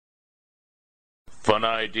Fun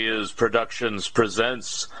Ideas Productions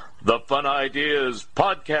presents the Fun Ideas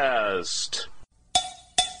Podcast.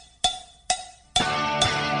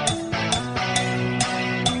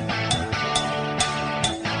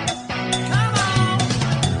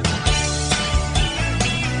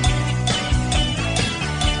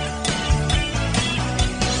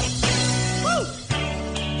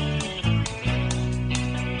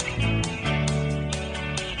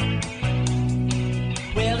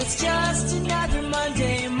 It's just another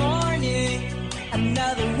Monday morning,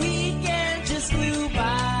 another weekend just flew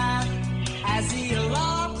by. As the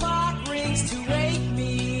alarm clock rings to wake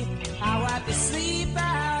me, I wipe the sleep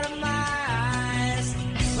out of my eyes.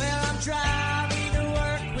 Well, I'm driving to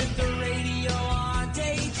work with the radio on,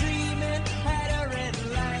 daydreaming at a red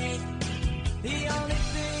light. The only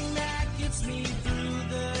thing that gets me through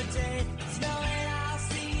the day is knowing I'll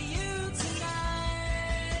see you tonight.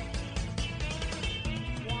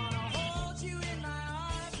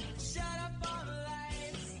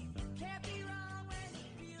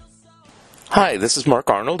 Hi, this is Mark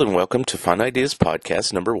Arnold, and welcome to Fun Ideas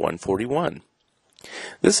Podcast number 141.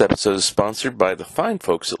 This episode is sponsored by the fine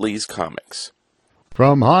folks at Lee's Comics.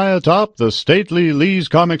 From high atop the stately Lee's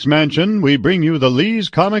Comics mansion, we bring you the Lee's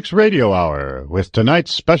Comics Radio Hour, with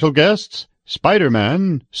tonight's special guests,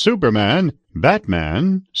 Spider-Man, Superman,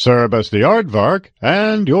 Batman, Cerebus the Aardvark,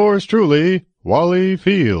 and yours truly, Wally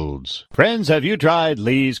Fields. Friends, have you tried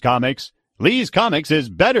Lee's Comics? Lee's Comics is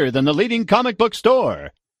better than the leading comic book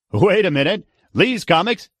store. Wait a minute. Lee's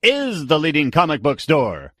Comics is the leading comic book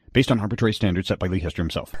store, based on arbitrary standards set by Lee Hester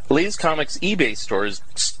himself. Lee's Comics eBay store is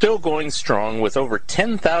still going strong with over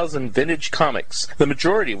 10,000 vintage comics, the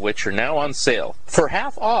majority of which are now on sale for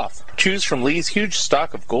half off. Choose from Lee's huge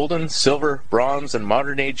stock of golden, silver, bronze, and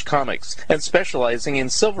modern age comics, and specializing in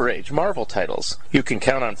Silver Age Marvel titles. You can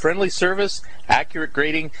count on friendly service, accurate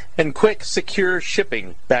grading, and quick, secure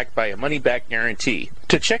shipping backed by a money-back guarantee.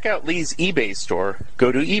 To check out Lee's eBay store,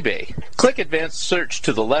 go to eBay. Click Advanced Search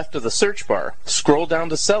to the left of the search bar. Scroll down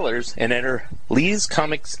to Sellers and enter Lee's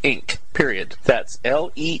Comics Inc. Period. That's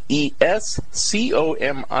LeesComics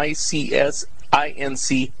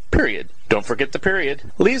period. Don't forget the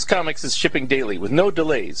period. Lee's Comics is shipping daily with no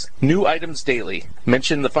delays. New items daily.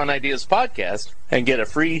 Mention the Fun Ideas Podcast and get a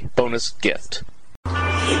free bonus gift.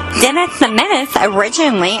 Dennis the Menace,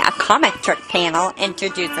 originally a comic strip panel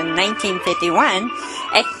introduced in 1951,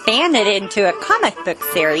 expanded into a comic book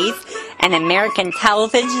series, an American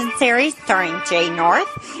television series starring Jay North,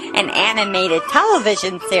 an animated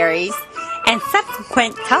television series, and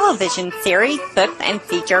subsequent television series, books, and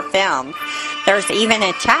feature films. There's even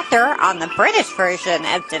a chapter on the British version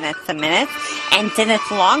of Dennis the Menace and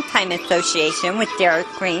Dennis' longtime association with Dairy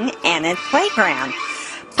Queen and its playground.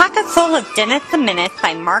 Pocket Full of Dennis the Menace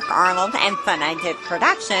by Mark Arnold and Fun Ideas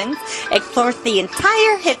Productions explores the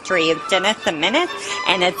entire history of Dennis the Menace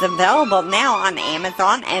and is available now on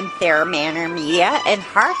Amazon and Bear Manor Media in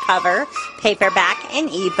hardcover, paperback, and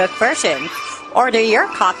ebook versions. Order your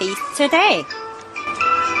copies today.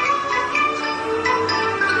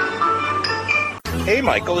 Hey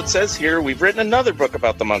Michael, it says here we've written another book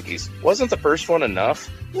about the monkeys. Wasn't the first one enough?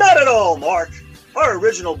 Not at all, Mark. Our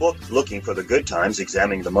original book, Looking for the Good Times,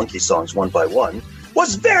 examining the monkey songs one by one,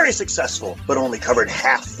 was very successful, but only covered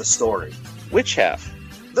half the story. Which half?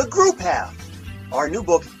 The group half. Our new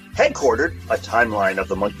book, Headquartered, a timeline of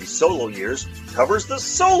the Monkees' solo years, covers the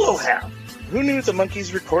solo half. Who knew the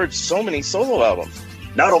Monkees record so many solo albums?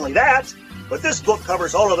 Not only that, but this book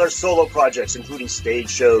covers all of their solo projects, including stage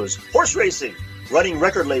shows, horse racing, running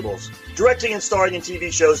record labels, directing and starring in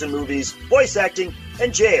TV shows and movies, voice acting,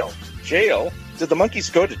 and jail. Jail? Did the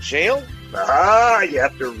Monkees go to jail? You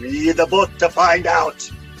have to read the book to find out.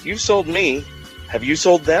 You've sold me. Have you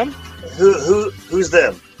sold them? Who's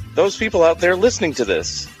them? Those people out there listening to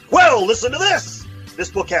this. Well, listen to this. This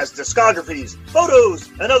book has discographies, photos,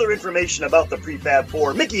 and other information about the Prefab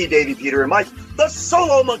Four, Mickey, Davey, Peter, and Mike, the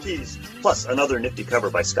Solo Monkees, plus another nifty cover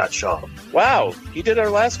by Scott Shaw. Wow, he did our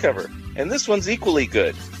last cover, and this one's equally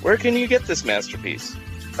good. Where can you get this masterpiece?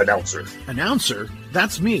 Announcer?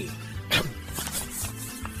 That's me.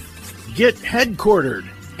 Get Headquartered,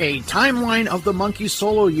 a timeline of the Monkees'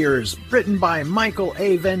 solo years, written by Michael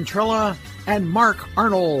A. Ventrella and Mark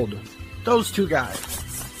Arnold. Those two guys.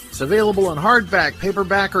 It's available in hardback,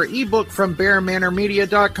 paperback, or ebook from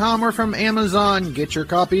BearManorMedia.com or from Amazon. Get your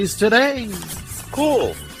copies today.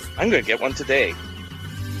 Cool. I'm going to get one today.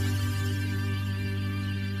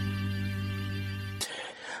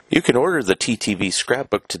 You can order the TTV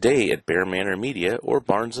scrapbook today at Bear Manor Media or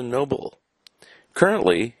Barnes & Noble.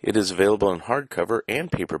 Currently, it is available in hardcover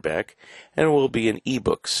and paperback, and will be an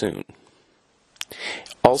ebook soon.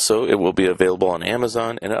 Also, it will be available on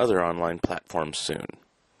Amazon and other online platforms soon.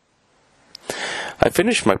 I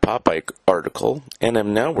finished my Popeye article and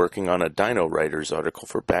am now working on a Dino Writers article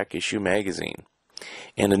for Back Issue Magazine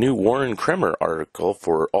and a new Warren Kremer article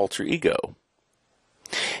for Alter Ego.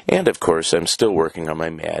 And, of course, I'm still working on my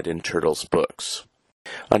Mad and Turtles books.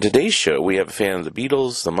 On today's show, we have a fan of the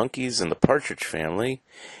Beatles, the Monkees, and the Partridge Family,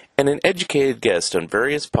 and an educated guest on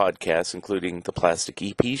various podcasts, including the Plastic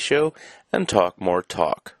EP Show and Talk More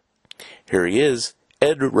Talk. Here he is,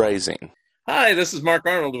 Ed Rising. Hi, this is Mark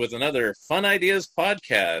Arnold with another Fun Ideas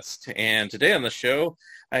podcast, and today on the show,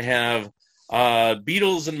 I have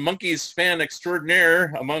Beatles and Monkees fan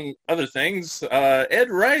extraordinaire, among other things, Ed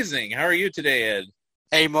Rising. How are you today, Ed?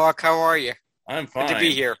 Hey, Mark, how are you? I'm fine. Good to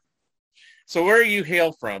be here. So where are you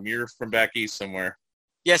hail from? You're from back east somewhere.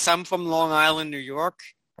 Yes, I'm from Long Island, New York.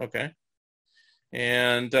 Okay.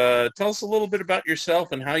 And tell us a little bit about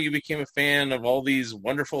yourself and how you became a fan of all these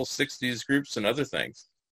wonderful 60s groups and other things.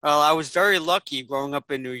 Well, I was very lucky growing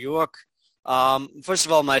up in New York. First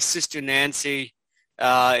of all, my sister Nancy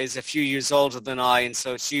is a few years older than I, and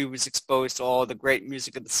so she was exposed to all the great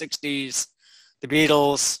music of the 60s, the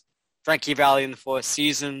Beatles, Frankie Valli and the Four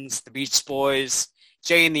Seasons, the Beach Boys,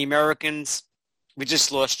 Jay and the Americans. We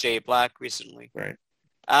just lost Jay Black recently. Right.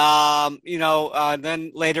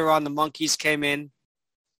 Then later on the Monkees came in.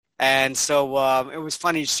 And so it was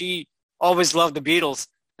funny. She always loved the Beatles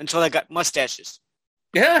until they got mustaches.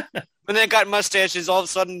 Yeah. When they got mustaches, all of a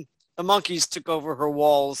sudden the Monkees took over her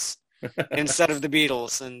walls instead of the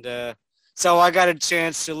Beatles. And so I got a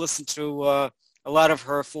chance to listen to a lot of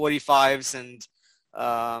her 45s and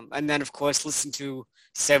then, of course, listen to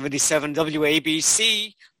 77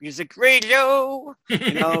 WABC Music Radio,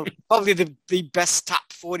 probably the best top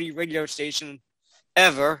 40 radio station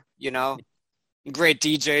ever, Great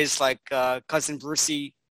DJs like Cousin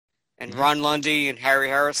Brucey and Ron Lundy and Harry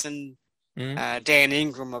Harrison, Dan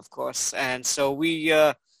Ingram, of course. And so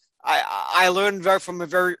I learned from a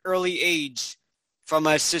very early age from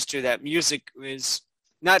my sister that music is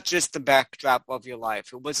not just the backdrop of your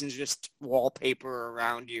life. It wasn't just wallpaper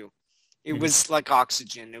around you. It was like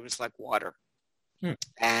oxygen. It was like water.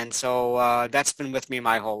 And so that's been with me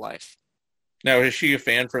my whole life. Now, is she a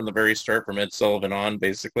fan from the very start, from Ed Sullivan on,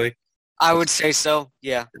 basically? I would say so,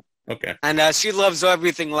 yeah. Okay. And she loves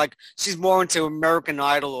everything. Like, she's more into American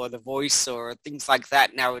Idol or The Voice or things like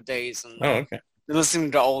that nowadays. And okay.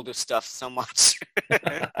 Listening to older stuff so much.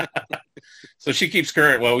 So she keeps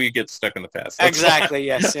current while we get stuck in the past. That's exactly,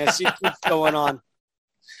 yes. Yeah, she keeps going on.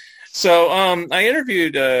 So I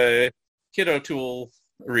interviewed Kid O'Toole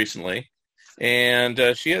recently, and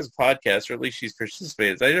she has a podcast, or at least she's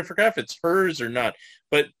participated. I forgot if it's hers or not,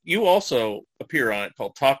 but you also appear on it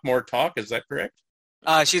called Talk More Talk. Is that correct?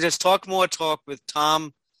 She does Talk More Talk with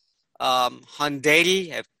Tom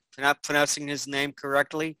Hundady, if I'm not pronouncing his name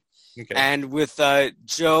correctly, and with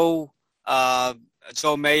Joe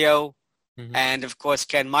Mayo, and, of course,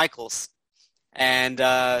 Ken Michaels. And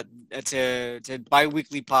it's a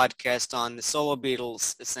bi-weekly podcast on the solo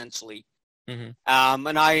Beatles, essentially. And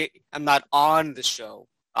I am not on the show,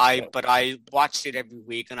 but I watched it every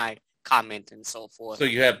week, and I comment and so forth. So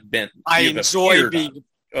you have been. I enjoy being.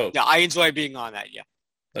 Oh, yeah, I enjoy being on that. Yeah,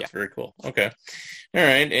 that's very cool. Okay, all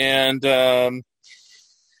right. And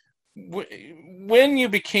when you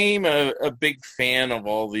became a big fan of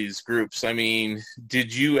all these groups, I mean,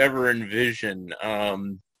 did you ever envision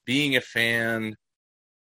being a fan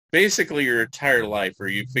basically your entire life, or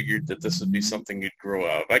you figured that this would be something you'd grow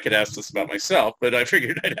out of? I could ask this about myself, but I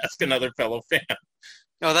figured I'd ask another fellow fan.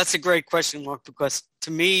 No, that's a great question, Mark, because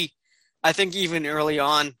to me, I think even early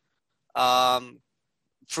on,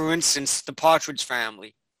 for instance, the Partridge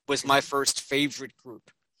Family was my first favorite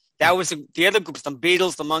group. That was the other groups, the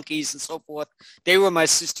Beatles, the Monkees, and so forth. They were my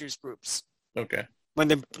sister's groups. Okay. When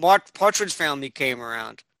the Partridge Family came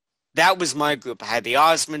around, that was my group. I had the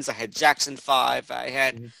Osmonds, I had Jackson 5, I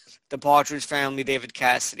had the Partridge Family, David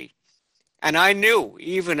Cassidy. And I knew,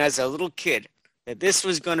 even as a little kid, that this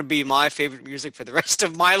was going to be my favorite music for the rest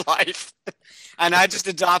of my life. And I just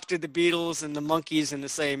adopted the Beatles and the Monkees in the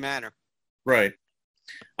same manner. Right.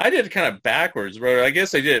 I did it kind of backwards. I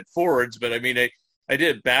guess I did it forwards, but I mean, I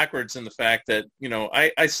did it backwards in the fact that,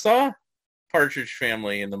 I saw Partridge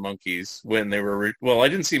Family and the Monkees when they were, I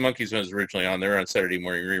didn't see Monkees when it was originally on. They were on Saturday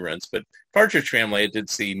morning reruns, but Partridge Family I did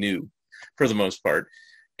see new for the most part.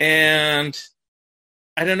 And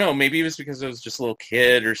I don't know, maybe it was because I was just a little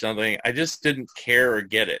kid or something. I just didn't care or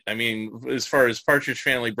get it. I mean, as far as Partridge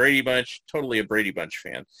Family, Brady Bunch, totally a Brady Bunch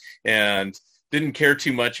fan. And didn't care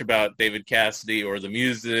too much about David Cassidy or the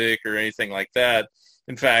music or anything like that.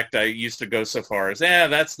 In fact, I used to go so far as,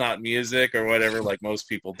 that's not music or whatever, like most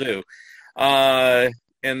people do. And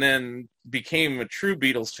then became a true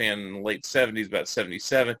Beatles fan in the late 70s, about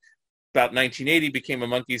 77. About 1980, became a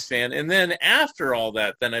Monkees fan. And then after all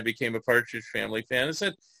that, then I became a Partridge Family fan and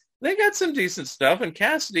said, they got some decent stuff, and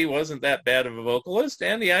Cassidy wasn't that bad of a vocalist,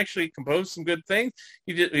 and he actually composed some good things.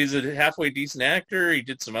 He's a halfway decent actor. He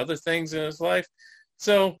did some other things in his life.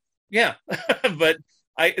 So, yeah. But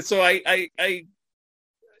I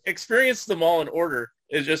experienced them all in order.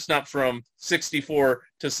 It's just not from 64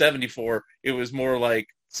 to 74. It was more like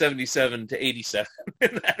 77 to 87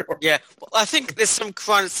 in that order. Yeah, well, I think there's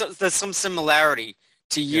some similarity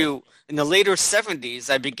to you. In the later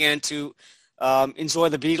 70s, I began to enjoy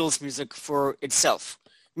the Beatles music for itself.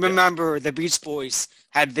 Remember, the Beach Boys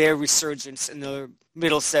had their resurgence in the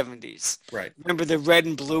middle 70s. Right. Remember the Red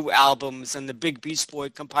and Blue albums and the big Beach Boy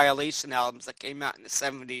compilation albums that came out in the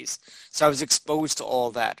 70s. So I was exposed to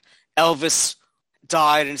all that. Elvis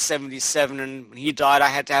died in 77, and when he died, I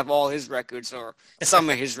had to have all his records or some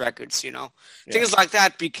of his records, you know. Yeah. Things like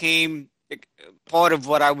that became part of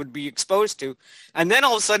what I would be exposed to. And then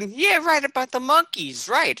all of a sudden, about the Monkees,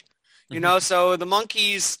 right. You know, so the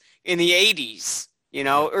Monkees in the 80s, you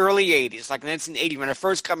know, early 80s, like 1980, when I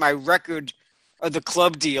first got my record or the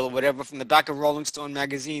club deal or whatever from the back of Rolling Stone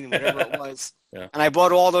magazine, whatever it was, and I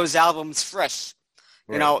bought all those albums fresh.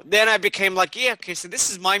 You know, then I became like, so this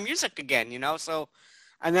is my music again, you know. So,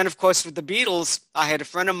 and then, of course, with the Beatles, I had a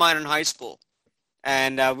friend of mine in high school,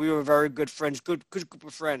 and we were very good friends, good group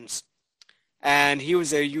of friends. And he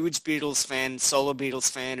was a huge Beatles fan, solo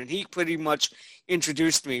Beatles fan, and he pretty much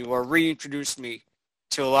introduced me or reintroduced me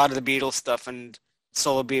to a lot of the Beatles stuff and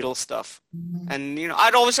solo Beatles stuff. Mm-hmm. And, you know,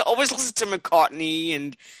 I'd always listen to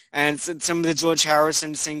McCartney and some of the George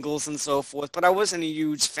Harrison singles and so forth, but I wasn't a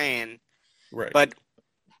huge fan. Right. But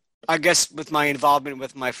I guess with my involvement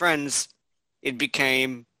with my friends, it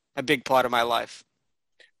became a big part of my life.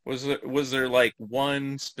 Was there like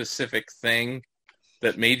one specific thing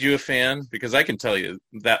that made you a fan? Because I can tell you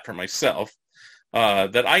that for myself,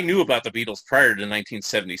 that I knew about the Beatles prior to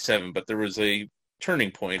 1977, but there was a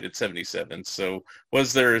turning point at 77. So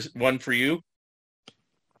was there one for you?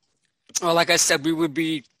 Well, like I said,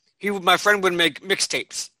 my friend would make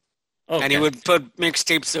mixtapes. Okay. And he would put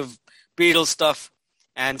mixtapes of Beatles stuff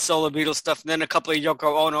and solo Beatles stuff, and then a couple of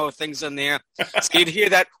Yoko Ono things in there. So you'd hear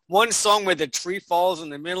that one song where the tree falls in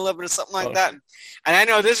the middle of it or something like that. And I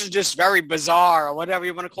know this is just very bizarre, or whatever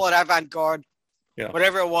you want to call it, avant-garde,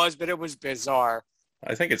 whatever it was, but it was bizarre.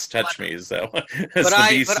 I think it's Touch Me is that one. But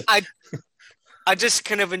I just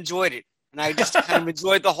kind of enjoyed it. And I just kind of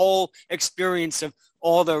enjoyed the whole experience of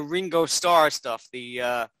all the Ringo Starr stuff,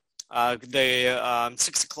 the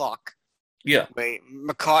 6 o'clock. Yeah.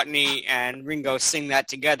 McCartney and Ringo sing that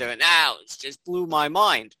together, and it just blew my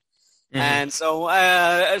mind. Mm-hmm. And so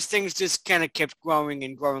as things just kind of kept growing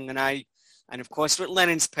and growing, and of course with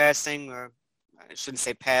Lennon's passing, or I shouldn't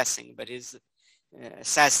say passing, but his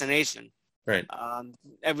assassination, right?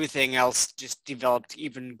 Everything else just developed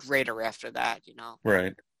even greater after that, you know.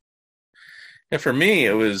 Right. Yeah, for me,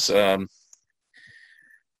 it was.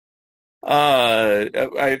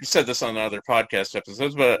 I've said this on other podcast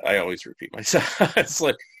episodes, but I always repeat myself. It's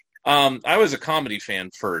like, I was a comedy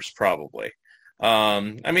fan first, probably.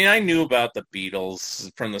 I mean, I knew about the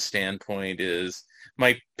Beatles from the standpoint is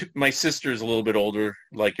my sister's a little bit older,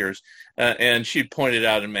 like yours, and she'd point it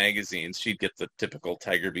out in magazines. She'd get the typical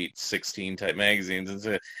Tiger Beat 16 type magazines,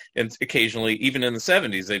 and occasionally, even in the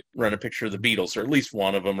 70s, they'd run a picture of the Beatles, or at least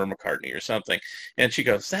one of them, or McCartney or something. And she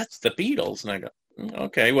goes, "That's the Beatles," and I go,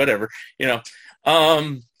 "Okay, whatever." You know,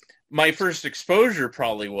 my first exposure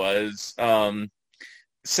probably was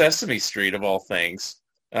Sesame Street, of all things,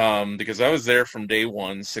 because I was there from day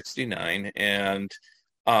one, 69, and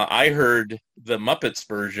I heard the Muppets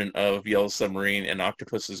version of Yellow Submarine and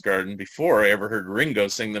Octopus's Garden before I ever heard Ringo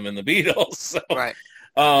sing them in the Beatles. So, right.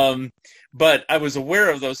 But I was aware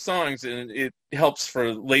of those songs, and it helps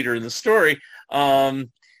for later in the story.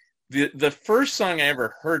 The first song I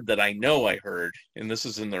ever heard that I know I heard, and this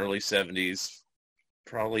is in the early 70s,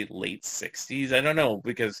 probably late 60s, I don't know,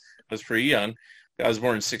 because I was pretty young. I was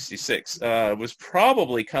born in 66. Was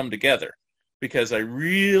probably Come Together, because I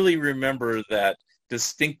really remember that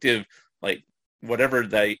distinctive, like, whatever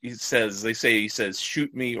that he says. They say he says,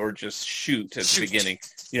 "Shoot me," or just "shoot" at the beginning,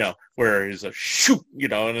 you know, where he's a shoot, you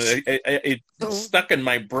know, and it stuck in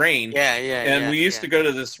my brain. Yeah. And we used to go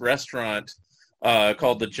to this restaurant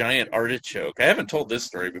called the Giant Artichoke. I haven't told this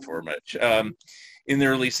story before much. In the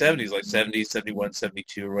early 70s, like 70, 71,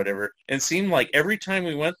 72 or whatever. And it seemed like every time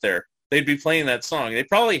we went there, they'd be playing that song. They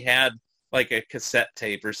probably had like a cassette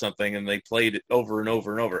tape or something, and they played it over and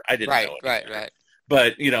over and over. I didn't know it. Right.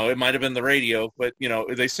 But, it might have been the radio, but,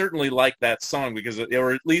 they certainly liked that song because,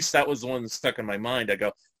 or at least that was the one that stuck in my mind. I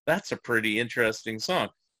go, that's a pretty interesting song.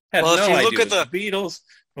 Had Well, no if you idea look at it was the Beatles.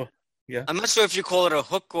 Well, yeah. I'm not sure if you call it a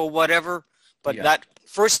hook or whatever, but Yeah. that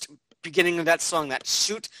first beginning of that song, that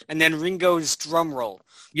shoot, and then Ringo's drum roll.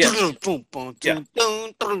 Yes. Yeah.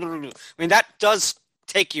 I mean, that does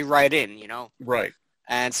take you right in, Right.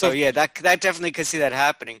 And so, yeah, that definitely could see that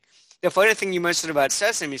happening. The funny thing you mentioned about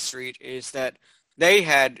Sesame Street is that they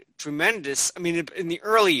had tremendous, I mean, in the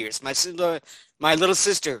early years, my little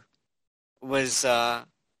sister was a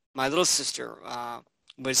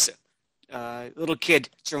little kid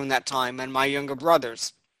during that time, and my younger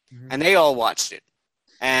brothers, and they all watched it.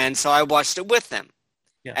 And so I watched it with them.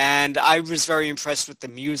 Yeah. And I was very impressed with the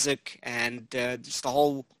music and just the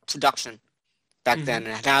whole production back then,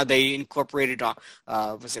 and how they incorporated,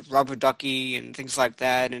 was it Rubber Ducky and things like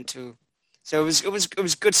that into. So it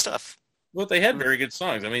was good stuff. Well, they had very good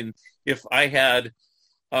songs. I mean, if I had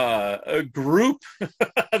a group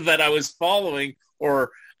that I was following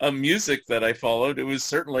or a music that I followed, it was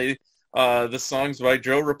certainly the songs by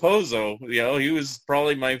Joe Raposo. He was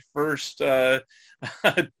probably my first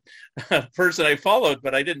person I followed,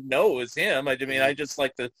 but I didn't know it was him. I mean, I just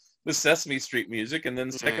liked the Sesame Street music, and then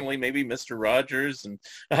secondly, maybe Mr. Rogers and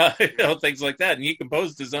things like that. And he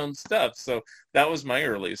composed his own stuff, so that was my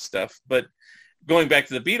earliest stuff. But going back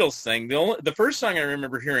to the Beatles thing, the first song I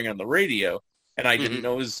remember hearing on the radio, and I didn't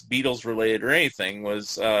know it was Beatles related or anything,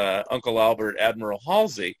 was Uncle Albert, Admiral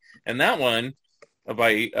Halsey, and that one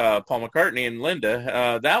by Paul McCartney and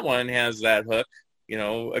Linda. That one has that hook.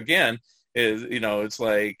 Again, is it's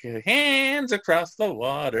like hands across the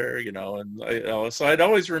water. And so I'd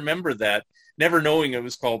always remember that, never knowing it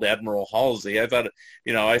was called Admiral Halsey. I thought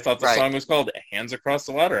the song was called Hands Across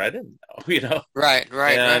the Water. I didn't know. Right.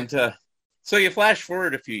 And so you flash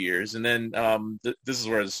forward a few years, and then this is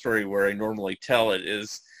where the story where I normally tell it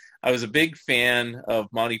is. I was a big fan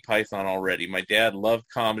of Monty Python already. My dad loved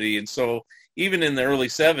comedy, and so even in the early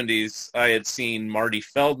 70s, I had seen Marty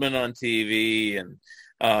Feldman on TV and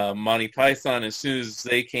Monty Python as soon as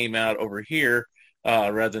they came out over here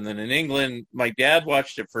rather than in England. My dad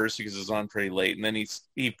watched it first because it was on pretty late, and then he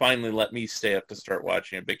finally let me stay up to start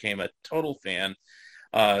watching it, became a total fan.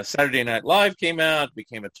 Saturday Night Live came out,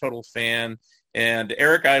 became a total fan, and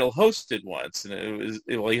Eric Idle hosted once, and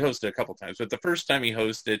he hosted a couple times, but the first time he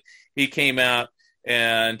hosted, he came out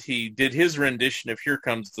and he did his rendition of Here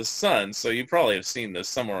Comes the Sun. So you probably have seen this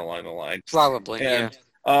somewhere along the line. Probably, and,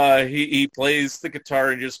 he plays the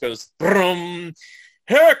guitar and just goes, brum,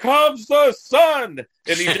 here comes the sun!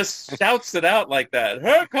 And he just shouts it out like that.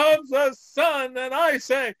 Here comes the sun! And I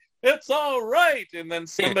say, it's all right! And then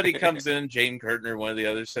somebody comes in, Jane Kurtner, one of the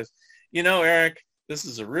others, says, Eric, this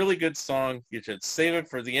is a really good song. You should save it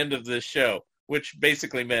for the end of this show, which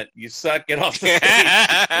basically meant you suck, get off the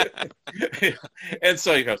stage. And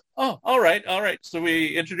so he goes, oh, all right. So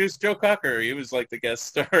we introduced Joe Cocker. He was like the guest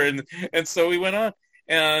star. And so we went on.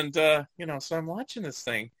 And, so I'm watching this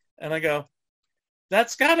thing. And I go,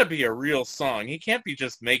 that's got to be a real song. He can't be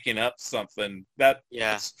just making up something that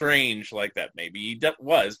strange like that. Maybe he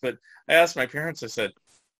was. But I asked my parents, I said,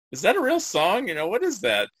 is that a real song? What is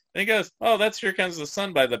that? And he goes, oh, that's Here Comes the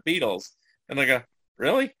Sun by the Beatles. And I go,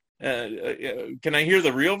 really? Can I hear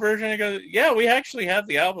the real version? I go, yeah, we actually have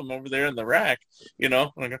the album over there in the rack, And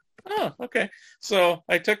I go, oh, okay. So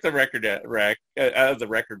I took the record rack out of the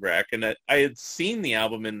record rack, and I had seen the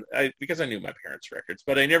album because I knew my parents' records,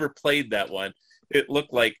 but I never played that one. It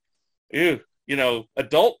looked like,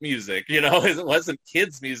 adult music, it wasn't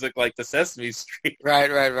kids' music like the Sesame Street.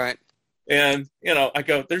 Right. And, I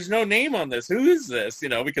go, there's no name on this. Who is this?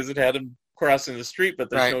 Because it had him crossing the street,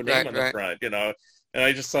 but there's no name on the front, And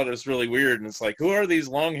I just thought it was really weird. And it's like, who are these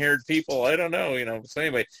long-haired people? I don't know, So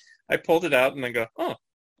anyway, I pulled it out and I go, oh,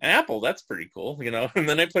 Apple, that's pretty cool, And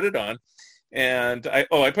then I put it on. And I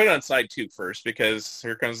put it on side 2 first because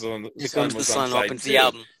Here Comes the Sun opens the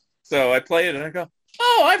album. So I play it and I go,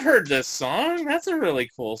 oh, I've heard this song. That's a really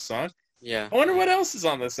cool song. Yeah. I wonder what else is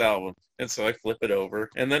on this album. And so I flip it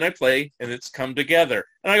over, and then I play, and it's Come Together.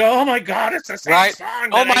 And I go, oh, my God, it's the same song.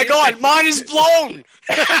 Oh, my God, mine is blown.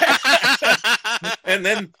 And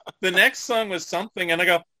then the next song was something, and I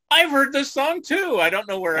go, I've heard this song, too. I don't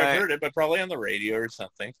know where I heard it, but probably on the radio or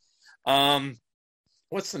something.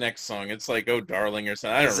 What's the next song? It's like Oh Darling or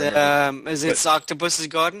something. I don't remember. Is it Octopus's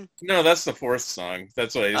Garden? No, that's the 4th song.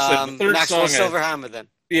 That's what I said. The third Maxwell song. Silverhammer then.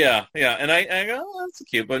 Yeah. And I go, oh, that's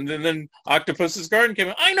cute. And then Octopus's Garden came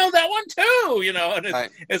out. I know that one too, And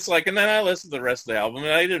it's like, and then I listened to the rest of the album,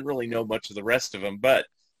 and I didn't really know much of the rest of them, but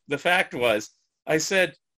the fact was, I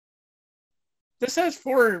said, this has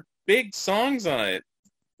 4 big songs on it.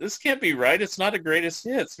 This can't be right. It's not a greatest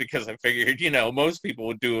hits, because I figured, most people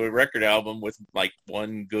would do a record album with like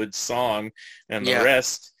 1 good song and the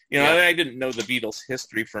rest. I didn't know the Beatles'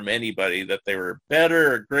 history from anybody, that they were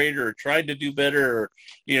better or greater or tried to do better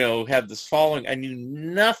or, had this following. I knew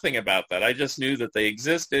nothing about that. I just knew that they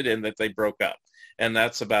existed and that they broke up. And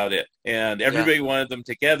that's about it. And everybody wanted them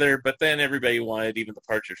together, but then everybody wanted even the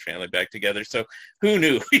Partridge Family back together. So who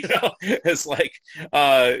knew, it's like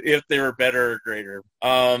if they were better or greater.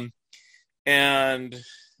 And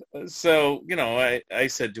so, I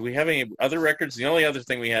said, do we have any other records? The only other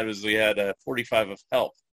thing we had was we had a 45 of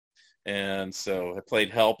Help. And so I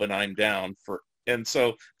played Help and I'm Down and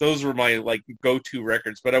so those were my like go-to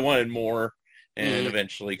records, but I wanted more and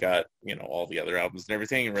eventually got, all the other albums and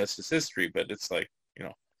everything, and the rest is history. But it's like,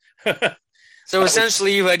 So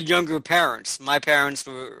essentially you had younger parents. My parents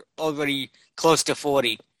were already close to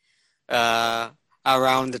 40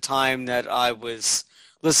 around the time that I was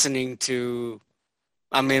listening to,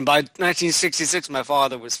 by 1966 my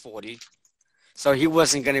father was 40. So he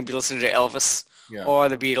wasn't going to be listening to Elvis or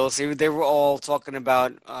the Beatles. They were all talking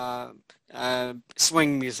about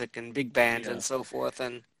swing music and big band and so forth.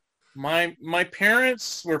 And my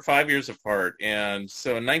parents were 5 years apart, and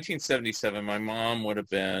so in 1977, my mom would have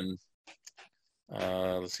been,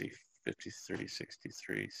 50, 30,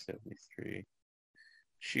 63, 73.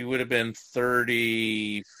 She would have been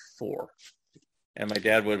 34, and my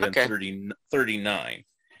dad would have been 39.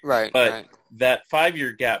 Right. But that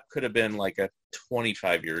 5-year gap could have been like a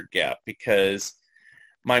 25-year gap, because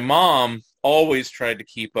my mom always tried to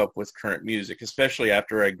keep up with current music, especially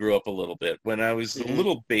after I grew up a little bit. When I was a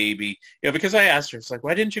little baby, because I asked her, it's like,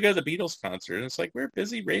 why didn't you go to the Beatles concert? And it's like, we're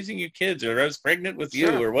busy raising you kids, or I was pregnant with you,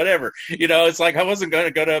 or whatever. It's like I wasn't going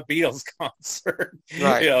to go to a Beatles concert.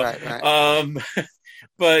 Right.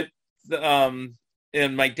 But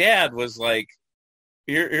and my dad was like,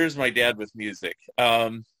 here's my dad with music.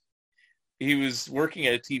 He was working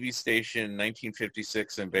at a TV station in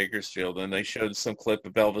 1956 in Bakersfield, and they showed some clip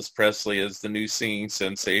of Elvis Presley as the new singing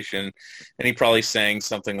sensation, and he probably sang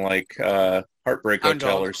something like Heartbreak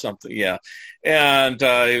Hotel or something, and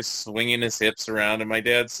he was swinging his hips around, and my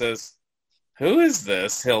dad says, who is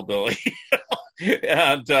this hillbilly?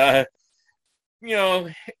 And,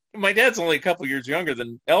 my dad's only a couple years younger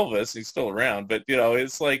than Elvis. He's still around, but,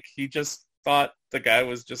 it's like he just thought the guy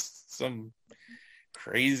was just some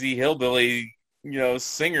crazy hillbilly,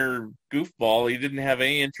 singer goofball. He didn't have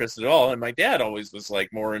any interest at all. And my dad always was like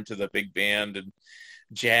more into the big band and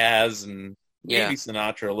jazz and maybe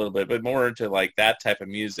Sinatra a little bit, but more into like that type of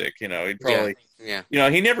music. He'd probably,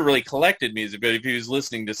 he never really collected music, but if he was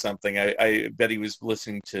listening to something, I bet he was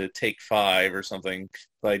listening to Take 5 or something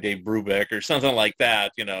by Dave Brubeck or something like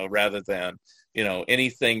that, rather than,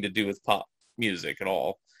 anything to do with pop music at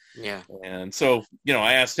all. Yeah. And so,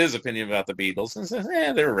 I asked his opinion about the Beatles, and said,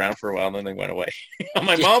 they were around for a while and then they went away.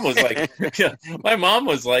 My mom was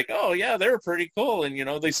like, oh yeah, they were pretty cool.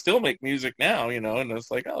 And, they still make music now, and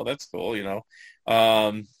it's like, oh, that's cool,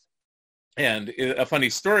 and a funny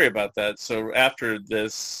story about that. So after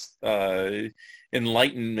this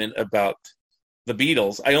enlightenment about the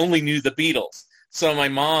Beatles, I only knew the Beatles. So my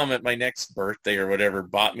mom at my next birthday or whatever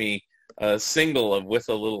bought me a single of With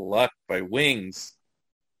a Little Luck by Wings.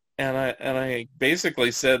 And I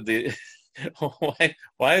basically said,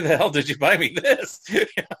 why the hell did you buy me this?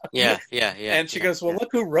 Yeah. And she goes, well, look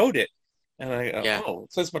who wrote it. And I go, oh,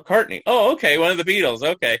 it says McCartney. Oh, okay, one of the Beatles.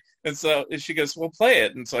 Okay. And so she goes, well, play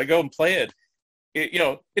it. And so I go and play it.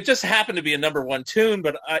 It just happened to be a number one tune,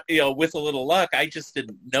 but With a Little Luck, I just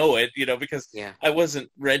didn't know it, because I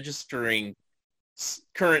wasn't registering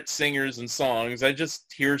current singers and songs. I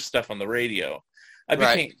just hear stuff on the radio.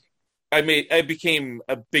 I became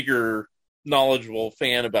a bigger, knowledgeable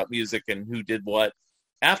fan about music and who did what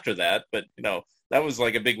after that. But, that was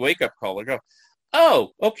like a big wake-up call. I go,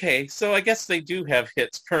 oh, okay, so I guess they do have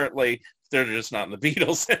hits currently. They're just not in the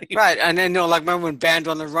Beatles anymore. Right, and then, remember when Band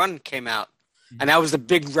on the Run came out? And that was the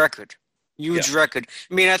big record, huge record.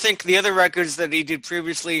 I think the other records that he did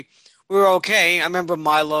previously were okay. I remember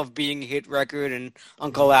My Love being a hit record and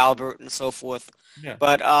Uncle Albert and so forth. Yeah.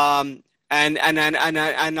 But, And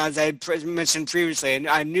as I mentioned previously, and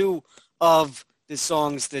I knew of the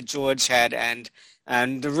songs that George had, and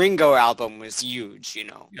the Ringo album was huge,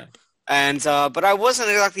 Yeah. And but I wasn't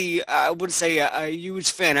exactly, I would say, a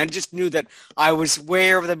huge fan. I just knew that I was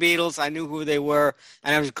aware of the Beatles. I knew who they were,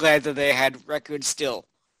 and I was glad that they had records still,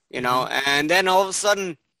 And then all of a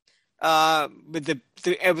sudden, with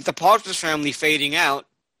the Partridge Family fading out,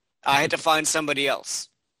 I had to find somebody else.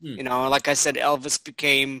 You know, like I said, Elvis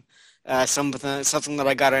became something that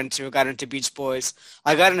I got into. I got into Beach Boys.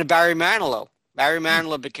 I got into Barry Manilow. Barry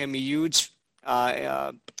Manilow became a huge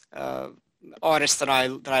artist that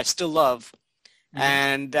I still love.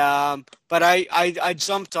 And but I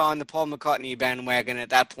jumped on the Paul McCartney bandwagon at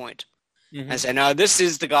that point. I said, no, this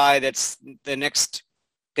is the guy that's the next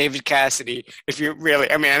David Cassidy. If you really,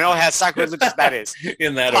 I mean, I know how sacrilegious that is.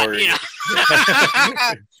 In that but, order. you know,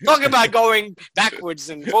 talking about going backwards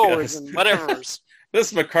and forwards and whatever.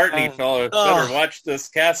 This McCartney fellow better watch this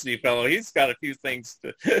Cassidy fellow. He's got a few things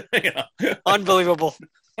to, you know. Unbelievable.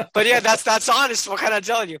 But yeah, that's honest. What can I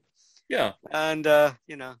tell you? Yeah. And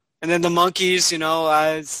you know, and then the Monkees, you know,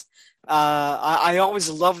 I always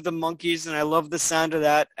loved the Monkees, and I love the sound of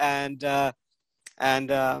that, and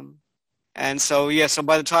so yeah. So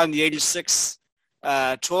by the time the '86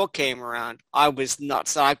 tour came around, I was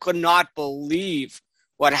nuts. I could not believe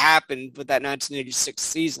what happened with that 1986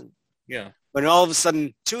 season. Yeah. When all of a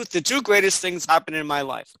sudden, the two greatest things happened in my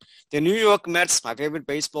life. The New York Mets, my favorite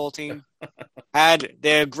baseball team, had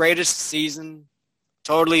their greatest season,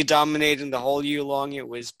 totally dominating the whole year long. It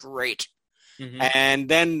was great. And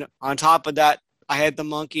then on top of that, I had the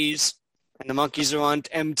Monkees, and the Monkees are on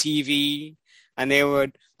MTV, and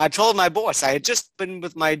I told my boss, I had just been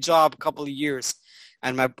with my job a couple of years,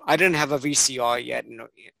 and I didn't have a VCR yet, and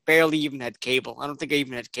barely even had cable. I don't think I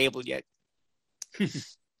even had cable yet.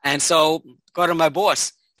 And so go to my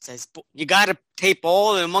boss, says, you got to tape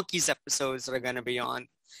all the Monkees episodes that are going to be on,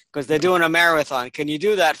 because they're doing a marathon. Can you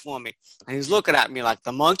do that for me? And he's looking at me like,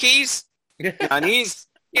 the Monkees? And he's,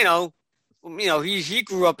 you know, he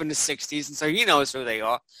grew up in the 60s, and so he knows who they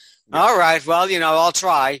are. Yeah. All right, well, you know, I'll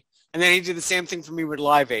try. And then he did the same thing for me with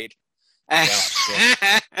Live Aid. Yeah.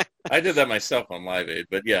 I did that myself on Live Aid,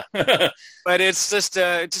 but yeah. But it's just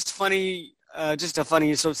funny, just a funny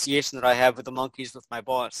association that I have with the Monkees with my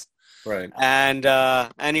boss. Right. And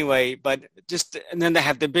anyway, and then they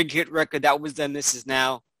have the big hit record, That Was Then, This Is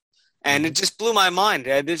Now. And it just blew my mind.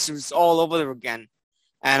 This was all over there again.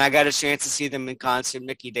 And I got a chance to see them in concert,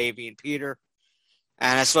 Mickey, Davey, and Peter.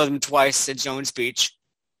 And I saw them twice at Jones Beach.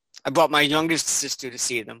 I brought my youngest sister to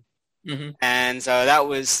see them. And so that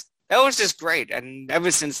was just great. And ever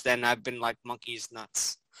since then, I've been like Monkees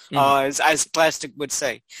nuts, as Plastic would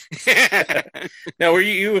say. Now, were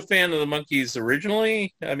you a fan of the Monkees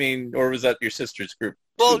originally? I mean, or was that your sister's group?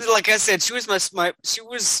 Well, like I said, she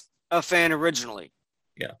was a fan originally.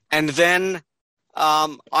 Yeah. And then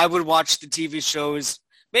I would watch the TV shows,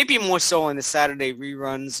 maybe more so on the Saturday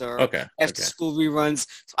reruns or after school reruns.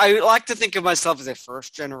 I like to think of myself as a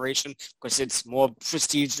first generation because it's more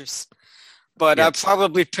prestigious. But I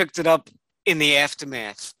probably picked it up in the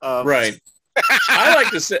aftermath. Right. I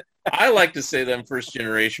like to say them first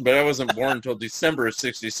generation, but I wasn't born until December of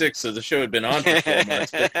 '66, so the show had been on for 4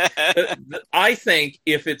 months. But I think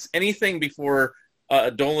if it's anything before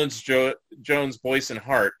Dolenz Jones, Boyce, and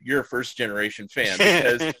Hart, you're a first-generation fan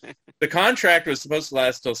because the contract was supposed to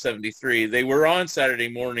last till 73. They were on Saturday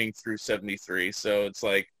morning through 73, so it's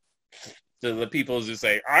like the people who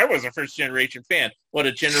say, I was a first-generation fan. What,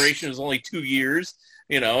 a generation is only 2 years?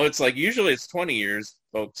 You know, it's like usually it's 20 years,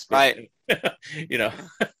 folks. But, right. You know.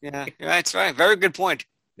 Yeah, that's right. Very good point.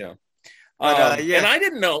 Yeah. But, And I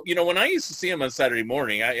didn't know, you know, when I used to see him on Saturday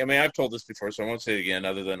morning, I mean, I've told this before, so I won't say it again,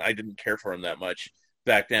 other than I didn't care for him that much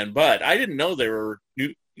back then, but I didn't know there were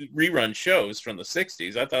new rerun shows from the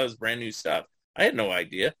 60s. I thought it was brand new stuff. I had no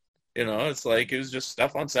idea. You know, it's like it was just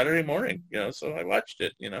stuff on Saturday morning, you know, so I watched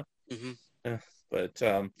it, you know. But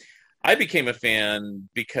I became a fan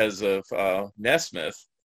because of Nesmith,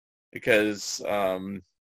 because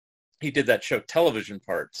he did that show Television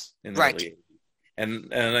Parts in the early 80s.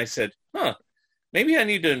 And I said, maybe I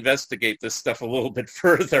need to investigate this stuff a little bit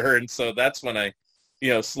further. And so that's when I, you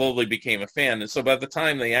know, slowly became a fan. And so by the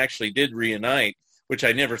time they actually did reunite, which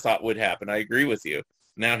I never thought would happen, I agree with you.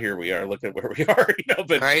 Now here we are, look at where we are, you know,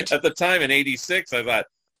 but at the time in '86, I thought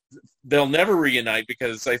they'll never reunite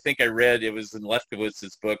because I think I read, it was in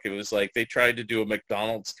Lefkowitz's book, it was like they tried to do a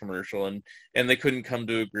McDonald's commercial and they couldn't come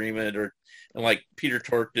to agreement, and like Peter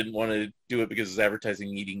Tork didn't want to do it because it was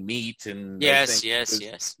advertising eating meat, and yes.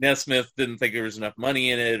 Nesmith didn't think there was enough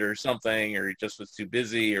money in it or something, or he just was too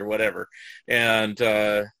busy or whatever, and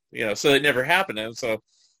you know, so it never happened. And so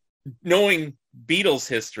knowing Beatles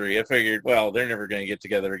history, I figured, well, they're never going to get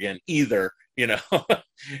together again either, you know.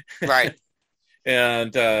 Right.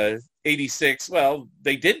 And 86, well,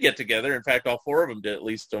 they did get together. In fact, all four of them did, at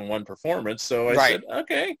least on one performance. So I said,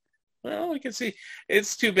 okay, well, we can see.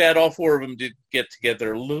 It's too bad all four of them did get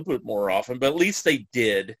together a little bit more often, but at least they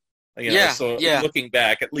did. You know, so looking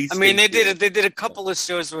back, at least I mean, they did a couple of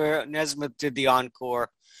shows where Nesmith did the encore,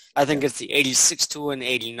 I think it's the 86 tour and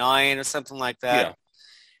 89 or something like that.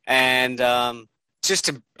 Yeah. And just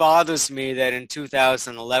it bothers me that in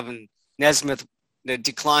 2011, Nesmith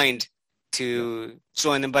declined to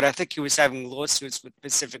join them, but I think he was having lawsuits with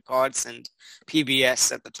Pacific Arts and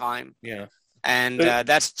PBS at the time. Yeah. And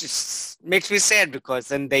that's just makes me sad because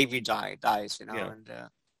then Davey dies, you know. Yeah. And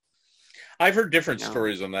I've heard different you know.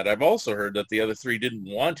 stories on that. I've also heard that the other three didn't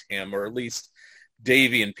want him, or at least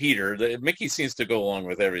Davey and Peter. Mickey seems to go along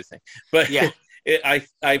with everything. But Yeah.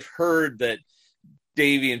 I've heard that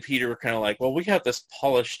Davey and Peter were kind of like, well, we have this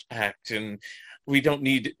polished act and we don't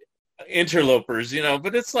need interlopers, you know.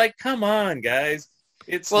 But it's like, come on, guys.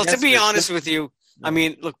 Well, to be honest with you, I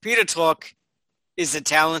mean, look, Peter Tork is a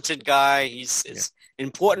talented guy. He's an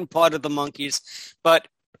important part of the Monkees. But,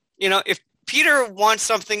 you know, if Peter wants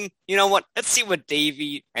something, you know what? Let's see what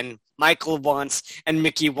Davey and Michael wants and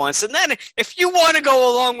Mickey wants. And then if you want to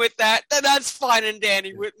go along with that, then that's fine and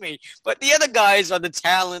dandy with me. But the other guys are the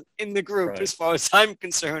talent in the group as far as I'm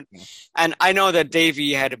concerned. And I know that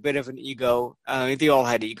Davey had a bit of an ego. They all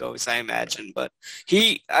had egos, I imagine. But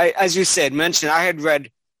as you said, I had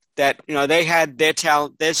read that, you know, they had their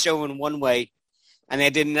talent, their show in one way, and they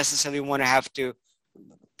didn't necessarily want to have to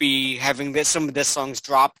be having some of their songs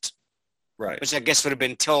dropped. Right. Which I guess would have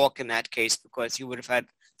been Tork in that case, because he would have had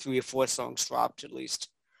 3 or 4 songs dropped at least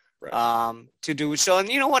to do so. And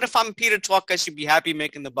you know what? If I'm Peter Tork, I should be happy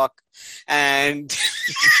making the buck. And,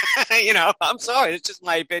 you know, I'm sorry. It's just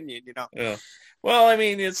my opinion, you know. Yeah. Well, I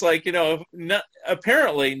mean, it's like, you know,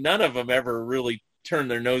 apparently none of them ever really turned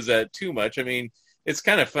their nose at it too much. I mean, it's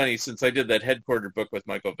kind of funny since I did that Headquarter book with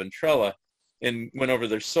Michael Ventrella and went over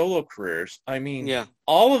their solo careers. I mean,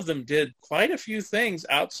 all of them did quite a few things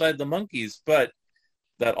outside the Monkees, but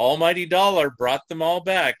that almighty dollar brought them all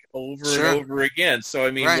back over and over again. So,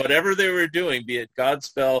 I mean, whatever they were doing, be it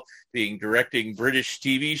Godspell, being directing British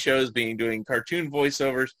TV shows, doing cartoon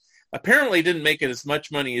voiceovers, apparently didn't make it as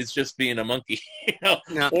much money as just being a monkey. You know?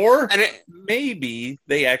 No. Or maybe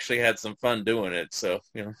they actually had some fun doing it. So,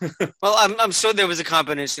 you know. Well, I'm sure there was a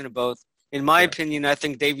combination of both. In my opinion, I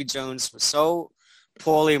think Davy Jones was so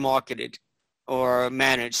poorly marketed or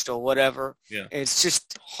managed or whatever. Yeah. It's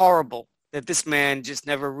just horrible that this man just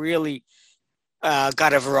never really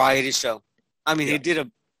got a variety show. I mean, he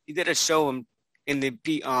did a show on the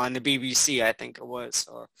BBC, I think it was,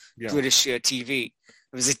 or British TV.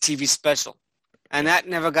 It was a TV special, and that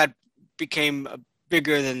never became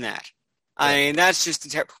bigger than that. Yeah. I mean, that's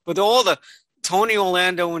just with all the Tony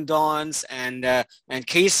Orlando and Dons and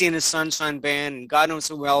Casey and the Sunshine Band and God knows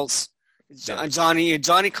who else,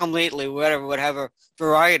 Johnny Come Lately, whatever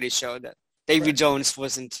variety show that Davy Jones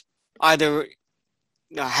wasn't either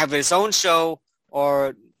have his own show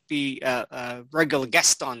or be a regular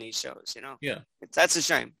guest on these shows. You know, that's a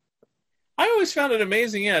shame. I always found it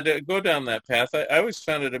amazing, to go down that path. I always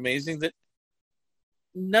found it amazing that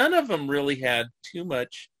none of them really had too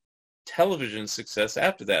much television success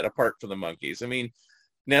after that, apart from the Monkees. I mean,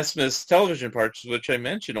 Nesmith's television parts, which I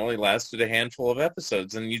mentioned, only lasted a handful of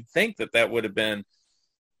episodes, and you'd think that would have been,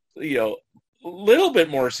 you know, a little bit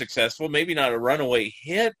more successful, maybe not a runaway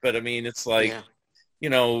hit, but I mean, it's like, you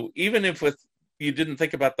know, even if you didn't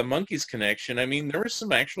think about the Monkees connection, I mean, there was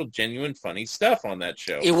some actual genuine funny stuff on that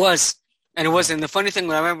show. It was. And the funny thing,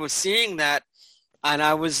 when I remember seeing that, and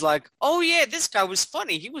I was like, oh, yeah, this guy was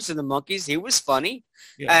funny. He was in the Monkees. He was funny.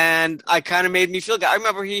 Yeah. And I kind of made me feel good. I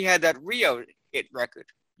remember he had that Rio hit record.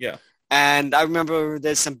 Yeah. And I remember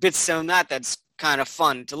there's some bits on that's kind of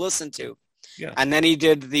fun to listen to. Yeah. And then he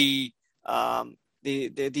did the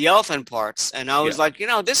elephant parts. And I was like, you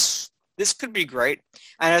know, this could be great.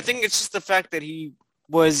 And I think it's just the fact that he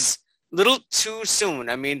was a little too soon.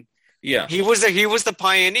 I mean, he was the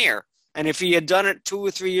pioneer. And if he had done it 2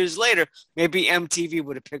 or 3 years later, maybe MTV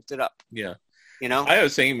would have picked it up. Yeah. You know? I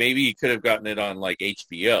was saying maybe he could have gotten it on like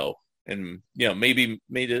HBO and, you know, maybe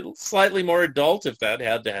made it slightly more adult if that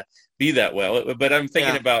had to be that well. But I'm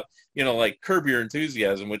thinking about, you know, like Curb Your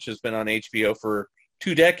Enthusiasm, which has been on HBO for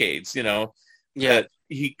 2 decades, you know. Yeah. That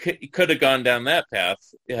he could have gone down that path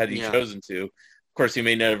had he chosen to. Of course, he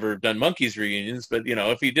may never have done Monkees reunions, but, you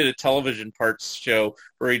know, if he did a television parts show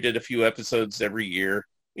where he did a few episodes every year,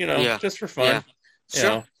 you know, just for fun. You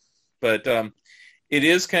know. But it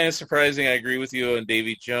is kind of surprising. I agree with you on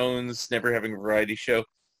Davy Jones never having a variety show.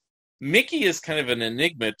 Mickey is kind of an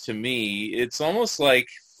enigma to me. It's almost like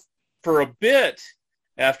for a bit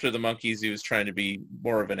after the Monkees, he was trying to be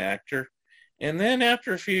more of an actor. And then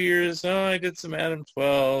after a few years, I did some Adam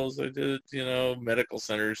 12s. I did, you know, Medical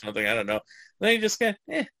Center or something. I don't know. And then he just got,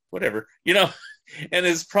 whatever, you know. And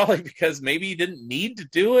it's probably because maybe he didn't need to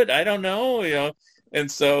do it. I don't know, you know. And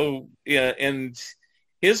so, and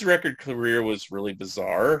his record career was really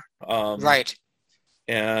bizarre. Right.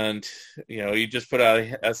 And, he just put out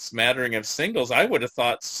a smattering of singles. I would have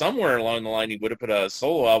thought somewhere along the line he would have put out a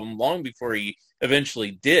solo album long before he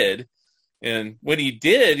eventually did. And when he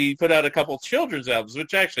did, he put out a couple children's albums,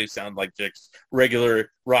 which actually sound like just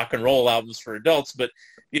regular rock and roll albums for adults. But,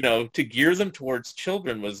 to gear them towards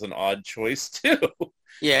children was an odd choice, too.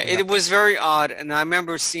 Yeah, it was very odd. And I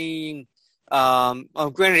remember seeing,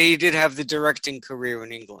 granted, he did have the directing career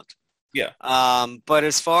in England. Yeah. But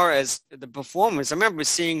as far as the performance, I remember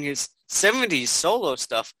seeing his 70s solo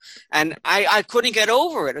stuff, and I couldn't get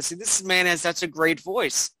over it. I said, this man has such a great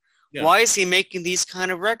voice. Yeah. Why is he making these kind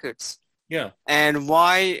of records? Yeah. And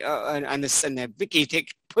why, and Vicky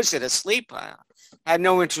push it to sleep. I had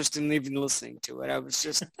no interest in even listening to it. I was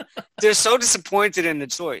just, they're so disappointed in the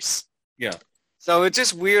choice. Yeah. So it's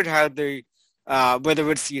just weird how they, whether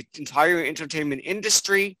it's the entire entertainment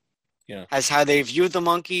industry, as how they view the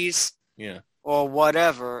Monkees, or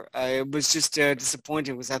whatever. It was just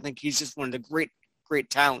disappointing because I think he's just one of the great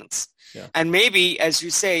talents. Yeah. And maybe, as you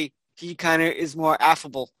say, he kind of is more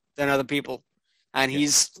affable than other people, and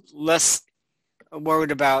he's less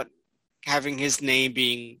worried about having his name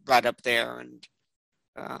being brought up there, and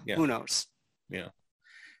who knows? Yeah.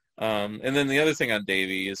 And then the other thing on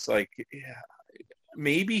Davey is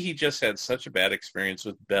maybe he just had such a bad experience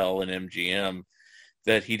with Bell and MGM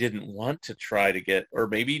that he didn't want to try to get, or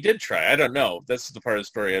maybe he did try. I don't know. That's the part of the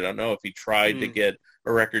story. I don't know if he tried to get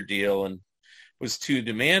a record deal and was too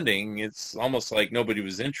demanding. It's almost like nobody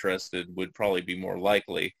was interested would probably be more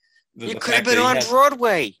likely. He could have been on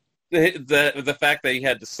Broadway. The fact that he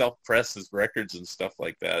had to self-press his records and stuff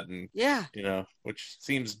like that, and which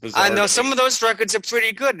seems bizarre. I know some of those records are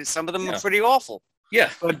pretty good, and some of them are pretty awful. Yeah,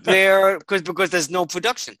 but they're because there's no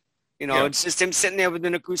production. It's just him sitting there with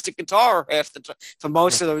an acoustic guitar for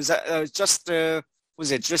most of those.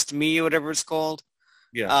 Was it Just Me or whatever it's called?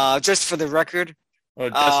 Yeah. Just for the record.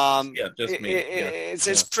 Oh, Just Me.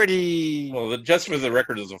 It's pretty. Well, Just for the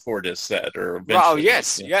record is a 4-disc set, or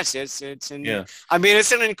yes. It's it's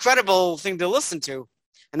an incredible thing to listen to,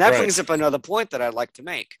 and that brings up another point that I'd like to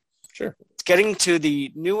make. Sure. It's getting to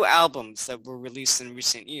the new albums that were released in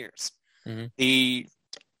recent years. Mm-hmm. The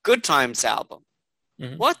Good Times album.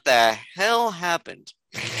 Mm-hmm. What the hell happened?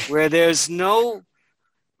 Where there's nothing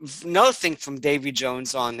from Davy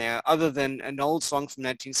Jones on there other than an old song from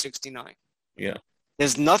 1969. Yeah.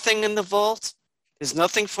 There's nothing in the vault. There's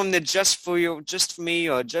nothing from the Just for Me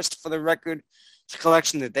or Just for the Record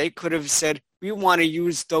collection that they could have said, we want to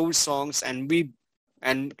use those songs and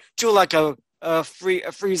do like a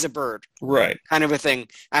Freeze a Bird. Right. Kind of a thing.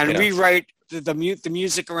 And rewrite the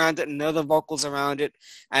music around it and other vocals around it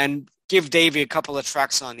and give Davey a couple of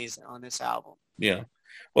tracks on this album. Yeah.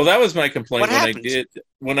 Well, that was my complaint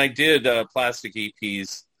when I did Plastic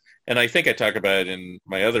EPs, and I think I talk about it in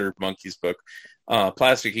my other Monkees book,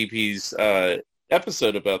 Plastic EPs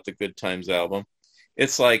episode about the Good Times album.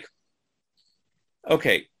 It's like,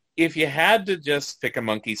 okay, if you had to just pick a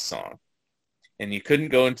Monkees song, and you couldn't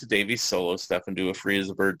go into Davey's solo stuff and do a Free as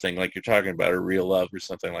a Bird thing like you're talking about, or Real Love or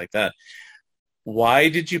something like that, why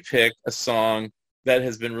did you pick a song that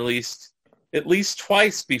has been released at least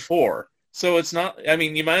twice before? So it's not,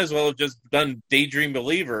 you might as well have just done Daydream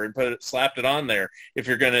Believer and slapped it on there if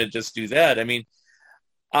you're going to just do that.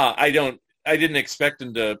 I didn't expect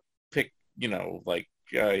him to pick,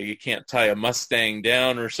 You Can't Tie a Mustang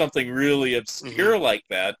Down or something really obscure like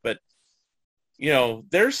that. But,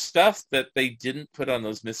 there's stuff that they didn't put on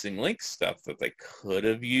those Missing Link stuff that they could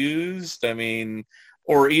have used.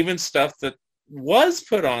 Or even stuff that was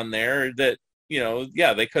put on there that,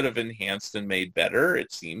 they could have enhanced and made better,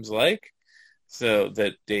 it seems like, so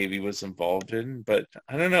that Davey was involved in. But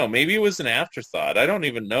I don't know, maybe it was an afterthought. I don't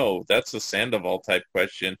even know. That's a Sandoval type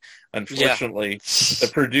question. Unfortunately, the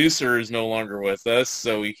producer is no longer with us,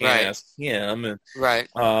 so we can't ask him. And,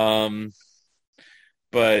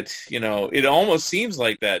 but, it almost seems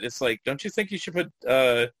like that. It's like, don't you think you should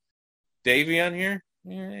put Davey on here?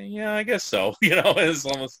 Yeah, I guess so. It's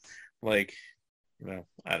almost like,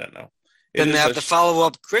 I don't know. Then they have the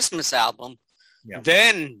follow-up Christmas album. Yeah.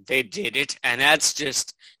 Then they did it, and that's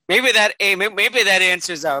just maybe that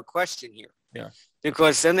answers our question here. Yeah.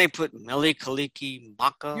 Because then they put Mele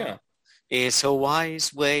Kalikimaka is a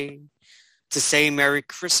wise way to say Merry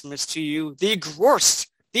Christmas to you. The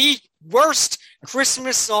worst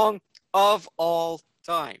Christmas song of all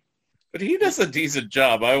time. But he does a decent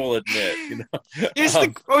job, I will admit. It's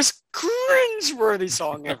the most cringe-worthy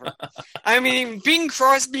song ever. Bing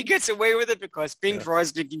Crosby gets away with it because Bing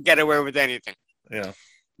Crosby can get away with anything. Yeah.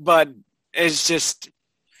 But it's just,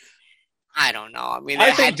 I don't know. I mean, I it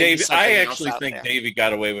had think to be Davey. something I else actually out think there. Davey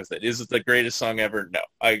got away with it. Is it the greatest song ever? No,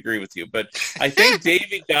 I agree with you. But I think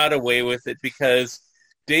Davey got away with it because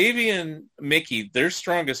Davey and Mickey, their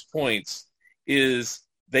strongest points is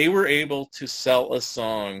they were able to sell a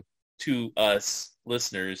song to us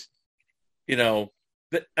listeners. You know,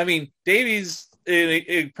 I mean, Davey's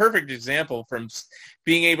a perfect example from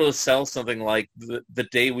being able to sell something like the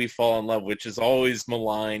Day We Fall in Love, which is always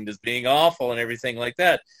maligned as being awful and everything like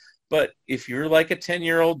that. But if you're like a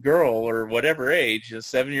 10-year-old girl or whatever age, a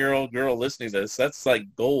 7-year-old girl listening to this, that's like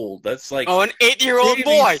gold. That's like an 8-year-old Davey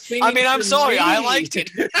boy. singing I mean, I'm for sorry. I me. liked it.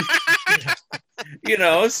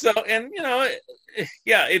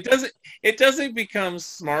 It doesn't become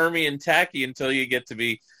smarmy and tacky until you get to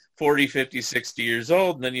be 40, 50, 60 years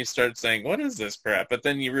old, and then you start saying, what is this crap? But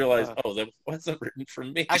then you realize, that wasn't written for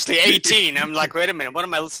me. Actually, 18. I'm like, wait a minute. What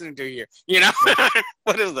am I listening to here? You know?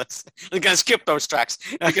 What is this? I'm going to skip those tracks.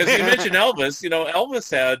 Because you mentioned Elvis.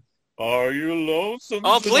 Elvis had, Are You Lonesome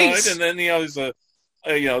Oh, Tonight? please. And then, there's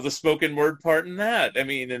the spoken word part in that. I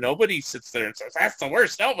mean, and nobody sits there and says, that's the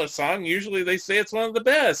worst Elvis song. Usually they say it's one of the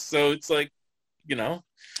best. So it's like,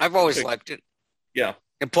 I've always liked it. Yeah.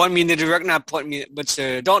 And point me in the direct, not point me, but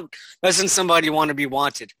don't listen to Somebody Want to Be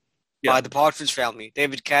Wanted by the Partridge Family.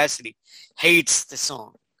 David Cassidy hates the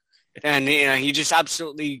song. And, he just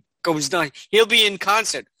absolutely goes nuts. He'll be in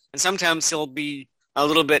concert, and sometimes he'll be a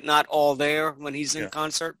little bit not all there when he's in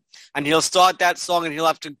concert. And he'll start that song, and he'll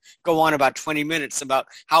have to go on about 20 minutes about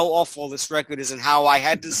how awful this record is and how I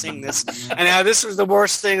had to sing this and how this was the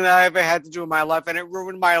worst thing that I ever had to do in my life, and it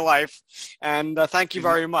ruined my life. And thank you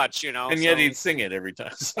very much, And yet he'd sing it every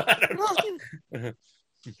time. So I don't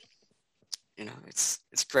know. It's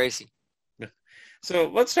crazy. So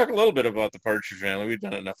let's talk a little bit about the Partridge Family. We've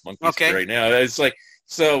done enough monkeys for right now. It's like,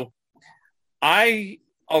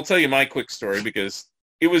 I'll tell you my quick story because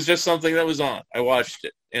it was just something that was on. I watched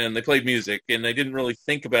it, and they played music, and I didn't really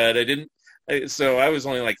think about it. So I was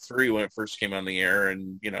only like 3 when it first came on the air,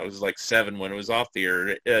 and, it was like 7 when it was off the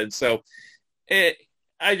air. And so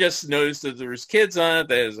I just noticed that there was kids on it.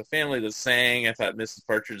 There was a family that sang. I thought Mrs.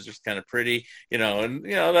 Partridge was kind of pretty, and,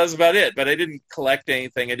 that was about it. But I didn't collect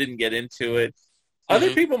anything. I didn't get into it.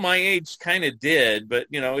 Other people my age kind of did, but,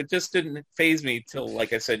 it just didn't faze me till,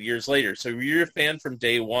 like I said, years later. So you're a fan from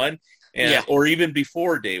day one, or even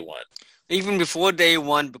before day one? Even before day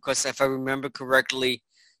one, because if I remember correctly,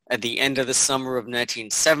 at the end of the summer of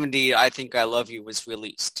 1970, I Think I Love You was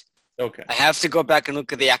released. Okay. I have to go back and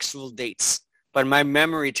look at the actual dates, but my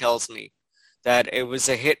memory tells me that it was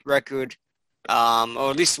a hit record, or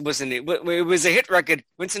at least it was a hit record.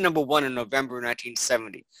 Went to number 1 in November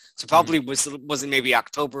 1970. So probably wasn't maybe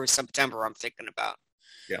October or September I'm thinking about.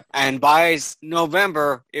 Yeah. And by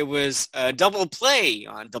November, it was a double play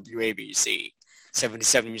on WABC,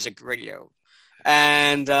 77 Music Radio.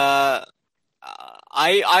 And I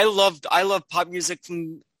loved pop music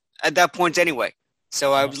from at that point anyway.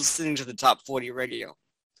 So I was listening to the top 40 radio.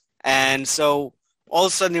 And so all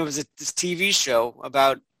of a sudden there was this TV show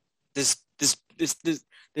about this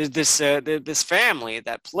family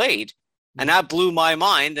that played, and that blew my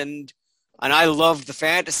mind, and I loved the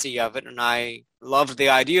fantasy of it, and I loved the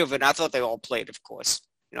idea of it. And I thought they all played, of course.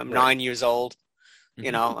 I'm 9 years old,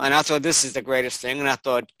 and I thought this is the greatest thing, and I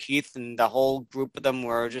thought Keith and the whole group of them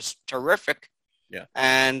were just terrific. Yeah.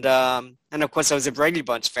 And of course I was a Brady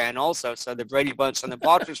Bunch fan also. So the Brady Bunch and the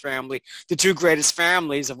Partridge Family, the 2 greatest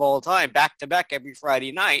families of all time, back to back every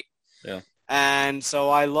Friday night. Yeah. And so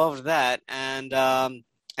I loved that. And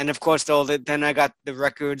of course then I got the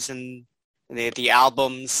records and the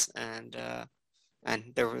albums and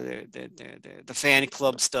the fan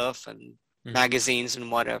club stuff and magazines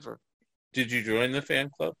and whatever. Did you join the fan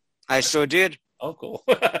club? I sure did. Oh, cool.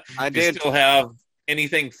 I Do you did. still have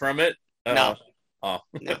anything from it? No. Oh.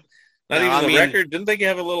 No. Not even the record? Didn't they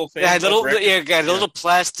have a little fan club record? A little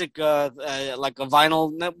plastic, like a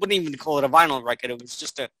vinyl. I wouldn't even call it a vinyl record. It was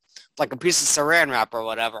just like a piece of saran wrap or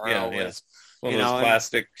whatever. Yeah. One of those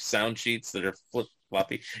plastic sound sheets that are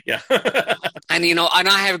floppy. Yeah. And and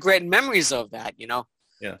I have great memories of that. Yeah.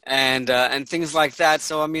 And things like that.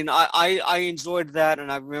 So I mean, I enjoyed that,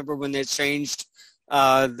 and I remember when they changed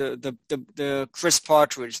the Chris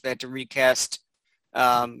Partridge. They had to recast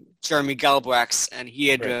Jeremy Galbrax, and he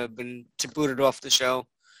had been booted off the show,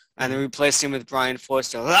 and they replaced him with Brian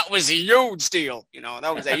Foster. That was a huge deal.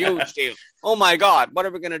 That was a huge deal. Oh my God, what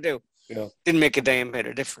are we gonna do? Yeah. Didn't make a damn bit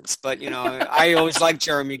of difference, but I always liked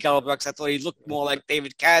Jeremy Galbrax. I thought he looked more like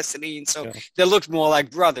David Cassidy, and so they looked more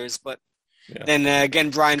like brothers. But then again,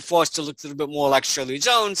 Brian Foster looked a little bit more like Shirley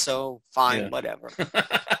Jones. So fine, whatever.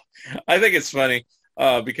 I think it's funny.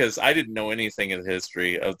 because I didn't know anything of the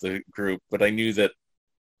history of the group, but I knew that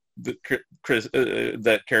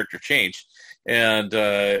that character changed, and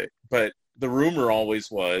but the rumor always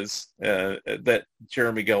was that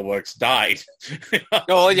Jeremy Gelwix died.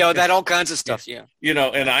 Oh, that all kinds of stuff, yeah.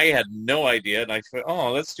 And I had no idea, and I thought,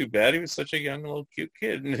 oh, that's too bad. He was such a young, little, cute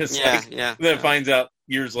kid. And it's then finds out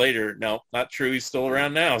years later, no, not true. He's still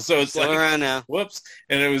around now. So it's still around now. Whoops.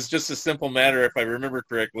 And it was just a simple matter, if I remember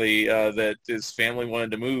correctly, that his family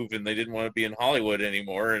wanted to move, and they didn't want to be in Hollywood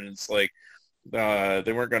anymore. And it's like they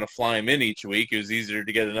weren't going to fly him in each week. It was easier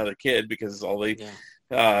to get another kid because all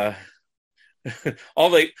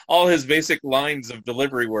his basic lines of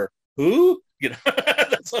delivery were, who?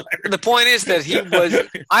 That's what I heard. The point is that he was.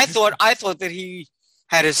 I thought that he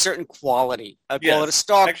had a certain quality,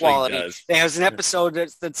 star quality. Does. There was an episode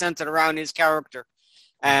that centered around his character,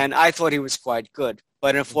 and I thought he was quite good.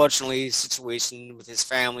 But unfortunately, the situation with his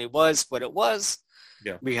family was what it was.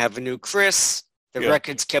 Yeah. We have a new Chris. The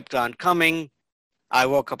records kept on coming. I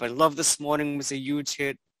Woke Up in Love This Morning was a huge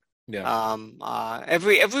hit. Yeah.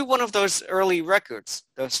 Every one of those early records,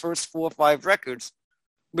 those first 4 or 5 records,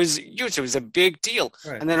 was huge. It was a big deal.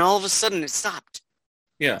 Right. And then all of a sudden it stopped.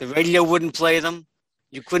 Yeah. The radio wouldn't play them.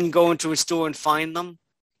 You couldn't go into a store and find them.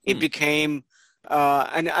 It became,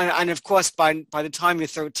 and of course by the time you're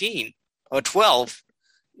 13 or 12,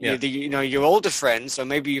 your older friends or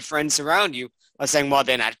maybe your friends around you are saying, well,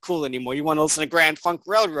 they're not cool anymore. You want to listen to Grand Funk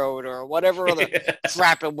Railroad or whatever other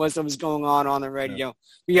crap it was that was going on the radio.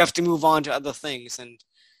 You have to move on to other things. And,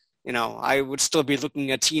 I would still be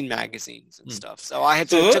looking at teen magazines and stuff. So I had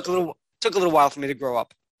to, took a little while for me to grow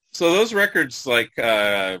up. So those records, like,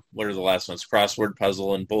 what are the last ones? Crossword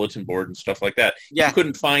Puzzle and Bulletin Board and stuff like that. Yeah. You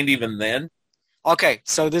couldn't find even then? Okay.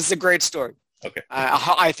 So this is a great story. Okay.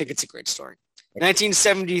 I think it's a great story. Okay.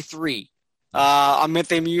 1973. I'm at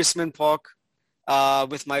the amusement park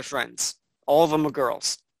with my friends. All of them are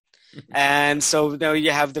girls. And so now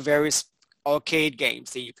you have the various arcade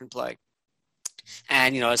games that you can play.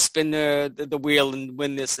 And, spin the wheel and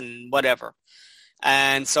win this and whatever.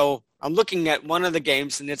 And so I'm looking at one of the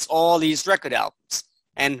games, and it's all these record albums.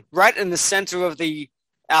 And right in the center of the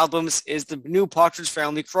albums is the new Partridge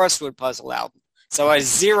Family Crossword Puzzle album. So I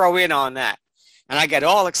zero in on that. And I get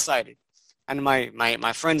all excited. And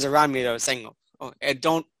my friends around me, they were saying, oh, Ed,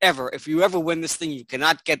 don't ever, if you ever win this thing, you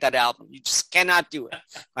cannot get that album. You just cannot do it.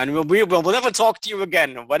 And we'll never talk to you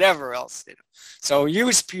again or whatever else. So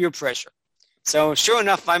use peer pressure. So sure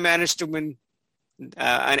enough, I managed to win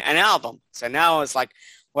an album. So now it's like,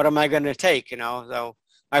 what am I going to take? So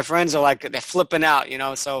my friends are like, they're flipping out,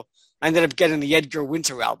 so I ended up getting the Edgar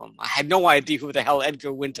Winter album. I had no idea who the hell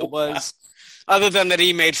Edgar Winter was, other than that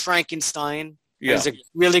he made Frankenstein. Yeah. It was a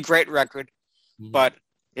really great record. Mm-hmm. But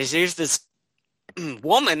there's this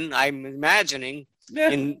woman, I'm imagining,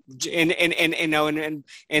 in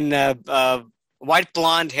white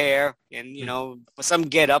blonde hair and, some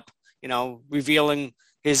get up, revealing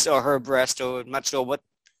his or her breast, or I'm not sure what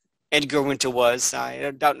Edgar Winter was.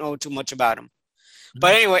 I don't know too much about him.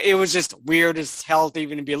 But anyway, it was just weird as hell to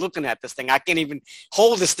even be looking at this thing. I can't even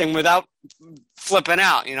hold this thing without flipping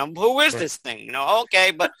out. Who is this thing?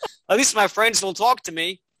 Okay, but at least my friends will talk to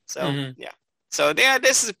me. So, yeah. So,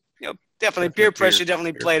 this is, definitely peer pressure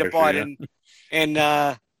definitely played a part in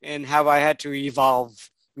how I had to evolve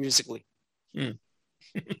musically.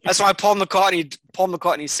 That's why Paul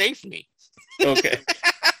McCartney saved me. Okay.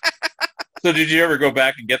 So did you ever go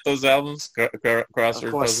back and get those albums?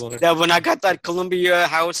 Crossword Puzzle? Yeah, when I got that Columbia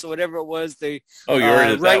House or whatever it was, the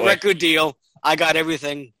record deal, I got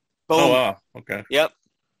everything. Boom. Oh, wow. Okay. Yep.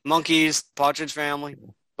 Monkeys, Partridge Family.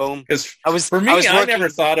 Boom. Because I never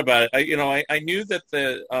thought about it. I knew that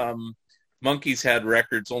the Monkeys had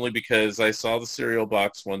records only because I saw the cereal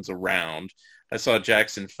box ones around. I saw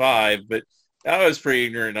Jackson 5, but I was pretty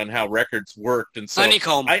ignorant on how records worked. And so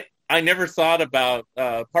Honeycomb. I never thought about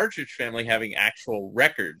Partridge Family having actual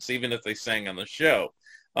records, even if they sang on the show.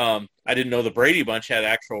 I didn't know the Brady Bunch had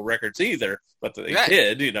actual records either, but they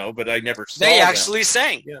did, but I never saw They actually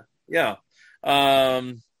sang. Yeah.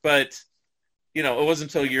 But, it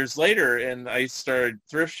wasn't until years later, and I started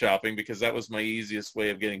thrift shopping because that was my easiest way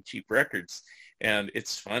of getting cheap records. And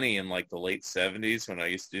it's funny, in like the late 70s when I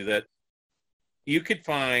used to do that, you could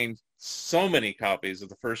find so many copies of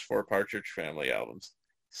the first 4 Partridge Family albums,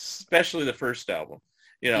 especially the first album,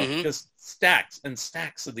 just stacks and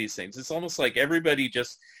stacks of these things. It's almost like everybody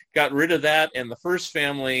just got rid of that and the First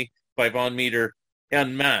Family by Von Meter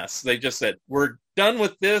en masse. They just said, we're done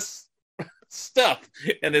with this stuff,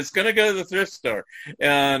 and it's going to go to the thrift store.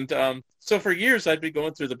 And so for years, I'd be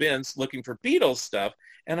going through the bins looking for Beatles stuff,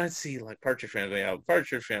 And I'd see like Partridge Family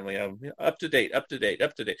album, up to date,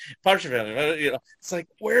 Partridge Family, it's like,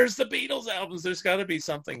 where's the Beatles albums? There's got to be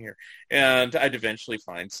something here. And I'd eventually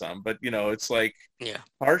find some, but it's like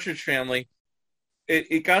Partridge Family.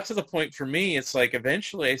 It got to the point for me, it's like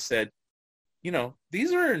eventually I said,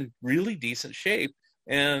 these are in really decent shape.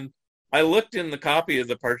 And I looked in the copy of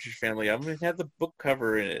the Partridge Family album. It had the book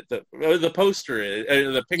cover in it, the poster in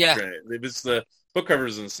it, the picture in it. It was the book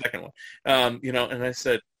covers in the second one. And I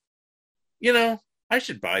said, I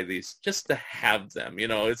should buy these just to have them.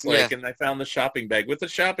 It's like, and I found the shopping bag. With the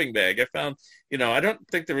shopping bag, I found, I don't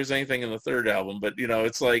think there was anything in the third album, but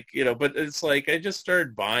it's like, but it's like I just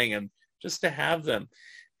started buying them just to have them.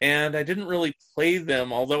 And I didn't really play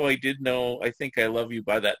them, although I did know I Think I Love You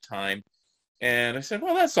by that time. And I said,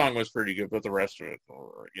 well, that song was pretty good, but the rest of it,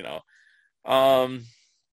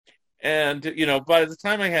 and, by the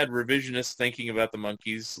time I had revisionists thinking about the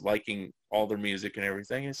Monkees, liking all their music and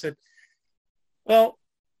everything, I said, well,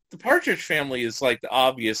 the Partridge Family is like the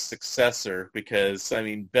obvious successor because,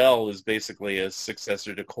 Bell is basically a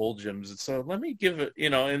successor to Coal Gyms. And so let me give it,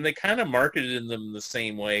 and they kind of marketed them the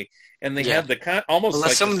same way. And they had the almost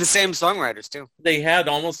like some of the same songwriters, too. They had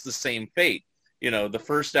almost the same fate. The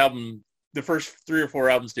first album, the first 3 or 4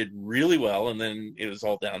 albums did really well, and then it was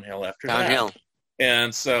all downhill after that.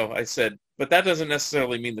 And so I said, but that doesn't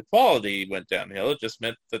necessarily mean the quality went downhill. It just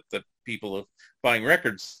meant that the people buying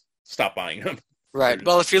records stopped buying them. Right.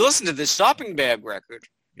 Well, if you listen to the Shopping Bag record,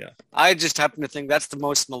 I just happen to think that's the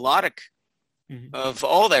most melodic of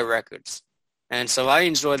all their records. And so I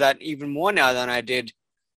enjoy that even more now than I did,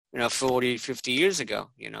 40, 50 years ago,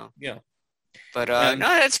 Yeah. But, no,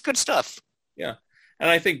 that's good stuff. Yeah. And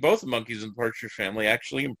I think both the Monkees and Partridge Family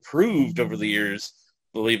actually improved over the years,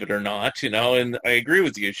 believe it or not, and I agree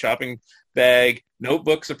with you. Shopping Bag,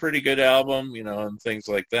 Notebook's a pretty good album, and things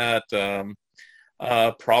like that.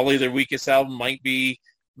 Probably their weakest album might be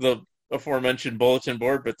the aforementioned Bulletin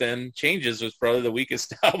Board, but then Changes was probably the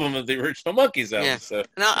weakest album of the original Monkees album. Yeah. So,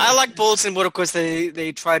 now, I like Bulletin Board. Of course,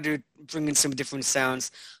 they tried to bring in some different sounds.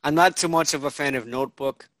 I'm not too much of a fan of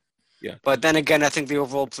Notebook. Yeah. But then again, I think the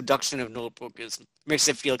overall production of Notebook makes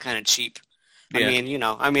it feel kind of cheap. Yeah.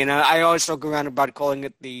 I always joke around about calling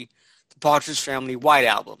it the Partridge Family White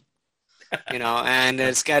Album. And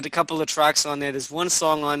it's got a couple of tracks on there. There's one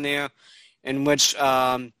song on there in which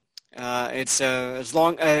it's as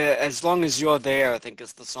long as you're there, I think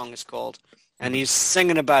is the song is called. And he's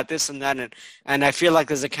singing about this and that, and I feel like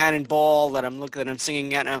there's a cannonball that I'm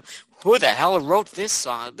singing at, and who the hell wrote this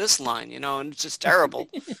song, this line, and it's just terrible.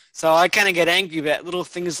 So I kind of get angry at little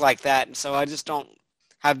things like that, and so I just don't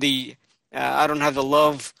have the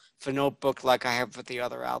love for Notebook like I have with the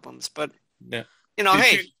other albums. But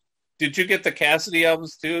did you get the Cassidy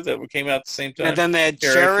albums too that came out at the same time? And then they had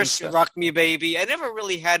Cherish, Rock Me Baby. I never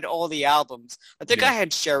really had all the albums. I think I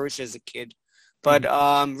had Cherish as a kid. But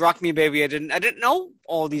Rock Me Baby, I didn't know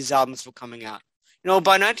all these albums were coming out. By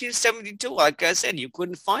 1972, like I said, you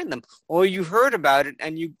couldn't find them, or you heard about it,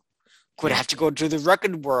 and you would have to go to the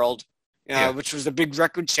Record World, which was a big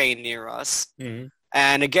record chain near us. Mm-hmm.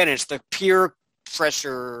 And again, it's the peer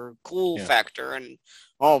pressure, cool factor, and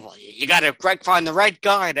you got to find the right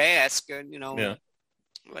guy to ask, and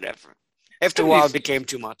whatever. After a while, it became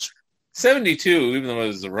too much. 72, even though I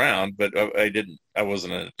was around, but I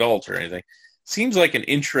wasn't an adult or anything. Seems like an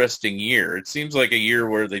interesting year. It seems like a year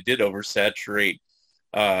where they did oversaturate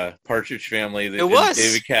Partridge Family,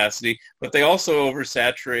 David Cassidy, but they also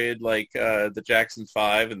oversaturated like the Jackson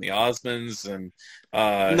 5 and the Osmonds and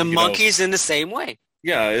the Monkees in the same way.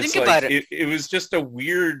 Yeah, it's Think like about it. It was just a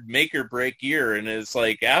weird make or break year, and it's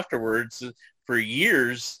like afterwards for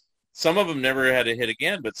years. Some of them never had a hit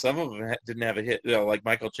again, but some of them didn't have a hit. Like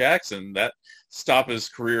Michael Jackson, that stopped his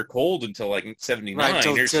career cold until like 79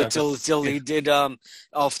 or something. Till he did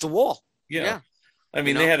Off the Wall. Yeah.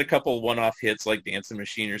 They had a couple one-off hits like Dancing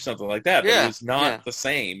Machine or something like that, but it was not the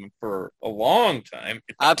same for a long time.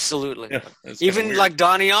 Absolutely. Even like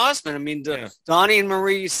Donny Osmond. Donny and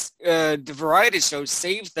Marie's the variety show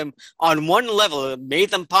saved them on one level. It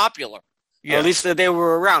made them popular. Yeah. Or at least that they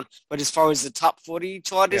were around. But as far as the top 40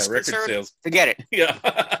 chart is concerned, sales. Forget it. Yeah.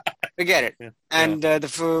 Forget it. Yeah. And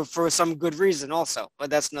for some good reason also. But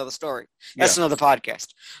that's another story. That's another podcast.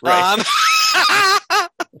 Right.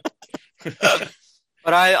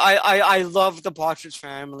 But I love the Partridge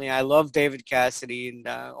Family. I love David Cassidy and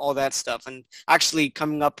all that stuff. And actually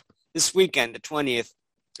coming up this weekend, the 20th,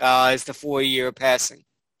 is the 4-year passing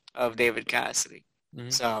of David Cassidy. Mm-hmm.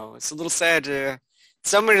 So it's a little sad to...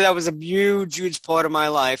 Somebody that was a huge, huge part of my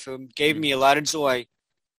life who gave me a lot of joy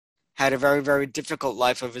had a very, very difficult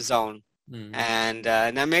life of his own. Mm-hmm. And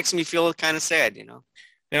that makes me feel kind of sad,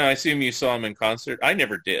 Yeah, I assume you saw him in concert. I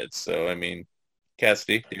never did, so I mean,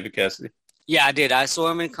 David Cassidy. Yeah, I did. I saw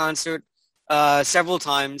him in concert several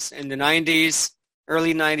times in the 90s,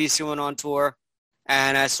 early 90s. He went on tour,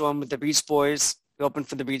 and I saw him with the Beach Boys. He opened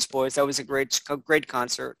for the Beach Boys. That was a great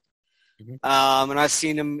concert. Mhm. And I've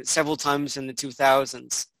seen him several times in the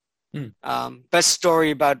 2000s. Hmm. Best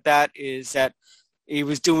story about that is that he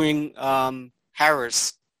was doing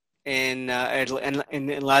Harris in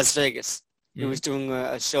Las Vegas. He was doing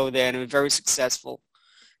a show there, and it was very successful.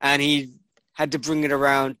 And he had to bring it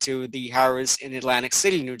around to the Harris in Atlantic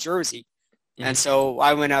City, New Jersey. And so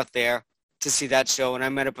I went out there to see that show, and I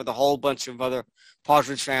met up with a whole bunch of other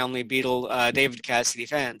Partridge Family, Beatle, David Cassidy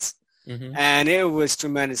fans. And it was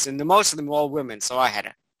tremendous. And most of them were all women, so I had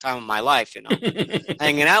a time of my life,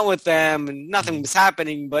 hanging out with them, and nothing was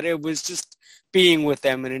happening, but it was just being with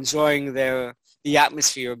them and enjoying the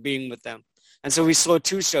atmosphere of being with them. And so we saw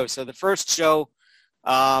 2 shows. So the first show,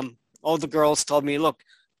 all the girls told me, look,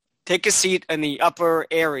 take a seat in the upper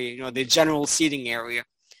area, the general seating area.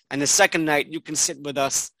 And the second night, you can sit with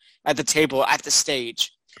us at the table at the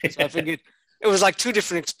stage. So I figured it was like 2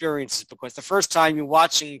 different experiences, because the first time you're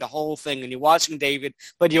watching the whole thing and you're watching David,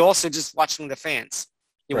 but you're also just watching the fans.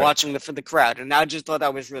 You're watching the crowd. And I just thought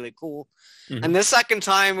that was really cool. And the second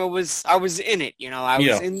time I was in it, I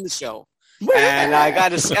was in the show. And I got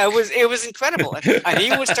to, it was incredible. And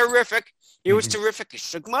he was terrific. He was terrific. He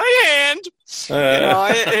shook my hand. And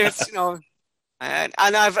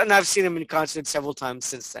I've seen him in concert several times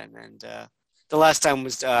since then. And the last time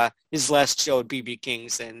was his last show at BB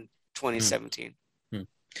King's in 2017.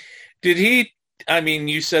 Did he? I mean,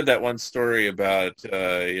 you said that one story about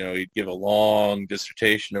he'd give a long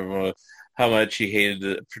dissertation of how much he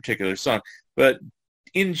hated a particular song. But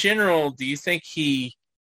in general, do you think he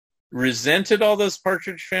resented all those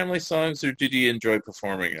Partridge Family songs, or did he enjoy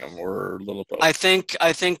performing them, or a little both? I think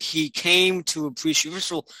he came to appreciate.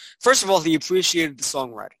 First of all, he appreciated the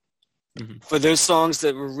songwriting for those songs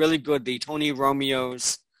that were really good. The Tony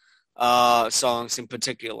Romeo's songs in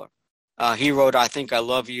particular. He wrote "I Think I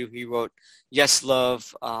Love You." He wrote "Yes,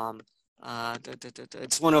 Love."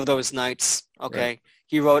 It's one of those nights. Okay. Right.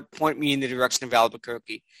 He wrote "Point Me in the Direction of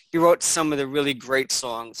Albuquerque." He wrote some of the really great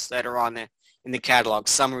songs that are on there in the catalog.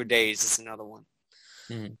 "Summer Days" is another one.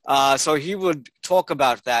 So he would talk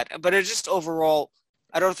about that. But it just overall,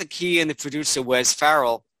 I don't think he and the producer, Wes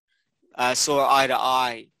Farrell, saw eye to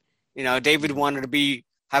eye. David wanted to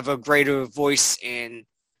have a greater voice in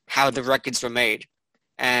how the records were made.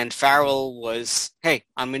 And Farrell was, hey,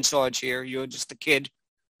 I'm in charge here. You're just a kid,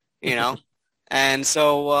 And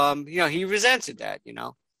so, he resented that,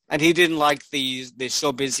 And he didn't like the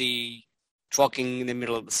so busy talking in the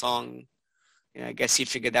middle of the song. I guess he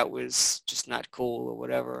figured that was just not cool or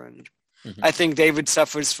whatever. And I think David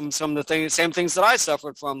suffers from some of the same things that I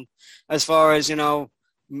suffered from, as far as,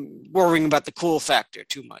 worrying about the cool factor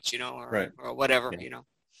too much, or whatever,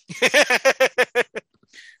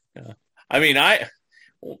 Yeah. I mean, I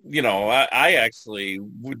actually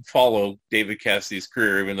would follow David Cassidy's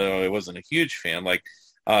career, even though I wasn't a huge fan. Like,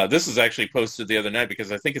 this was actually posted the other night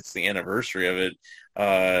because I think it's the anniversary of it.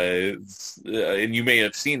 And you may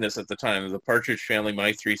have seen this at the time, the Partridge Family,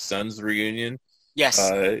 My Three Sons reunion. Yes.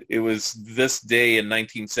 It was this day in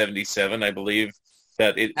 1977, I believe,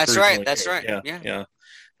 that it. That's right. That's right. Yeah.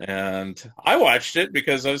 And I watched it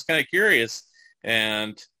because I was kind of curious,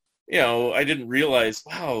 and I didn't realize,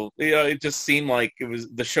 wow, it just seemed like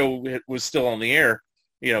the show was still on the air,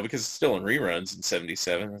 because it's still in reruns in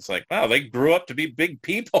 77. It's like, wow, they grew up to be big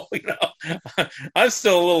people, I'm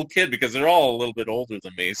still a little kid because they're all a little bit older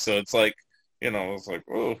than me. So it's like, it's like,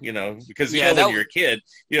 oh, because, when you're a kid,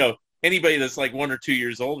 anybody that's like 1 or 2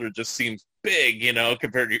 years older just seems big,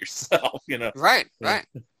 compared to yourself, Right.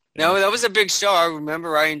 No, that was a big show. I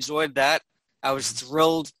remember I enjoyed that. I was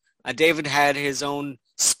thrilled. David had his own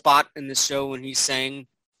spot in the show when he sang,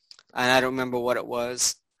 and I don't remember what it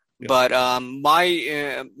was. Yeah. But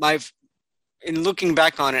in looking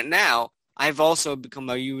back on it now, I've also become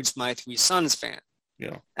a huge My Three Sons fan.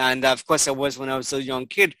 Yeah. And of course I was when I was a young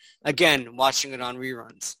kid, again, watching it on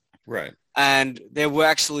reruns. Right. And there were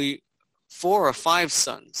actually 4 or 5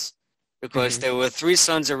 sons, because there were 3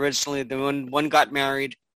 sons originally. Then one got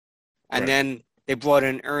married, and then they brought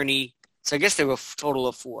in Ernie. So I guess there were a total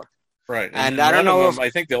of 4. Right. And I don't know I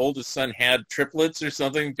think the oldest son had triplets or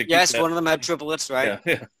something. Yes, one of them had triplets, right?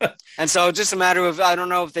 Yeah. And so just a matter of, I don't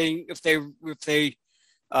know if they were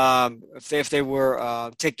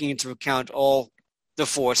taking into account all the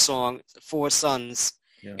 4 sons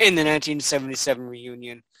in the 1977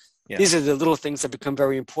 reunion. Yeah. These are the little things that become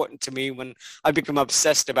very important to me when I become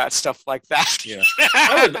obsessed about stuff like that. Yeah,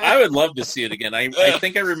 I would love to see it again. I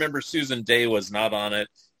think I remember Susan Day was not on it,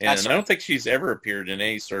 and That's right. I don't think she's ever appeared in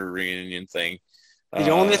any sort of reunion thing.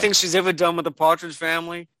 The only thing she's ever done with the Partridge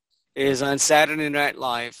Family is on Saturday Night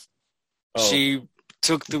Live. Oh. She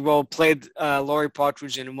took the role, played Laurie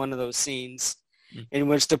Partridge in one of those scenes in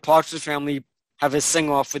which the Partridge Family have a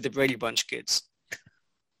sing-off with the Brady Bunch kids.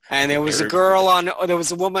 And there was there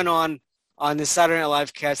was a woman on the Saturday Night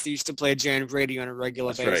Live cast that used to play Jan Brady on a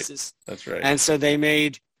regular basis. Right. That's right. And so they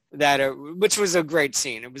made that, which was a great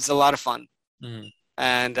scene. It was a lot of fun. Mm-hmm.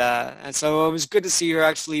 And so it was good to see her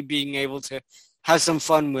actually being able to have some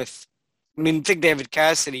fun with, I think David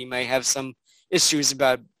Cassidy may have some issues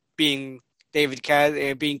about being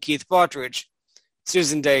being Keith Partridge.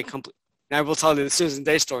 Susan Day, and I will tell you the Susan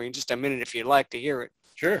Day story in just a minute if you'd like to hear it.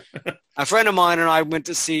 Sure. A friend of mine and I went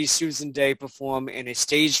to see Susan Day perform in a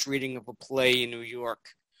staged reading of a play in New York.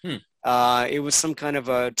 It was some kind of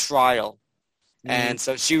a trial. And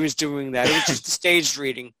so she was doing that. It was just a staged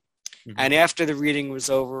reading. And after the reading was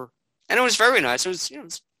over, and it was very nice. It was,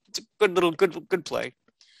 it's a good play.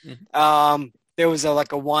 There was a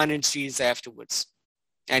wine and cheese afterwards,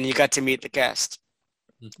 and you got to meet the cast.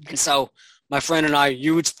 And so my friend and I,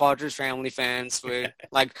 huge Partridge Family fans, were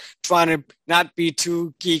trying to not be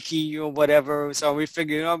too geeky or whatever. So we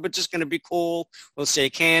figured, we're just going to be cool. We'll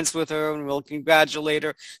shake hands with her and we'll congratulate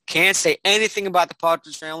her. Can't say anything about the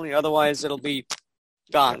Partridge Family, otherwise it'll be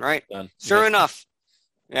gone, right? Done. Sure enough.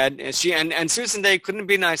 And she and Susan Day couldn't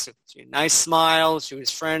be nicer. She had a nice smile. She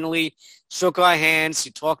was friendly. Shook our hands.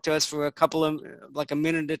 She talked to us for a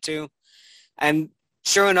minute or two. And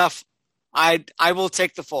sure enough, I will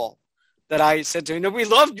take the fall. That I said to her, we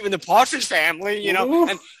loved you in the Partridge Family, and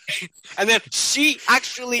then she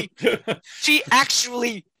actually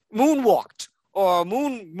moonwalked or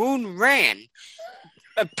moon ran,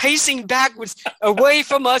 pacing backwards away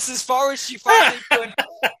from us as far as she finally could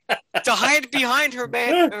to hide behind her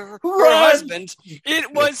husband.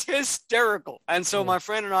 It was hysterical. And so my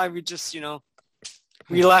friend and I, we just,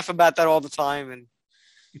 we laugh about that all the time. And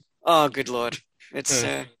oh, good Lord. It's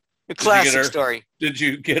a classic story. Did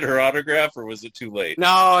you get her autograph or was it too late?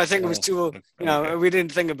 No, I think it was too, we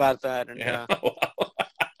didn't think about that. And,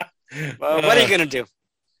 what are you going to do?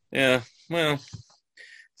 Yeah, well,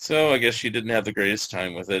 so I guess she didn't have the greatest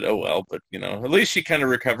time with it. Oh, well, but, at least she kind of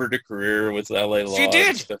recovered her career with L.A. Law. She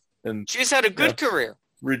did. And she's had a good career.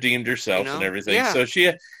 Redeemed herself and everything. Yeah. So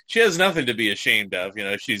she has nothing to be ashamed of.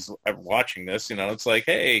 She's watching this, it's like,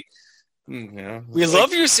 hey, we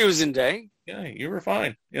love you, Susan Day. Yeah, you were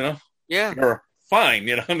fine, Yeah. You're fine,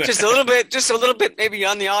 just a little bit maybe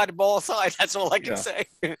on the oddball side. That's all I can say.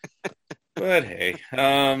 But hey,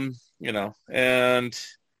 and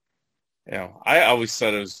I always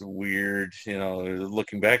thought it was weird,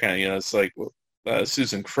 looking back on it, it's like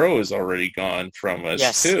Susan Crowe is already gone from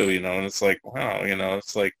us too, and it's like, wow,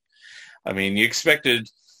 it's like, you expected,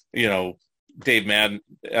 Dave Madden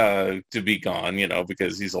to be gone,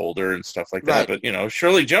 because he's older and stuff like that. But,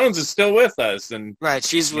 Shirley Jones is still with us. And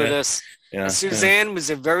she's with us. Yeah, Suzanne was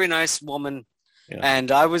a very nice woman,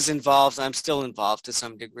 and I was involved. I'm still involved to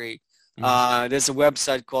some degree. There's a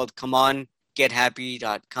website called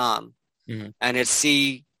ComeOnGetHappy.com, and it's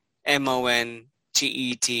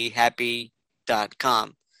CMONGET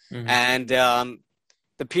happy.com. And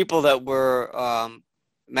the people that were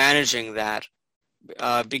managing that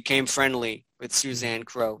became friendly with Suzanne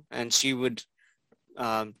Crowe, and she would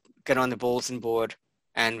get on the bulletin board,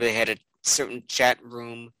 and they had a certain chat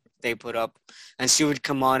room they put up, and she would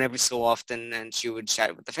come on every so often, and she would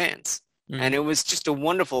chat with the fans. And it was just a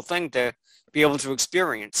wonderful thing to be able to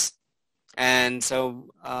experience. And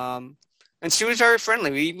so, and she was very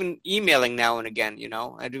friendly. We even emailing now and again,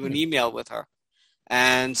 I do an email with her.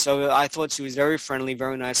 And so I thought she was very friendly,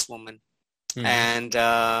 very nice woman. And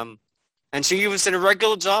she was in a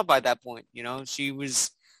regular job by that point. She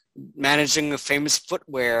was managing a famous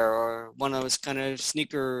footwear or one of those kind of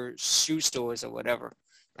sneaker shoe stores or whatever.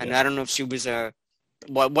 And I don't know if she was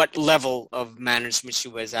what level of management she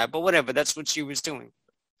was at, but whatever, that's what she was doing.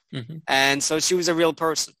 And so she was a real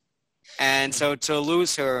person. And so to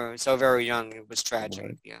lose her so very young, it was tragic.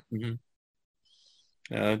 Right.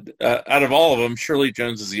 Yeah. Out of all of them, Shirley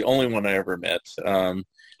Jones is the only one I ever met.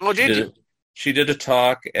 Did you? She did a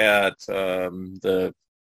talk at the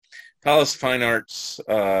Palace of Fine Arts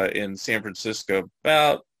in San Francisco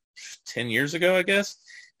about 10 years ago, I guess.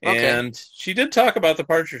 Okay. And she did talk about the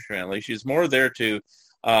Partridge Family. She's more there to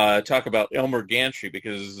talk about Elmer Gantry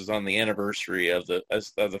because this is on the anniversary of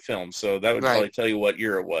the film. So that would probably tell you what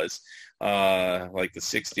year it was. Like the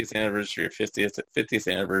 60th anniversary or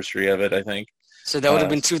 50th anniversary of it, I think. So that would have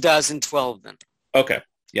been 2012 then. Okay.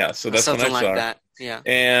 Yeah, so that's something when I saw like her. that. Yeah.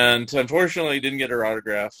 And unfortunately didn't get her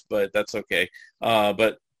autograph, but that's okay.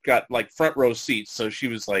 But got like front row seats, so she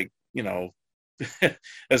was like, you know,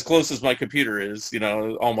 as close as my computer is, you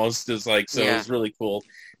know, almost is like, so it was really cool.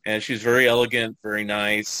 And she's very elegant, very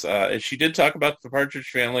nice. And she did talk about the Partridge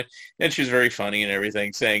Family, and she's very funny and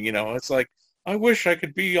everything, saying, you know, it's like, I wish I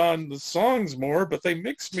could be on the songs more, but they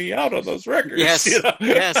mixed me out on those records. Yes, you know?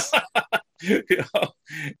 yes. You know?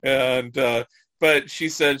 And but she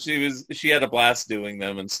said she had a blast doing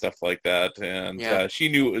them and stuff like that, and she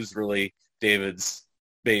knew it was really David's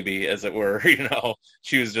baby, as it were. You know,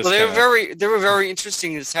 she was just. Well, they were very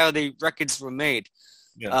interesting as how the records were made.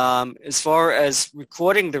 Yeah. As far as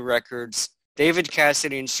recording the records, David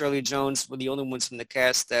Cassidy and Shirley Jones were the only ones from the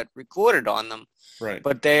cast that recorded on them. Right.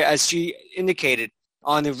 But they, as she indicated,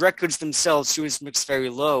 on the records themselves, she was mixed very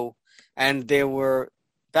low, and there were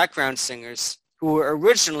background singers who were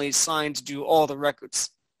originally signed to do all the records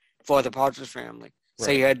for the Partridge Family. Right.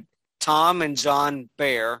 So you had Tom and John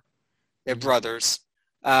Baer, their brothers,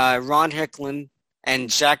 Ron Hicklin, and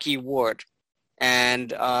Jackie Ward. And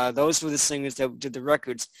those were the singers that did the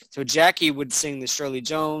records. So Jackie would sing the Shirley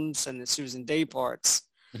Jones and the Susan Day parts.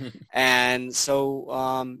 And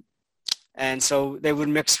so they would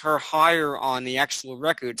mix her higher on the actual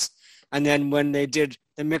records. And then when they did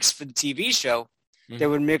the mix for the TV show, they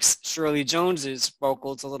would mix Shirley Jones's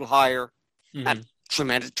vocals a little higher, not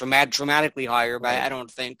dramatically higher, but I don't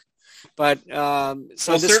think. But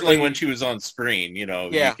so certainly when she was on screen, you know,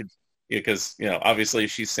 you could, because you know, obviously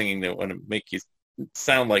she's singing that want to make you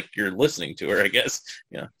sound like you're listening to her, I guess.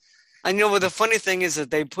 Yeah. I know. Well, the funny thing is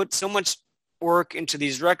that they put so much work into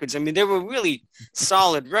these records. I mean, they were really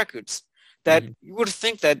solid records that you would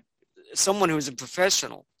think that someone who's a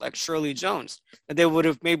professional like Shirley Jones, that they would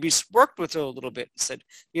have maybe worked with her a little bit and said,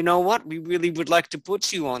 you know what, we really would like to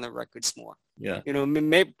put you on the records more. Yeah. You know,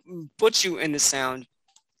 maybe put you in the sound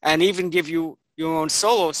and even give you your own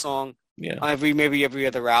solo song. Yeah. Maybe every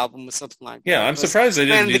other album or something like that. Yeah, I'm surprised they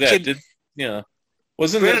didn't do that.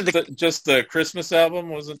 Wasn't it just the Christmas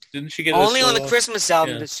album? Didn't she get only on the Christmas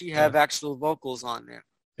album does she have actual vocals on there?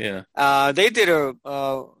 Yeah. They did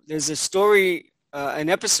there's a story, an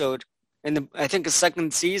episode in I think the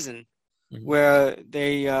second season where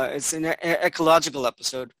they it's an ecological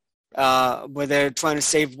episode where they're trying to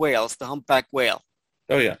save whales, the humpback whale.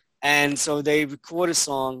 Oh yeah. And so they record a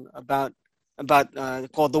song about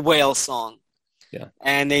called the Whale Song. Yeah.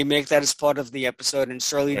 And they make that as part of the episode, and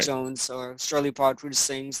Shirley Jones or Shirley Partridge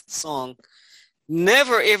sings the song.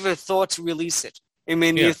 Never ever thought to release it. I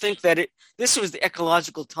mean, you think that this was the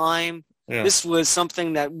ecological time. Yeah. This was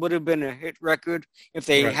something that would have been a hit record if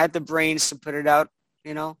they had the brains to put it out,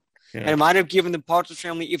 you know. Yeah. And it might have given the Partridge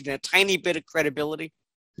Family even a tiny bit of credibility.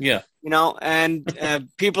 Yeah. You know, and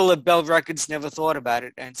people at Bell Records never thought about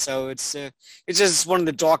it, and so it's just one of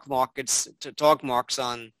the dark marks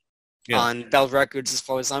on Bell Records as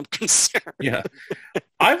far as I'm concerned. Yeah.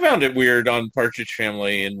 I found it weird on Partridge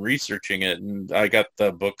Family and researching it, and I got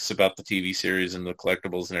the books about the TV series and the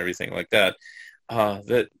collectibles and everything like that,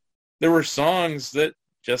 that there were songs that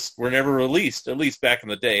just were never released, at least back in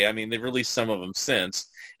the day. I mean, they've released some of them since.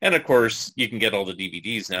 And, of course, you can get all the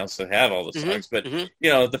DVDs now, so have all the songs. But, you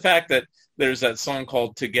know, the fact that there's that song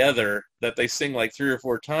called Together that they sing like 3 or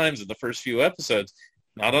 4 times in the first few episode,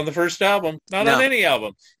 not on the first album, not on any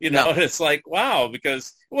album. You know, and it's like, wow,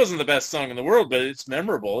 because it wasn't the best song in the world, but it's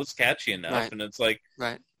memorable. It's catchy enough. And it's like,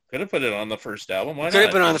 could have put it on the first album. Why not? Could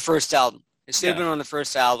have been on the first album. It should have been on the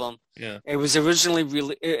first album. Yeah. It was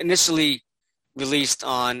initially released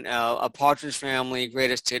on a Partridge Family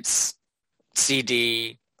Greatest Hits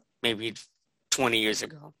CD maybe 20 years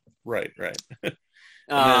ago. Right. And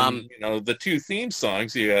then, you know, the 2 theme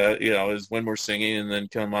songs, you know, is When We're Singing and then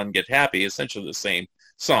Come On Get Happy, essentially the same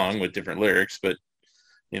song with different lyrics, but,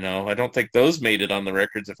 you know, I don't think those made it on the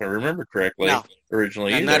records, if I remember correctly,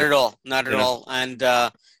 originally. Not at all. And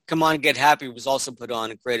Come On Get Happy was also put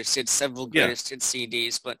on Greatest Hits, several Greatest Hits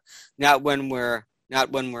CDs, but not When We're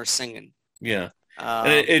Singing. Yeah.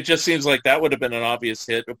 And it just seems like that would have been an obvious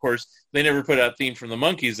hit. Of course, they never put out Theme from the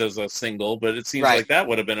Monkees as a single, but it seems like that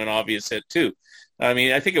would have been an obvious hit too. I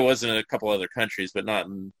mean, I think it was in a couple other countries, but not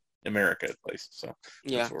in America at least. So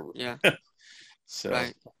So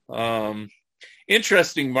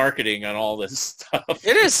interesting marketing on all this stuff.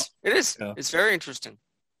 It is. Yeah. It's very interesting.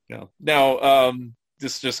 Yeah. Now,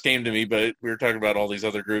 this just came to me, but we were talking about all these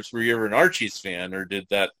other groups. Were you ever an Archie's fan, or did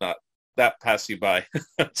that not that pass you by.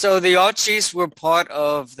 So the Archies were part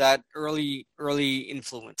of that early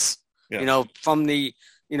influence. Yeah. From the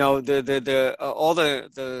the all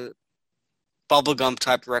the bubblegum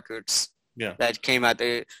type records. Yeah. That came out.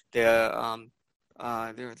 The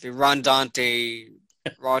Ron Dante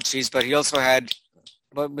Archies, but he also had,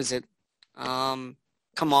 what was it? Come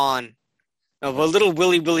On. No, but Little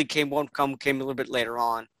Willie Willie came a little bit later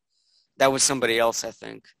on. That was somebody else, I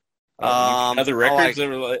think. Other records that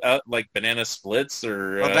were like Banana Splits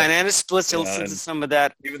or Banana Splits. I listened to some of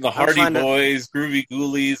that. Even the Hardy Boys, Groovy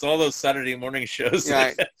Ghoulies, all those Saturday morning shows.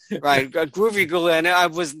 Right, right. Groovy Ghoulie, and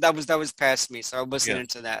that was past me, so I wasn't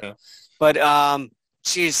into that. Yeah. But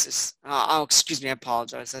Jesus, excuse me, I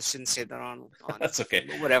apologize. I shouldn't say that on That's okay.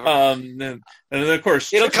 Whatever. And then of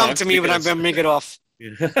course it'll come to me when I make it off.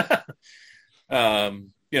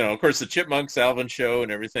 Of course, the Chipmunks, Alvin Show,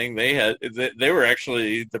 and everything. They were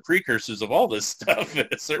actually the precursors of all this stuff.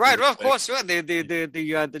 Right. Well, of course, right.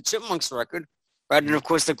 The Chipmunks record, right, and of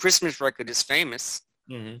course the Christmas record is famous.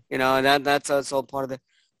 Mm-hmm. That's all part of it.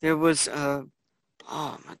 There was oh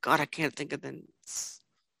my God, I can't think of the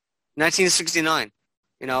 1969.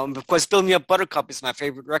 Of course, Build Me Up Buttercup is my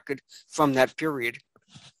favorite record from that period.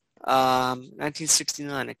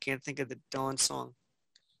 1969. I can't think of the darn song.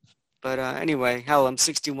 But anyway, hell, I'm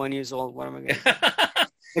 61 years old. What am I going to do?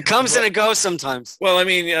 It comes and it goes sometimes. Well, I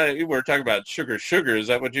mean, we're talking about Sugar. Is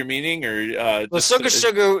that what you're meaning, or well,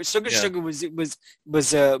 Sugar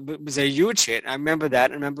was a huge hit. I remember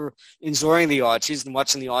that. I remember enjoying the Archies and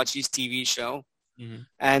watching the Archies TV show. Mm-hmm.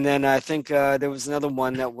 And then I think there was another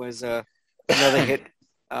one that was another hit.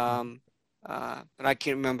 But I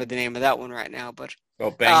can't remember the name of that one right now. But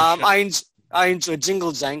I enjoyed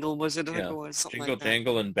Jingle Jangle, was it? I think it was something Jingle like that.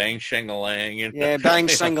 Jangle and Bang Shangalang. Yeah, Bang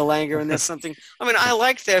Shangalanger, and there's something. I mean, I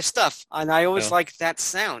like their stuff, and I always liked that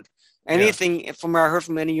sound. Anything from where I heard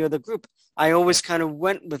from any other group, I always kind of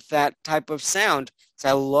went with that type of sound. So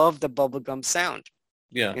I love the bubblegum sound.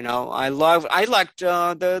 Yeah. I liked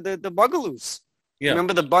the Bugaloos. Yeah.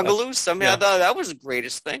 Remember the Bugaloos? I mean, I thought that was the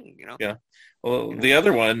greatest thing. Yeah. Well, the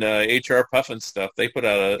other one, H.R. Puffin Stuff, they put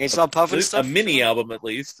out a mini album at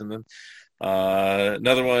least, and then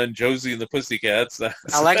another one, Josie and the Pussycats.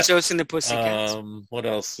 I like Josie and the Pussycats. What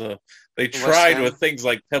else? They tried with things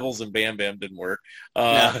like Pebbles and Bam Bam, didn't work.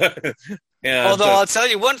 And, although I'll tell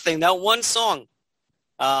you one thing, that one song,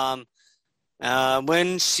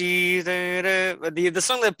 when she the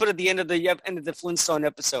song they put at the end of the Flintstone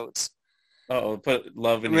episodes. Put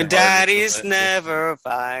love in your heart. Daddies never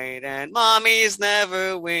fight and mommies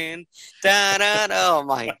never win. Da da da. Oh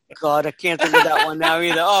my God, I can't think of that one now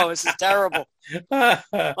either. Oh, this is terrible.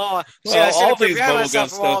 All these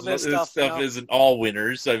bubblegum stuff isn't all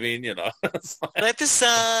winners. I mean, Let the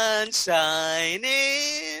sun shine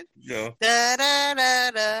in. Yeah. Da da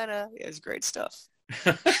da da da. It's great stuff.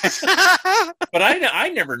 But I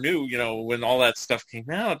never knew, when all that stuff came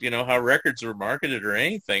out, how records were marketed or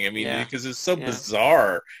anything. I mean, because it's so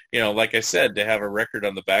bizarre, like I said, to have a record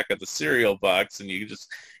on the back of the cereal box and you just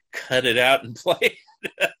cut it out and play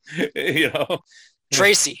it,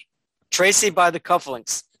 Tracy by the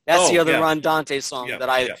Cufflinks. That's the other Ron Dante song that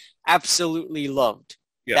I absolutely loved.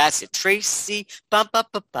 Yeah. That's it. Tracy, bum ba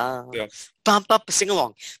ba ba, bum ba ba. Sing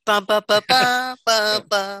along, bum ba ba ba ba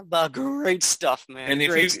ba ba. Great stuff, man. And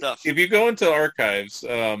if you go into archives,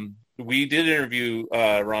 we did interview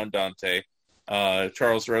Ron Dante,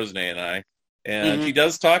 Charles Rosenet, and I, and he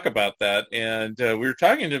does talk about that. And we were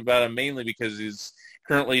talking about him mainly because he's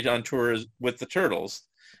currently on tour with the Turtles.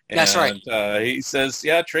 And, that's right. He says,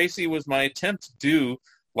 Tracy was my attempt to do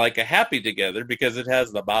like a Happy Together because it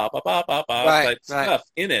has the ba ba ba ba ba type stuff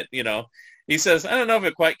in it. He says, I don't know if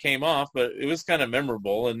it quite came off, but it was kind of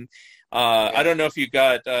memorable. And I don't know if you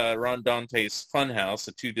got Ron Dante's Funhouse,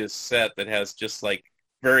 a 2-disc set that has just like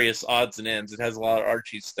various odds and ends. It has a lot of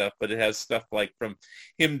Archie stuff, but it has stuff like from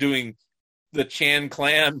him doing the Chan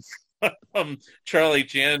Clan from Charlie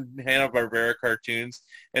Chan Hanna-Barbera cartoons,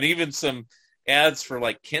 and even some ads for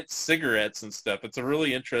like Kent cigarettes and stuff. It's a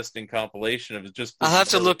really interesting compilation of it. I'll have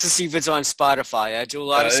to look to see if it's on Spotify. I do a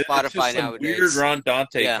lot of Spotify nowadays. Weird Ron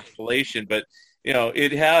Dante compilation, but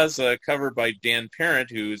it has a cover by Dan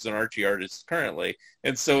Parent, who's an Archie artist currently,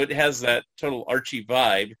 and so it has that total Archie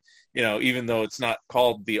vibe. even though it's not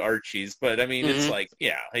called the Archies. But I mean, it's like,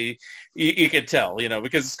 you could tell,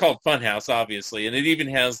 because it's called Funhouse, obviously. And it even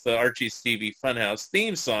has the Archie's TV Funhouse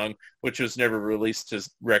theme song, which was never released as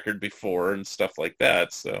record before and stuff like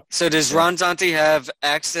that. So does Ron Dante have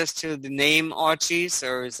access to the name Archies,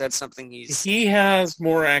 or is that something He has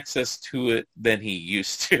more access to it than he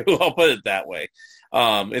used to. I'll put it that way.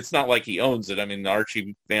 It's not like he owns it. I mean, the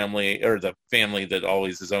Archie family, or the family that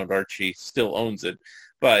always has owned Archie, still owns it.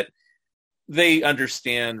 But they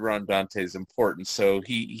understand Ron Dante's importance, so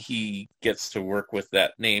he gets to work with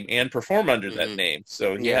that name and perform under that name.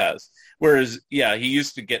 So he has. Whereas, he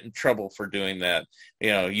used to get in trouble for doing that.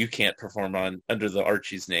 You can't perform under the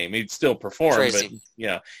Archie's name. He'd still perform, but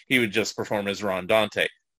he would just perform as Ron Dante.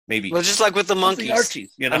 Maybe. Well, just like with the Monkees. The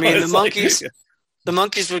Archies, I mean, the Monkees. The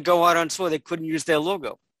Monkees would go out on tour. They couldn't use their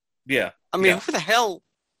logo. Yeah. I mean, who the hell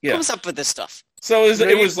comes up with this stuff? So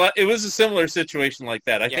it was a similar situation like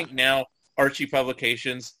that. I think now Archie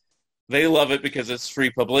Publications, they love it because it's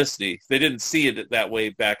free publicity. They didn't see it that way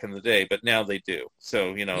back in the day, but now they do.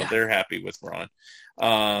 So, they're happy with Ron.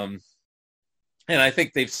 And I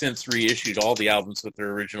think they've since reissued all the albums with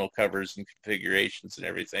their original covers and configurations and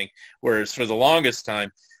everything. Whereas for the longest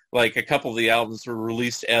time, like a couple of the albums were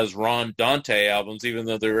released as Ron Dante albums, even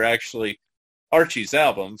though they were actually Archie's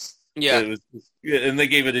albums. Yeah. And they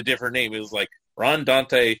gave it a different name. It was like Ron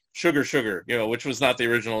Dante Sugar Sugar, which was not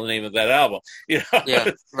the original name of that album. Yeah,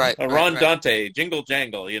 right. Ron Dante Jingle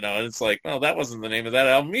Jangle, and it's like, well, that wasn't the name of that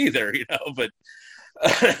album either, but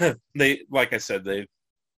they, like I said, they've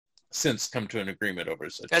since come to an agreement over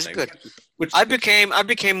such That's thing. Good. Which I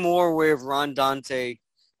became more aware of Ron Dante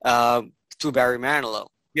through Barry Manilow.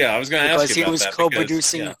 Yeah, I was going to ask you about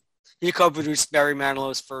that. He co-produced Barry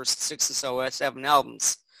Manilow's first 6 or so 7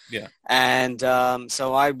 albums. Yeah. And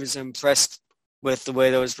so I was impressed with the way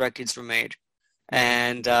those records were made.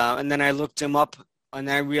 And then I looked him up, and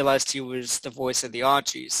I realized he was the voice of the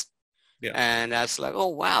Archies. Yeah. And I was like, oh,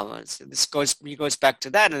 wow, he goes back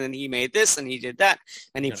to that, and then he made this, and he did that,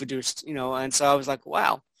 and he produced, and so I was like,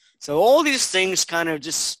 wow. So all these things kind of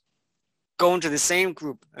just go into the same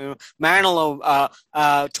group. Manilow,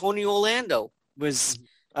 Tony Orlando was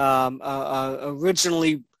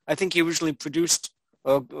originally, I think he originally produced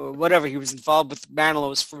or whatever. He was involved with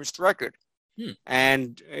Manilow's first record.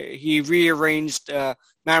 And he rearranged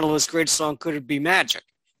Manilow's great song, Could It Be Magic,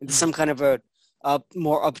 into some kind of a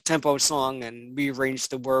more up-tempo song, and rearranged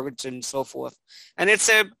the words and so forth. And it's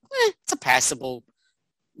a passable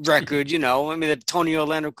record, I mean, that Tony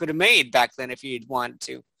Orlando could have made back then if he had wanted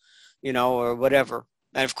to. Or whatever.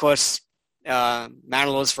 And of course,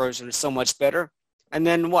 Manilow's version is so much better. And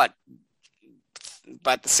then what?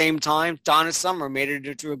 But at the same time, Donna Summer made it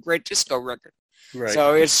into a great disco record. Right.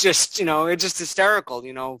 So it's just, it's just hysterical,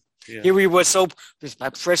 Yeah. Here we were this my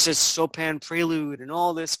precious Chopin prelude and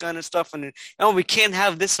all this kind of stuff. And we can't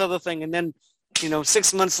have this other thing. And then,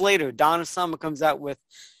 6 months later, Donna Summer comes out with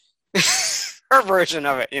her version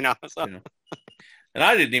of it, So. Yeah. And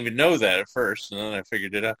I didn't even know that at first, and then I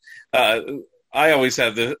figured it out. I always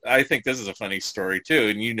have I think this is a funny story, too,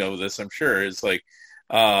 and you know this, I'm sure. It's like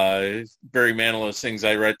Barry Manilow sings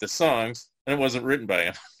I Write the Songs, and it wasn't written by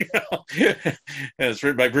him. And it's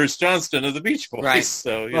written by Bruce Johnston of the Beach Boys. Right.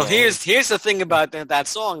 So, here's the thing about that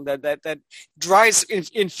song that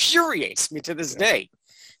infuriates me to this day.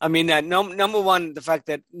 I mean, that number one, the fact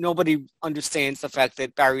that nobody understands the fact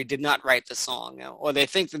that Barry did not write the song, or they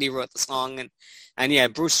think that he wrote the song,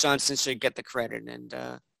 and Bruce Johnston should get the credit. And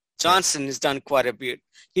Johnston has done quite a bit.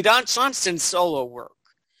 Johnston's solo work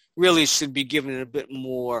really should be given a bit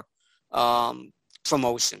more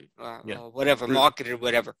promotion or whatever, marketed or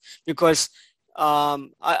whatever, because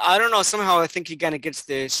I don't know, somehow I think he kind of gets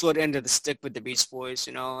the short end of the stick with the Beach Boys.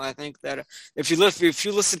 I think that if you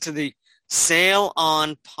listen to the Sail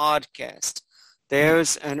On podcast,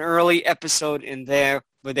 there's an early episode in there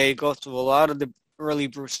where they go through a lot of the early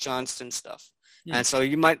Bruce Johnston stuff. And so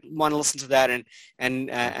you might want to listen to that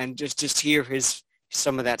and just hear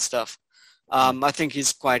some of that stuff. I think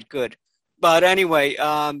he's quite good. But anyway,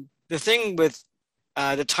 the thing with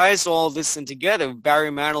that ties all this in together, Barry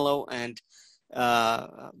Manilow and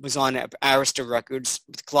was on Arista Records,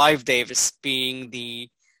 with Clive Davis being the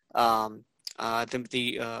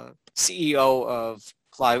CEO of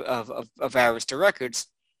Arista Records.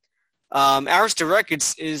 Arista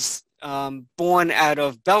Records is born out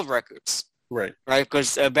of Bell Records. Right. Right,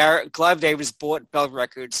 because Clive Davis bought Bell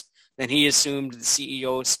Records, then he assumed the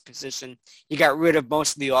CEO's position. He got rid of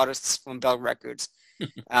most of the artists from Bell Records.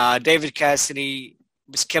 David Cassidy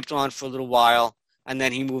was kept on for a little while, and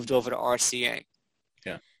then he moved over to RCA.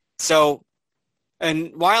 Yeah. So,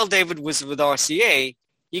 and while David was with RCA,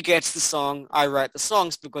 he gets the song "I Write the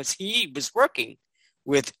Songs" because he was working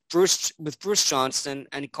with Bruce Johnston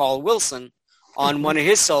and Carl Wilson on one of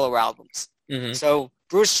his solo albums. Mm-hmm. So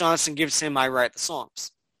Bruce Johnston gives him "I Write the Songs,"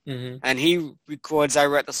 Mm-hmm. and he records "I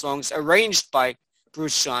Write the Songs" arranged by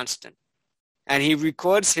Bruce Johnston, and he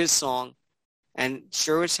records his song. And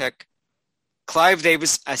sure as heck, Clive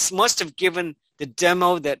Davis must have given the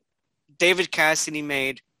demo that David Cassidy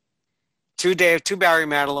made to Barry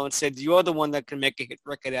Manilow and said, "You're the one that can make a hit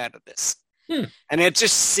record out of this." And it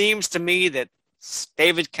just seems to me that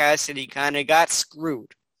David Cassidy kind of got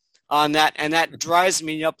screwed on that, and that drives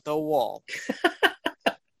me up the wall.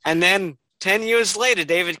 And then 10 years later,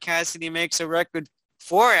 David Cassidy makes a record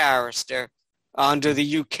for Arista under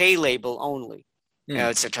the UK label only.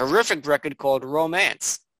 It's a terrific record called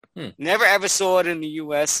Romance. Never ever saw it in the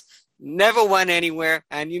US, never went anywhere,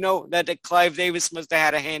 and you know that Clive Davis must have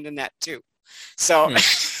had a hand in that too. So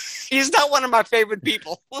he's not one of my favorite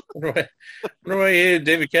people. I wonder why I hated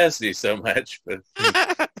David Cassidy so much, but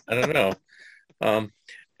I don't know.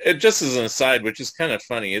 Just as an aside, which is kind of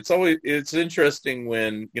funny, it's interesting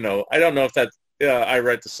when, you know, I don't know if that I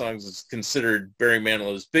Write the Songs is considered Barry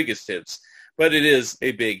Manilow's biggest hits, but it is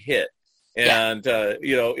a big hit. And,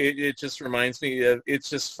 you know, it just reminds me of, it's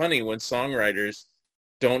just funny when songwriters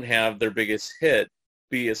don't have their biggest hit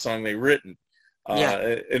be a song they've written.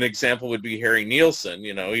 An example would be Harry Nilsson.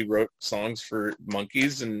 You know, he wrote songs for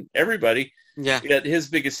Monkees and everybody. Yeah. Yet his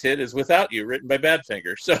biggest hit is Without You, wrten by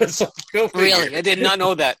Badfinger. So it's like, go figure. Really? I did not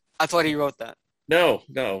know that. I thought he wrote that. No.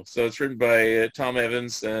 So it's written by Tom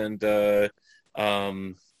Evans and who's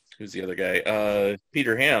the other guy?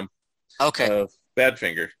 Peter Ham. Okay.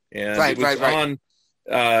 Badfinger. And right, it was on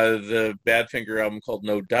the Badfinger album called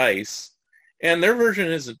No Dice. And their version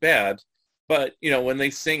isn't bad. But, you know, when they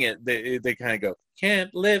sing it, they kind of go,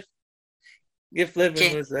 can't live if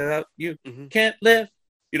living was without you. Can't live.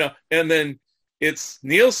 You know, and then it's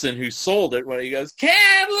Nilsson who sold it when he goes,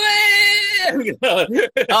 can't live. You know?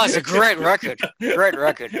 Oh, it's a great record. Great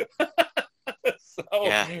record. So,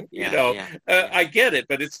 I get it,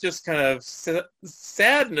 but it's just kind of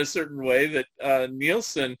sad in a certain way that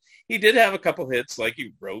Nilsson, he did have a couple hits, like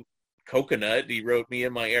he wrote Coconut, he wrote Me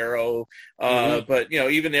and My Arrow, but, you know,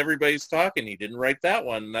 even Everybody's Talking, he didn't write that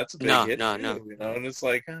one. That's a big hit. No. You know, and it's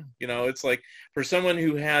like, you know, it's like for someone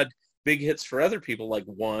who had big hits for other people, like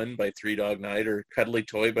One by Three Dog Night or Cuddly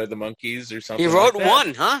Toy by the Monkees or something. He wrote like that.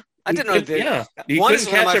 One, huh? I didn't know that. Yeah, he One couldn't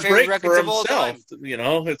is one of my catch a favorite break for records of all time. himself. You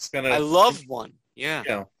know, it's kind of. I love One. Yeah.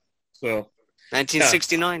 Yeah. So.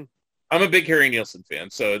 1969. I'm a big Harry Nilsson fan,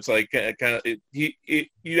 so it's like kind of you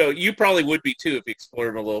know, you probably would be too if you explored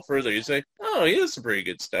him a little further. You say, oh, he has some pretty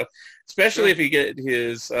good stuff, especially if you get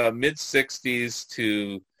his mid '60s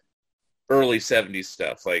to early '70s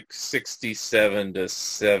stuff, like '67 to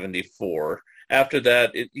 '74. After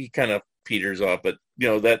that, he kind of peters off, but you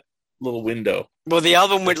know that little window. Well, the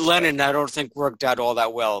album with Lennon, I don't think worked out all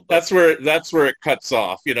that well. But that's where it cuts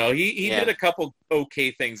off. You know, he did a couple okay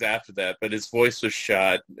things after that, but his voice was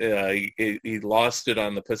shot. He lost it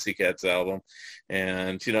on the Pussycats album,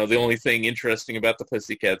 and you know the only thing interesting about the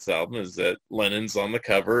Pussycats album is that Lennon's on the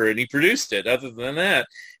cover and he produced it. Other than that,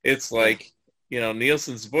 it's like you know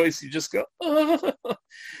Nilsson's voice. You just go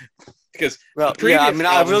because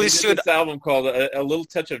I really should. This album called a Little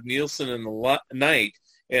Touch of Nilsson in the Night.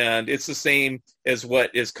 And it's the same as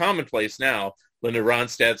what is commonplace now. Linda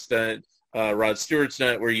Ronstadt's done it, Rod Stewart's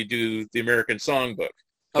done it, where you do the American Songbook.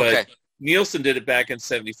 But Nilsson did it back in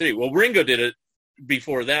 '73. Well, Ringo did it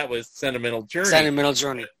before that with Sentimental Journey. Sentimental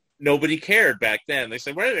Journey. Nobody cared back then. They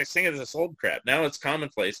said, why are they singing this old crap? Now it's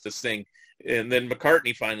commonplace to sing. And then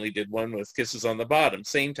McCartney finally did one with Kisses on the Bottom.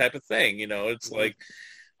 Same type of thing. You know, it's like,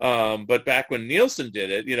 but back when Nilsson did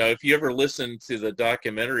it, you know, if you ever listen to the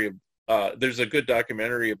documentary of there's a good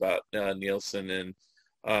documentary about Nilsson and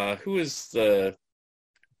who is I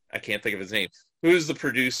can't think of his name. Who is the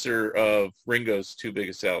producer of Ringo's two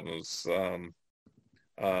biggest albums?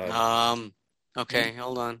 Okay,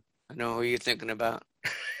 hold on. I know who you're thinking about.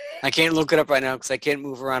 I can't look it up right now because I can't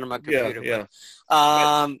move around on my computer. It'll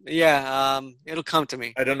come to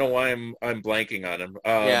me. I don't know why I'm blanking on him.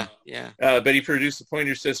 But he produced the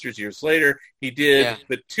Pointer Sisters years later. He did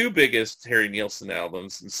the two biggest Harry Nilsson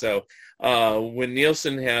albums, and so when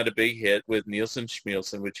Nilsson had a big hit with Nilsson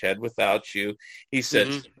Schmielsen, which had Without You, he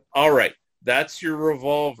said, "All right, that's your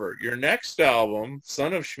Revolver. Your next album,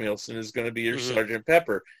 Son of Schmielsen, is going to be your Sgt.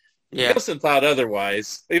 Pepper." Nilsson thought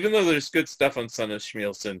otherwise. Even though there's good stuff on Son of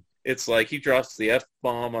Schmielsen, it's like he drops the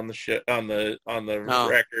F-bomb on the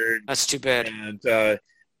record. That's too bad. And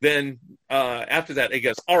then after that, he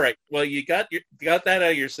goes, "All right, well, you got that out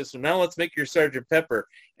of your system. Now let's make your Sgt. Pepper."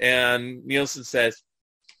 And Nilsson says,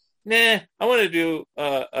 nah, I want to do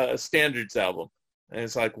a standards album. And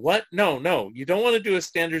it's like, what? No, you don't want to do a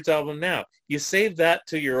standards album now. You save that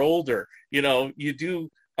till you're older. You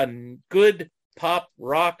do a good pop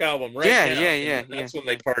rock album right now. Yeah. And that's when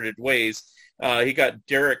they parted ways. He got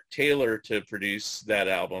Derek Taylor to produce that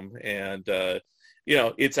album. And,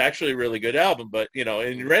 it's actually a really good album. But,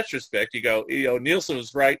 in retrospect, you go, Nielsen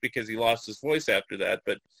was right because he lost his voice after that.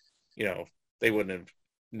 But, they wouldn't have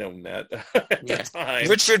known that at the time.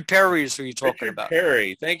 Richard Perry is who you're talking about. Richard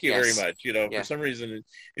Perry, thank you very much. For some reason,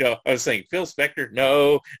 I was saying Phil Spector,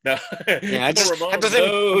 no. Yeah, I'm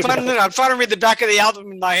trying to read the back of the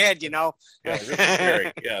album in my head, Yeah, Richard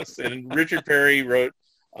Perry, yes. And Richard Perry wrote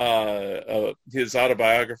his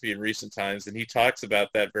autobiography in recent times, and he talks about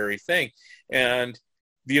that very thing. And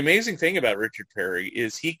the amazing thing about Richard Perry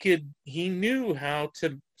is he knew how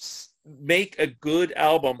to make a good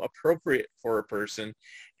album appropriate for a person,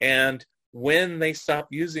 and when they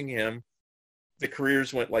stopped using him, the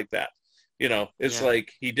careers went like that. It's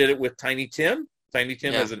like he did it with Tiny Tim. Tiny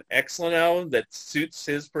Tim has an excellent album that suits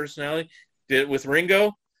his personality. Did it with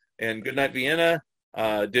Ringo and Goodnight Vienna.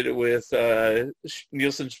 Did it with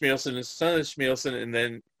Nielsen Schmielsen and Son of Schmielsen, and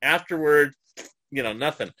then afterward,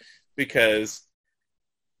 nothing, because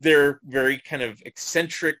they're very kind of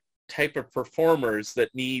eccentric type of performers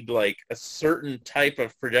that need like a certain type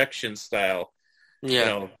of production style,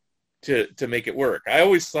 to make it work. I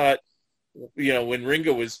always thought, when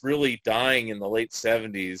Ringo was really dying in the late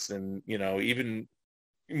 70s, and even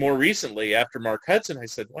more recently after Mark Hudson, I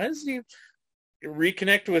said, why doesn't he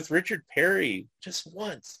reconnect with Richard Perry just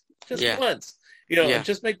once, and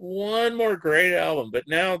just make one more great album? But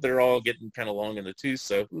now they're all getting kind of long in the tooth,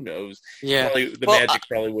 so who knows? Probably, magic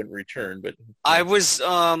probably wouldn't return. But I was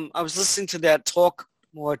listening to that Talk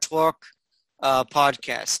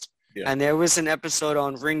podcast, and there was an episode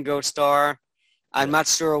on Ringo Starr. I'm not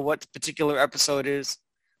sure what the particular episode is,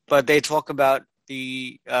 but they talk about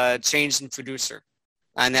the change in producer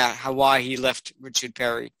and why he left Richard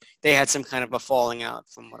Perry. They had some kind of a falling out,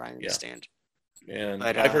 from what I understand. And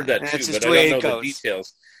I've heard that too, but I don't know the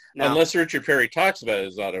details. No. Unless Richard Perry talks about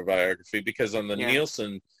his autobiography, because on the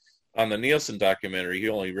Nielsen documentary, he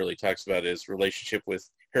only really talks about his relationship with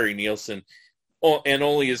Harry Nielsen, and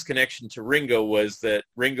only his connection to Ringo was that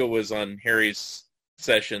Ringo was on Harry's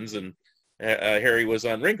sessions and Harry was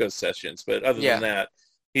on Ringo's sessions. But other than that,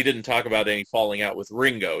 he didn't talk about any falling out with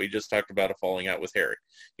Ringo. He just talked about a falling out with Harry.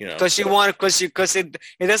 Because it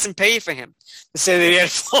doesn't pay for him to say that he had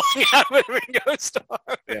falling out with Ringo Starr.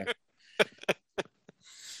 Yeah.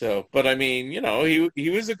 So, but I mean, he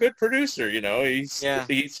was a good producer.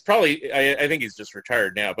 He's probably, I think he's just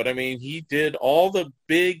retired now. But I mean, he did all the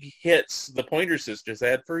big hits the Pointer Sisters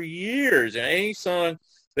had for years. And any song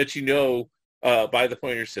that by the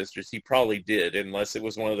Pointer Sisters, he probably did, unless it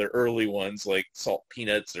was one of their early ones like Salt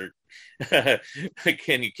Peanuts or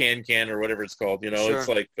Can You Can or whatever it's called. Sure. It's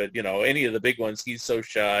like, but any of the big ones, He's So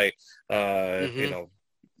Shy,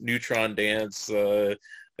 Neutron Dance,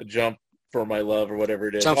 Jump for My Love or whatever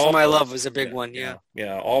it is. Jump for My Love was a big one. Yeah,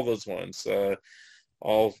 all those ones,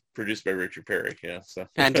 all produced by Richard Perry. Yeah, so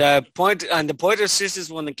and the Pointer Sisters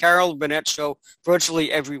won the Carol Burnett show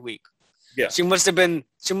virtually every week. Yeah, she must have been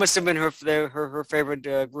her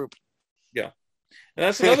favorite group. Yeah, and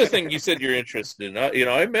that's another thing you said you're interested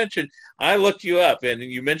in. I looked you up, and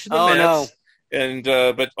you mentioned the Mets, and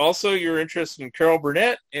but also you're interested in Carol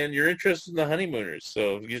Burnett, and you're interested in the Honeymooners.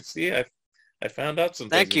 So you see, I found out some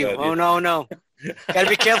things. Thank you. About you. No. Gotta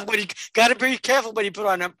be careful what you put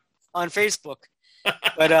on Facebook.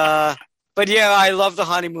 But yeah, I love the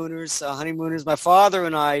Honeymooners. Honeymooners. My father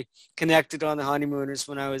and I connected on the Honeymooners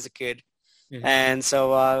when I was a kid. Mm-hmm. And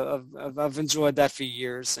so I've enjoyed that for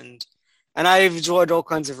years, and I've enjoyed all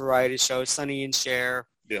kinds of variety shows, Sonny and Cher,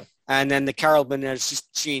 and then the Carol Burnett is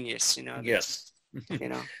just genius, Yes,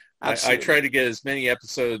 I try to get as many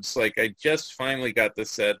episodes. Like I just finally got the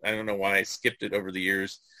set. I don't know why I skipped it over the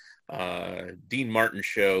years. Dean Martin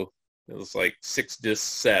show. It was like 6-disc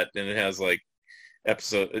set, and it has like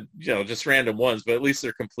episode, just random ones, but at least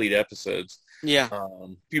they're complete episodes. Yeah. A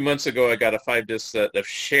few months ago, I got a 5-disc set of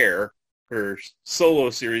Cher, her solo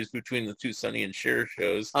series between the two Sonny and Cher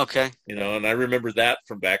shows. Okay. And I remember that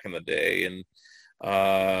from back in the day. And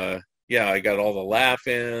I got all the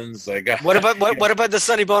laugh-ins. I got what about the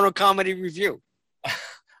Sonny Bono comedy review?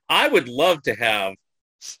 I would love to have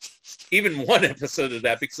even one episode of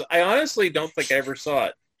that, because I honestly don't think I ever saw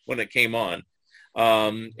it when it came on.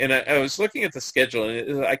 And I was looking at the schedule,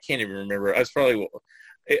 and I can't even remember. I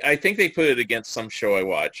think they put it against some show I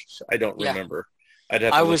watched. I don't remember.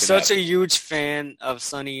 I was such a huge fan of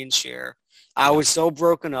Sonny and Cher. I was so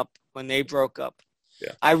broken up when they broke up.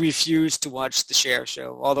 Yeah. I refused to watch the Cher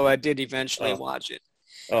show, although I did eventually watch it.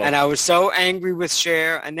 Oh. And I was so angry with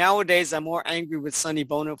Cher, and nowadays I'm more angry with Sonny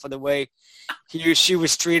Bono for the way she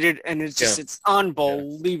was treated, and it's just it's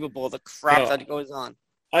unbelievable the crap that goes on.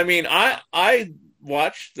 I mean, I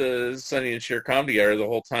watched the Sonny and Cher comedy hour the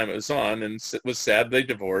whole time it was on, and it was sad they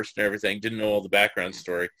divorced and everything. Didn't know all the background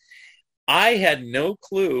story. I had no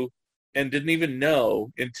clue and didn't even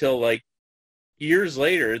know until like years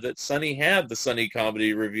later that Sonny had the Sonny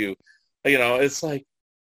Comedy Review. You know, it's like,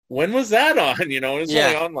 when was that on? You know, it's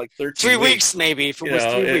only on like 13 3 weeks maybe. If it was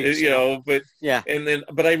 3 weeks. You know, but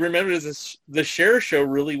I remember the Cher show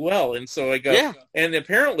really well, and so I got and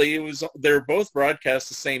apparently they're both broadcast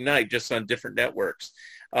the same night, just on different networks.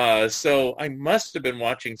 So I must have been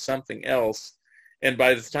watching something else, and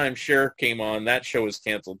by the time Cher came on, that show was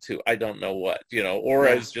canceled too. I don't know what, you know, or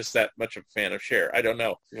I was just that much of a fan of Cher. I don't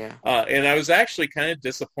know. Yeah. And I was actually kind of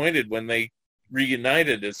disappointed when they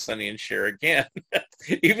reunited as Sonny and Cher again,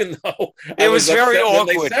 even though it was very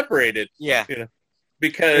awkward when they separated. Yeah, you know,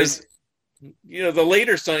 because you know the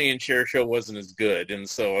later Sonny and Cher show wasn't as good, and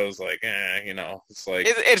so I was like, you know, it's like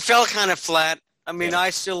it felt kind of flat. I mean,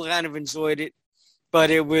 I still kind of enjoyed it,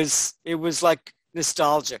 but it was like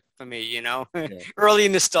nostalgia for me, you know, early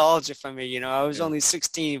nostalgia for me. You know, I was only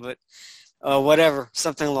 16, but whatever,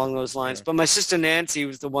 something along those lines. But my sister Nancy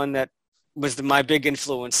was the one that was my big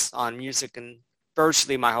influence on music and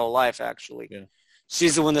virtually my whole life, actually. Yeah.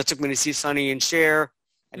 She's the one that took me to see Sonny and Cher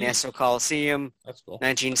at Nassau Coliseum, That's cool.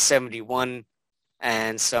 1971.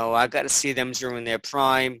 And so I got to see them during their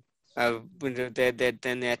prime, when their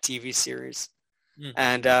TV series.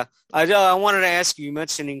 And I wanted to ask you,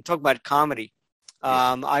 talk about comedy.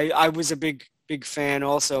 I was a big fan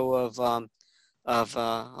also from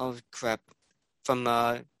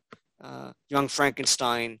Young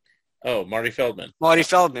Frankenstein. Oh, Marty Feldman. Marty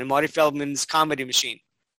Feldman's Comedy Machine.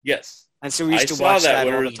 Yes. And so we used to watch that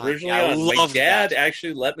when all it the was time. originally on. My dad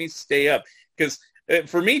actually let me stay up because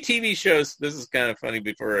for me, TV shows. This is kind of funny.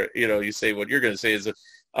 Before you say what you're going to say is,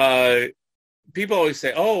 people always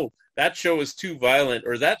say, "Oh, that show was too violent,"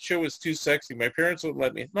 or "That show was too sexy." My parents would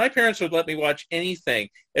let me watch anything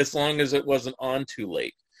as long as it wasn't on too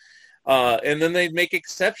late, and then they'd make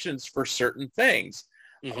exceptions for certain things.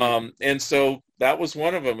 Mm-hmm. And so that was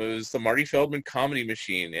one of them. It was the Marty Feldman Comedy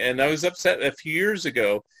Machine. And I was upset a few years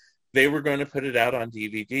ago. They were going to put it out on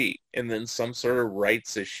DVD, and then some sort of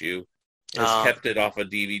rights issue has kept it off of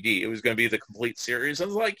DVD. It was going to be the complete series. I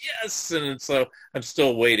was like, yes! And so I'm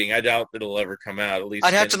still waiting. I doubt it'll ever come out. At least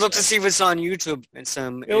I'd have to look to see if it's on YouTube. And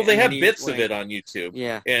some. They have bits of it on YouTube.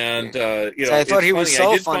 Yeah. And so I thought he was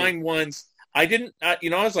so I did funny. find ones. I didn't. I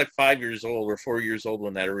was like 5 years old or 4 years old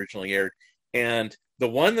when that originally aired, and the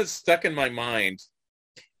one that stuck in my mind,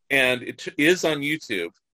 and it is on YouTube,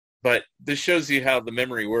 but this shows you how the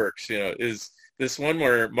memory works, is this one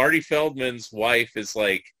where Marty Feldman's wife is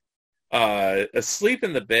like asleep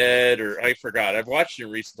in the bed, or I forgot. I've watched it in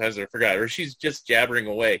recent times, I forgot. Or she's just jabbering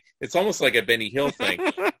away. It's almost like a Benny Hill thing.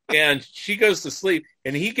 And she goes to sleep,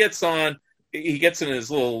 and he gets in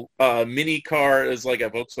his little mini car, as like a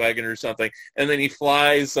Volkswagen or something, and then he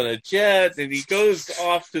flies on a jet, and he goes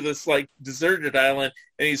off to this like deserted island,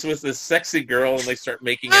 and he's with this sexy girl, and they start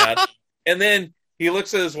making out. And then he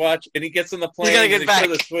looks at his watch, and he gets on the plane, and he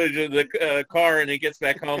shows the footage of the car, and he gets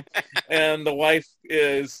back home, and the wife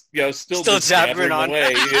is still just jabbering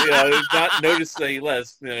away, not noticed that he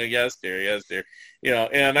left. Yes dear.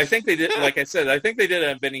 And I think they did, like I said, I think they did it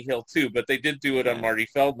on Benny Hill too, but they did do it on Marty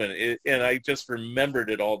Feldman, and I just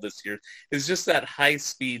remembered it all this year. It's just that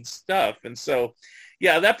high-speed stuff, and so,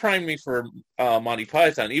 that primed me for Monty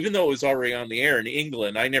Python. Even though it was already on the air in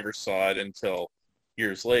England, I never saw it until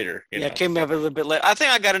years later. It came up a little bit later. I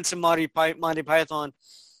think I got into Monty Python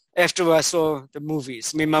after I saw the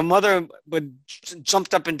movies. I mean, my mother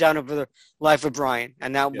jumped up and down over the Life of Brian,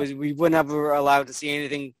 and that was we were never allowed to see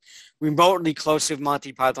anything remotely close to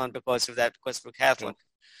Monty Python because of that, because we're Catholic.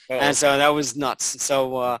 Oh. And so that was nuts.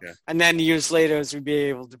 So, and then years later, as we'd be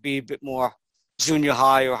able to be a bit more junior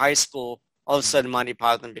high or high school, all of a sudden Monty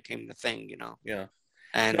Python became the thing, Yeah.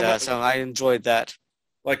 And so I enjoyed that.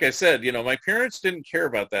 Like I said, my parents didn't care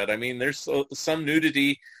about that. I mean, there's some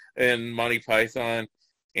nudity in Monty Python,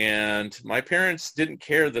 and my parents didn't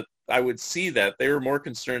care that I would see that. They were more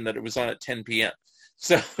concerned that it was on at 10 p.m.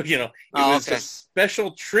 So, it was a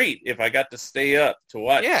special treat if I got to stay up to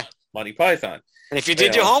watch Monty Python. And if you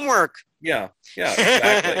did your homework. Yeah,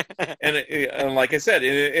 exactly. and like I said,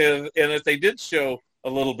 and if they did show a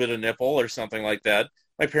little bit of nipple or something like that,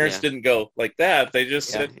 my parents didn't go like that. They just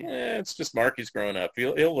said, it's just Mark. He's growing up.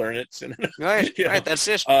 He'll learn it soon. Right, right. That's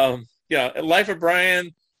it. Life of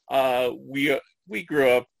Brian. we grew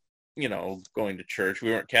up, you know, going to church.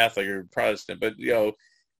 We weren't Catholic or Protestant, but, you know,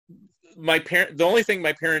 the only thing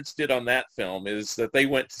my parents did on that film is that they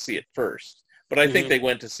went to see it first. But I think they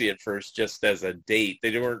went to see it first just as a date.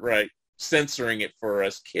 They weren't censoring it for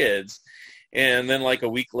us kids. And then like a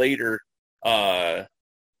week later,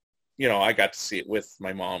 you know, I got to see it with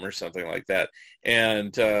my mom or something like that.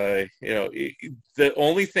 And, you know, the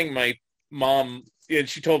only thing my mom, and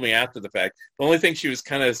she told me after the fact, the only thing she was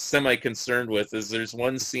kind of semi-concerned with is there's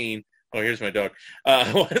one scene, oh, here's my dog,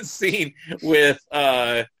 one scene with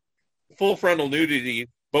full frontal nudity,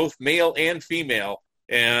 both male and female.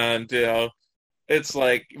 And, it's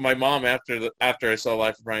like my mom, after I saw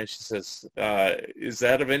Life of Brian, she says, is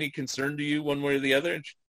that of any concern to you one way or the other? And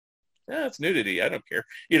yeah, it's nudity. I don't care.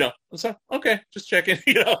 You know, so, okay, just checking,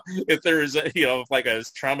 you know, if there is, you know, if like I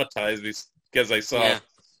was traumatized because I saw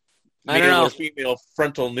male or female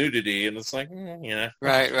frontal nudity, and it's like, yeah.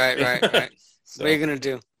 Right. So, what are you going to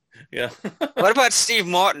do? Yeah. What about Steve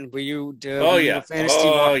Martin? Were you a fan of Steve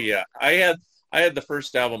Martin? Oh, yeah. I had the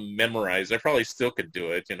first album memorized. I probably still could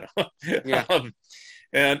do it, you know. Yeah.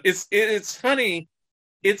 And it's funny.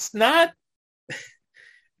 It's not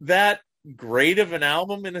that great of an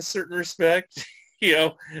album in a certain respect, you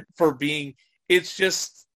know, it's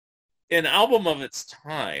just an album of its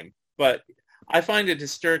time. But I find it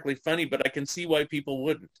hysterically funny, but I can see why people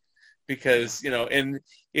wouldn't. Because, you know, and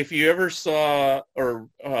if you ever saw or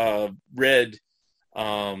read,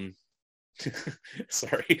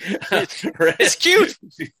 sorry, it's cute.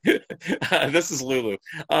 This is Lulu.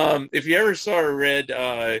 If you ever saw or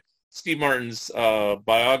read Steve Martin's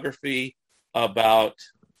biography about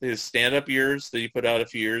his stand-up years that he put out a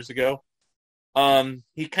few years ago,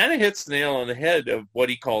 he kind of hits the nail on the head of what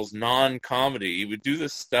he calls non-comedy. He would do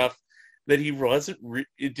this stuff that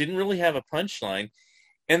it didn't really have a punchline.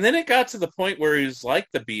 And then it got to the point where he was like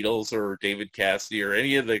the Beatles or David Cassidy or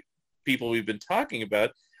any of the people we've been talking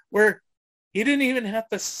about, where he didn't even have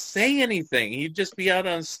to say anything. He'd just be out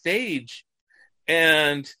on stage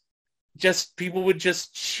and just people would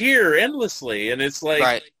just cheer endlessly. And it's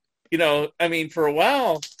like, you know, I mean, for a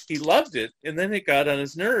while he loved it, and then it got on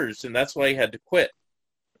his nerves, and that's why he had to quit.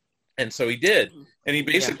 And so he did. And he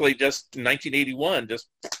basically just, in 1981, just,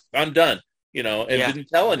 I'm done, you know, and didn't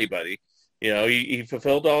tell anybody. You know, he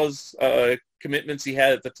fulfilled all his commitments he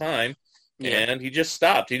had at the time, and he just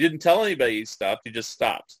stopped. He didn't tell anybody he stopped. He just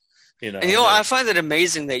stopped. You know, and, you know, I find it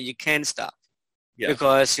amazing that you can stop. Yeah.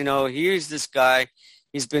 Because, you know, here's this guy.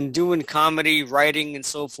 He's been doing comedy, writing, and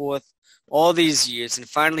so forth all these years, and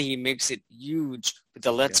finally he makes it huge with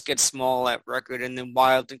the Let's Get Small at record, and then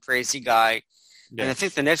Wild and Crazy Guy. Yeah. And I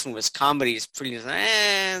think the next one was Comedy is pretty,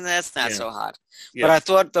 that's not so hot. Yeah. But I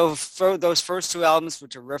thought those first two albums were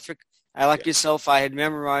terrific. I Like Yourself, I had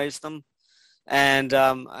memorized them. And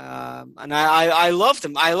I loved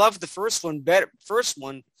them. I loved the first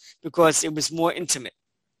one because it was more intimate.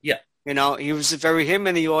 Yeah. You know, he was him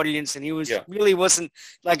in the audience, and he was really wasn't,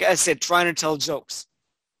 like I said, trying to tell jokes.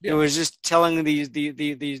 Yeah. It was just telling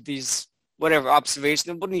these whatever observations.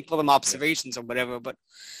 I wouldn't call them observations or whatever, but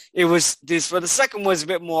it was this. For the second was a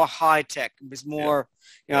bit more high tech. It was more,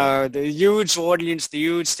 you know, the huge audience, the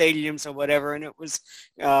huge stadiums or whatever, and it was,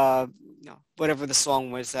 whatever the song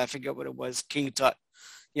was. I forget what it was. King Tut,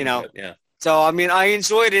 you know. Yeah. So I mean, I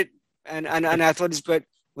enjoyed it, and I thought it was good.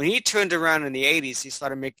 When he turned around in the 80s, he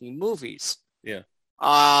started making movies. Yeah.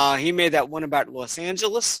 He made that one about Los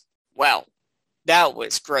Angeles. Well, that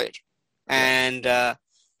was great. And,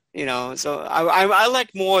 you know, so I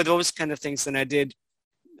like more of those kind of things than I did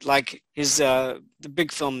like his, the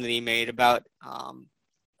big film that he made about,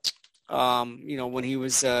 you know, when he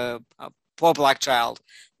was a poor black child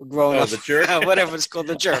growing up. The Jerk? Whatever it's called,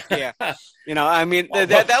 The Jerk, yeah. You know, I mean,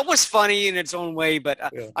 that was funny in its own way, but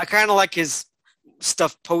I kind of like his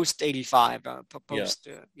stuff post 85, The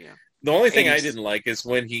only thing 80s. I didn't like is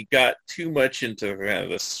when he got too much into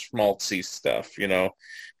the schmaltzy stuff, you know,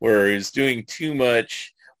 where he was doing too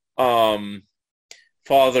much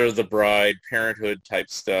Father of the Bride, Parenthood type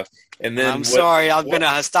stuff. And then I'm sorry, I'm going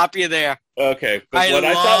to stop you there. Okay, but what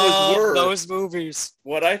I thought was worse, those movies.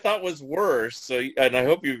 What I thought was worse, so, and I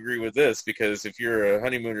hope you agree with this, because if you're a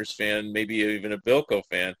Honeymooners fan, maybe even a Bilko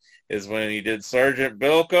fan, is when he did Sergeant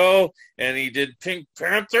Bilko and he did Pink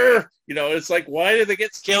Panther. You know, it's like, why do they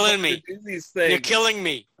get killing me? To do these things? You're killing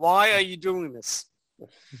me. Why are you doing this?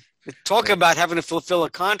 Talk about having to fulfill a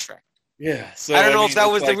contract. Yeah, so I don't know if that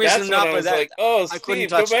was the reason or not, but that, like, oh, Steve,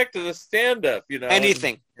 go back to the stand-up, you know.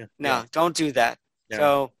 Anything. No, don't do that. Yeah.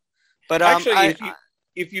 So, but actually,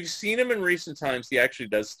 if you've seen him in recent times, he actually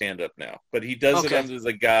does stand-up now, but he does it under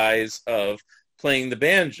the guise of playing the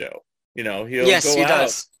banjo. You know, he'll go out.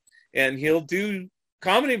 Does. and he'll do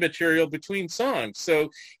comedy material between songs. So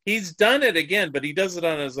he's done it again, but he does it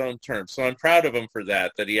on his own terms. So I'm proud of him for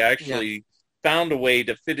that he actually found a way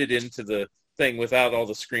to fit it into the thing without all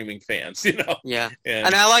the screaming fans, you know? Yeah.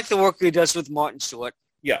 And I like the work he does with Martin Short.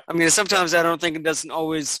 Yeah. I mean, sometimes I don't think it doesn't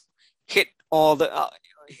always hit all the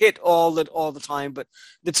time, but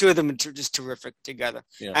the two of them are just terrific together.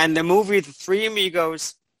 Yeah. And the movie, The Three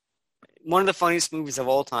Amigos, one of the funniest movies of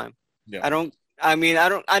all time. Yeah. I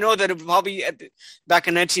know that it probably back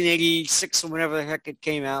in 1986 or whenever the heck it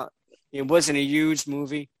came out, it wasn't a huge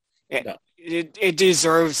movie. It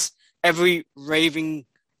deserves every bit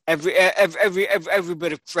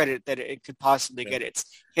of credit that it could possibly get. It's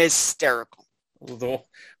hysterical. Although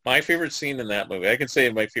my favorite scene in that movie, I can say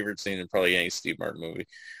my favorite scene in probably any Steve Martin movie.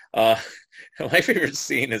 My favorite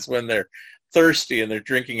scene is when they're thirsty and they're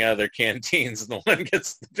drinking out of their canteens, and the one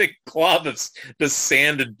gets the big glob of just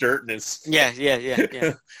sand and dirt in his. Yeah.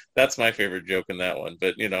 That's my favorite joke in that one.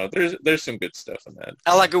 But you know, there's some good stuff in that.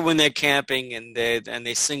 I like it when they're camping and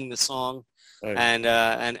they sing the song, and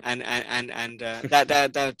that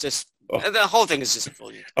just. The whole thing is just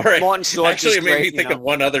brilliant. All right. Martin Short actually, it made great, me think of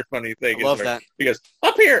one other funny thing. I love that. He goes,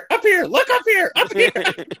 up here, look up here, up here.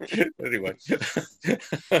 Anyway.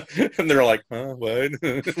 And they're like, huh, what?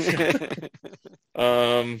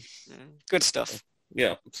 Good stuff.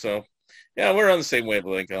 Yeah, so, yeah, we're on the same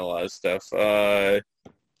wavelength on a lot of stuff. Yeah,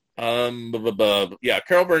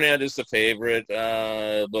 Carol Burnett is the favorite.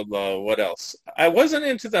 What else? I wasn't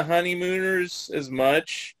into the Honeymooners as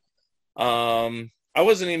much. I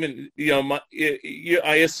wasn't even,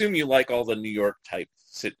 I assume you like all the New York type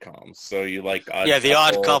sitcoms. So you like Odd Couple. The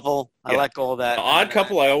Odd Couple. I like all that. The Odd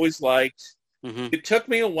Couple I always liked. Mm-hmm. It took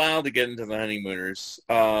me a while to get into the Honeymooners.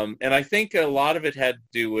 And I think a lot of it had to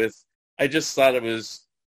do with, I just thought it was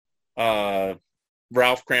Ralph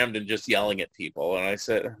Cramden just yelling at people. And I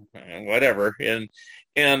said, whatever.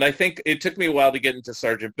 And I think it took me a while to get into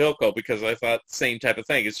Sergeant Bilko because I thought same type of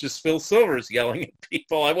thing. It's just Phil Silvers yelling at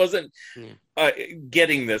people. I wasn't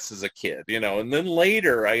getting this as a kid, And then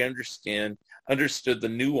later I understood the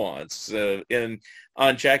nuance. And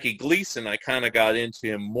on Jackie Gleason, I kind of got into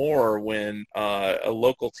him more when a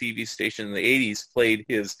local TV station in the 80s played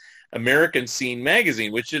his American Scene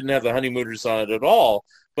magazine, which didn't have the Honeymooners on it at all,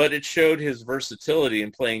 but it showed his versatility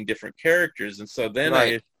in playing different characters. And so then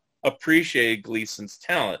I appreciated Gleason's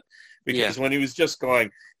talent because when he was just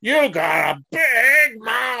going, you got a big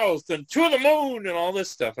mouth and to the moon and all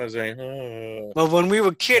this stuff, I was like, oh. Well, when we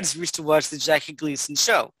were kids, we used to watch the Jackie Gleason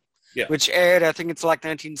show, which aired, I think it's like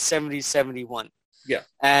 1970, 71. Yeah.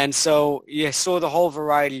 And so you saw the whole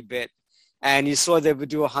variety bit, and you saw they would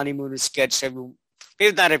do a Honeymooner sketch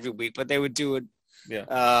maybe not every week, but they would do it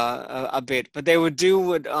a bit. But they would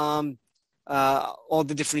do it all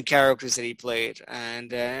the different characters that he played, and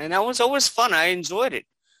that was always fun. I enjoyed it,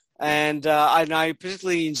 and I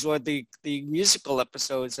particularly enjoyed the musical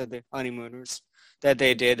episodes of the Honeymooners that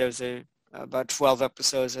they did. There was about 12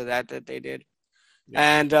 episodes of that they did,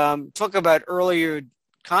 and talk about earlier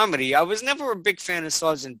comedy. I was never a big fan of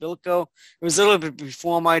Sergeant Bilko. It was a little bit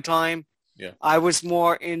before my time. Yeah, I was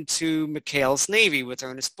more into McHale's Navy with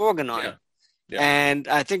Ernest Borgnine. Yeah. And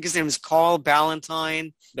I think his name is Carl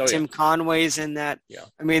Ballantyne. Tim Conway's in that. Yeah.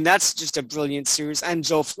 I mean, that's just a brilliant series. And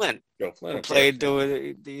Joe Flynn. Who played Gavin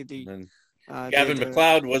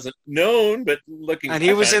McLeod wasn't known, but looking. And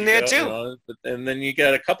he was in there too. And then you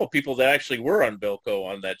got a couple people that actually were on Bilko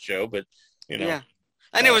on that show, but Yeah.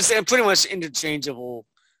 And it was a pretty much interchangeable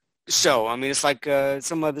show. I mean, it's like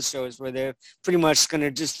some other shows where they're pretty much going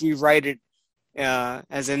to just rewrite it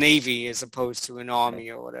as a Navy as opposed to an Army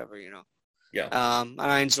or whatever, Yeah. And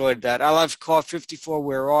I enjoyed that. I loved Car 54,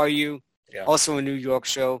 Where Are You? Yeah. Also a New York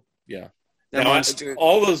show. Yeah. Now,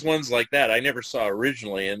 all those ones like that I never saw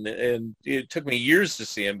originally, and it took me years to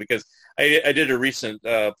see them because I did a recent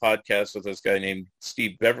podcast with this guy named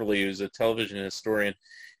Steve Beverly, who's a television historian,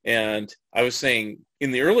 and I was saying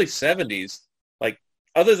in the early 70s, like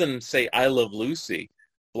other than, say, I Love Lucy,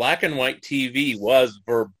 black and white TV was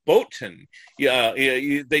verboten.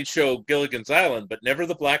 They'd show Gilligan's Island, but never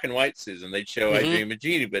the black and white season. They'd show I Dream of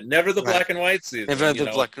Jeannie, but never the black and white season. Never the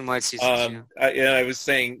black and white season. I was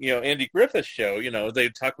saying, Andy Griffith's show,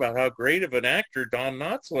 they'd talk about how great of an actor Don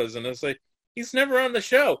Knotts was, and I was like, he's never on the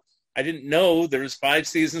show. I didn't know there was 5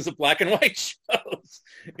 seasons of black and white shows,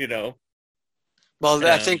 Well,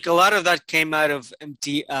 I think a lot of that came out of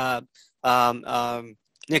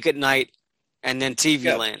Nick at Night. And then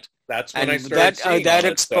TV Land. That's when I started seeing that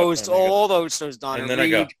exposed all those shows, Donna. And then I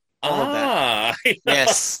go, all of that.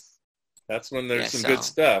 Yes. That's when there's some good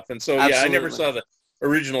stuff. And so, I never saw the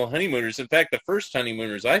original Honeymooners. In fact, the first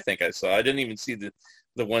Honeymooners I think I saw, I didn't even see the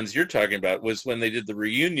the ones you're talking about was when they did the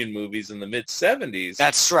reunion movies in the mid 70s.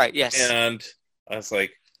 That's right. Yes. And I was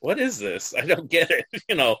like, what is this? I don't get it.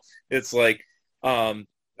 It's like,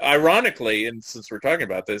 ironically, and since we're talking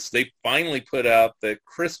about this, they finally put out the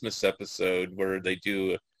Christmas episode where they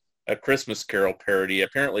do a Christmas Carol parody.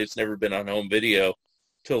 Apparently it's never been on home video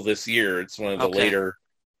till this year. It's one of the later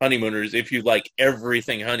Honeymooners. If you like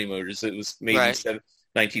everything Honeymooners, it was maybe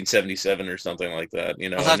 1977 or something like that.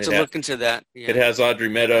 I'll have to look into that. Yeah. It has Audrey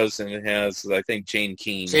Meadows, and it has, I think, Jane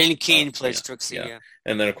Keane. Jane Keane plays Trixie, yeah.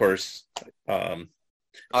 And then, of course, Art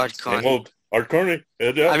Carney. Art Carney.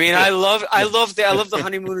 I mean, I love the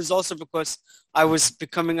Honeymooners also because I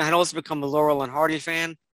had also become a Laurel and Hardy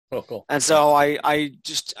fan. Oh, cool. And so I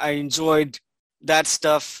enjoyed that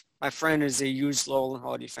stuff. My friend is a huge Laurel and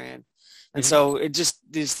Hardy fan. And so it just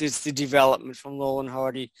is the development from Laurel and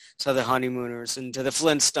Hardy to the Honeymooners and to the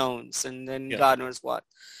Flintstones and then God knows what.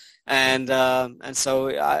 And so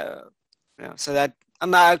I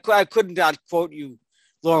could not quote you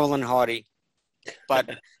Laurel and Hardy, but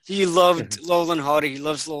he loved Laurel and Hardy. He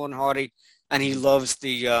loves Laurel and Hardy, and he loves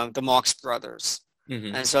the Marx Brothers.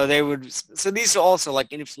 Mm-hmm. And so these are also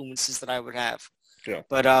like influences that I would have. Sure.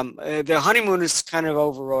 But the Honeymooners kind of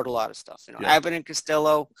overrode a lot of stuff. Abbott and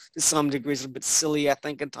Costello to some degree is a bit silly, I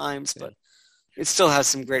think, at times, but it still has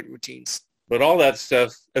some great routines. But all that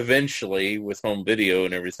stuff eventually, with home video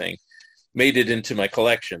and everything, made it into my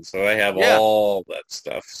collection. So I have all that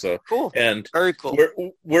stuff. So cool. And very cool.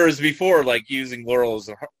 Whereas before, like using Laurel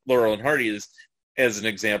and Hardy as an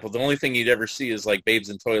example, the only thing you'd ever see is like Babes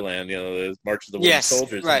in Toyland, the March of the Wooden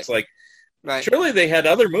Soldiers. Right. It's like, right. Surely they had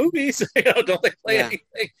other movies, don't they play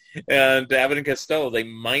anything? And Abbott and Costello, they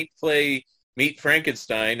might play Meet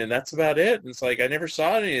Frankenstein, and that's about it. And it's like, I never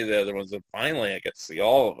saw any of the other ones, and finally I get to see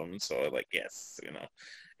all of them. So I'm like, yes,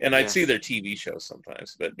 And I'd see their TV shows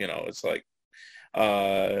sometimes, but, it's like,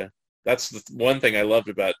 that's the one thing I loved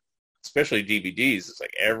about, especially DVDs. It's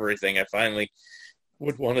like everything I finally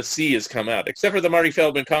would want to see has come out, except for the Marty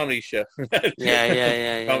Feldman comedy show.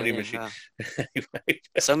 Comedy machine.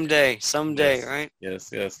 Someday, yes. Right?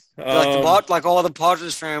 Yes. Like all the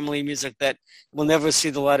Partridge Family music that will never see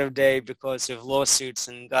the light of day because of lawsuits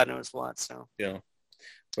and God knows what. So yeah.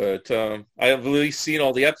 But I've at least seen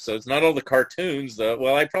all the episodes, not all the cartoons.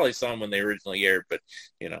 Well, I probably saw them when they originally aired, but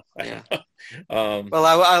well,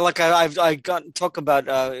 I got to talk about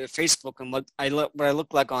Facebook and what I look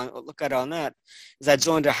at on that is I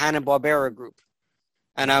joined a Hanna-Barbera group,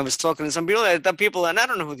 and I was talking to some people, and I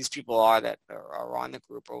don't know who these people are that are on the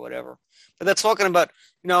group or whatever, but they're talking about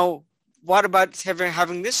what about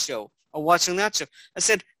having this show or watching that show. I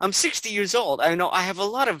said I'm 60 years old. I know I have a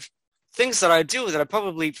lot of things that I do that are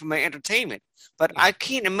probably for my entertainment, but I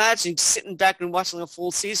can't imagine sitting back and watching a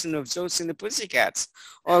full season of Josie and the Pussycats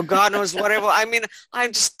or God knows whatever.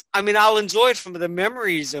 I'll enjoy it from the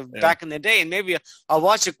memories of back in the day, and maybe I'll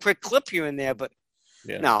watch a quick clip here and there, but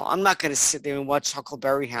no, I'm not going to sit there and watch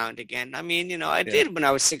Huckleberry Hound again. I did when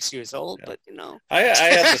I was 6 years old, but I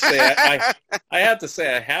have to say, I have to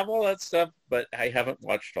say I have all that stuff, but I haven't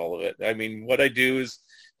watched all of it. I mean, what I do is,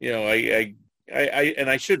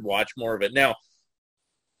 I should watch more of it. Now,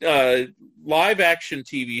 live action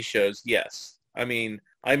TV shows, yes. I mean,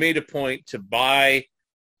 I made a point to buy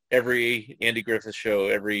every Andy Griffith show,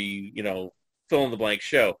 every, fill in the blank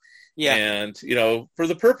show. Yeah. And, for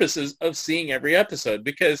the purposes of seeing every episode,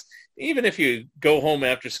 because even if you go home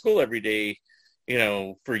after school every day,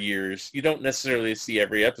 for years, you don't necessarily see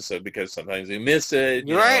every episode because sometimes you miss it.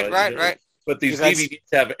 Right. But these DVDs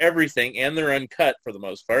have everything, and they're uncut for the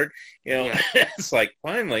most part. It's like,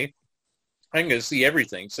 finally, I'm going to see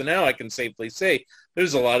everything. So now I can safely say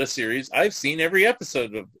there's a lot of series I've seen every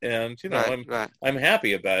episode of, and I'm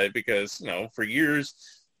happy about it because for years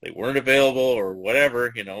they weren't available or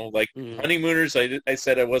whatever. Honeymooners, I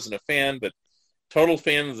said I wasn't a fan, but total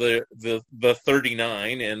fan of the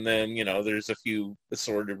 39, and then there's a few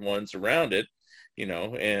assorted ones around it,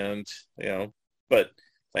 but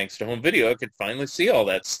thanks to home video, I could finally see all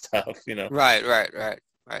that stuff, Right.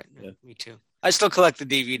 Yeah. Me too. I still collect the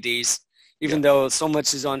DVDs, even though so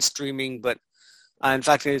much is on streaming. But in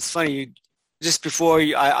fact, it's funny. Just before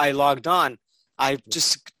I logged on, I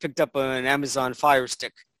just picked up an Amazon Fire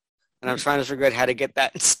Stick, and I'm trying to figure out how to get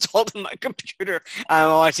that installed in my computer on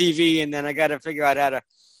my TV. And then I got to figure out how to,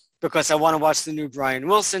 because I want to watch the new Brian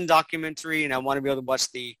Wilson documentary, and I want to be able to watch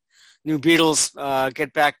the new Beatles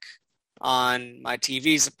Get Back on my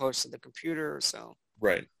TV as opposed to the computer. So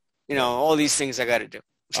right, all these things I got to do.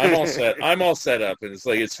 I'm all set up, and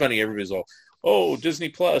it's funny. Everybody's all, oh, Disney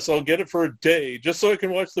Plus, I'll get it for a day just so I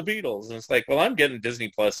can watch the Beatles. And it's like, well, I'm getting Disney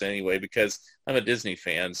Plus anyway because I'm a Disney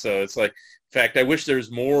fan. So it's like, in fact, I wish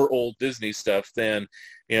there's more old Disney stuff than,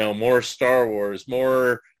 more Star Wars,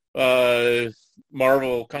 more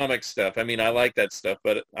Marvel comic stuff. I mean, I like that stuff,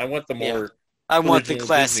 but I want the more... I want the original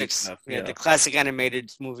classics, Disney stuff, the classic animated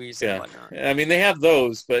movies and whatnot. I mean, they have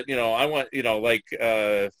those, but, I want,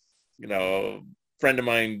 friend of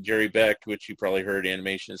mine, Jerry Beck, which you probably heard,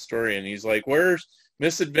 animation historian, he's like, where's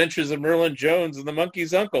Misadventures of Merlin Jones and the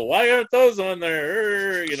Monkey's Uncle? Why aren't those on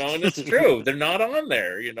there? And it's true. They're not on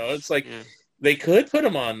there. It's like they could put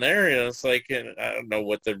them on there. It's like, I don't know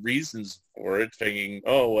what the reasons for it, thinking,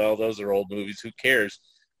 oh, well, those are old movies. Who cares?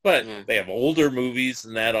 But they have older movies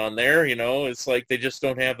and that on there, It's like they just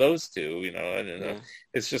don't have those two, I don't know.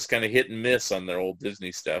 It's just kind of hit and miss on their old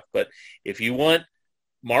Disney stuff. But if you want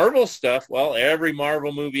Marvel stuff, well, every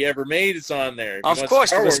Marvel movie ever made is on there. Of course,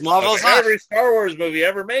 because Marvel's hot. Every Star Wars movie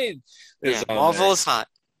ever made is on Marvel there. is hot.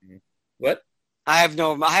 What? I have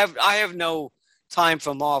no time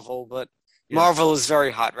for Marvel, but Marvel is very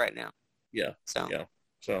hot right now. Yeah. So Yeah.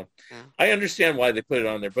 I understand why they put it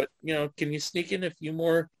on there, but can you sneak in a few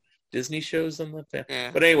more Disney shows and let that?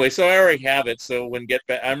 Yeah. But anyway, so I already have it. So when Get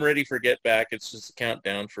Back, I'm ready for Get Back. It's just a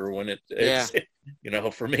countdown for when it's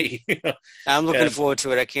for me. I'm looking forward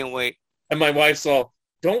to it. I can't wait. And my wife's all,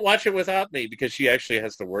 don't watch it without me, because she actually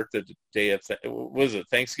has to work the day of, was it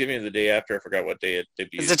Thanksgiving or the day after? I forgot what day it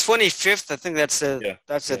debuted. It's the 25th. I think that's a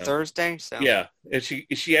Thursday. So yeah, and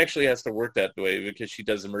she actually has to work that way because she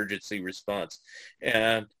does emergency response.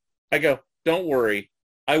 And I go, don't worry,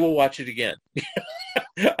 I will watch it again.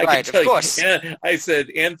 Right, of course. I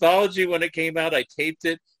said Anthology, when it came out, I taped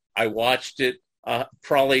it. I watched it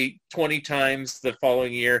probably 20 times the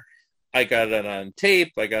following year. I got it on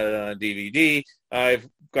tape. I got it on DVD. I've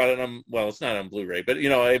got it on, well, it's not on Blu-ray, but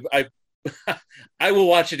I will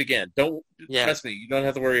watch it again. Don't trust me. You don't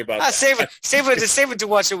have to worry about that. Save it to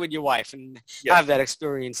watch it with your wife and have that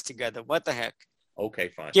experience together. What the heck? Okay,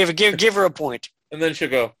 fine. Give her a point. And then she'll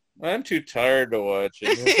go, I'm too tired to watch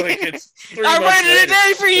it. It's 3 I months waited later. a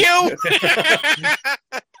day for you.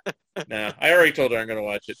 No, I already told her I'm going to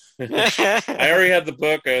watch it. I already have the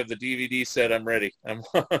book, the DVD set. I'm ready.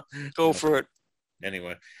 Go for it.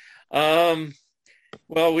 Anyway, well,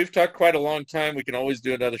 we've talked quite a long time. We can always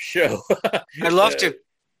do another show. I'd love to.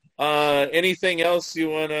 Anything else you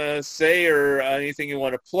want to say, or anything you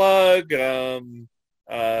want to plug? Any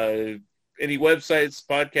websites,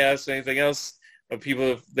 podcasts, anything else?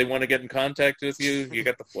 People, if they want to get in contact with you, you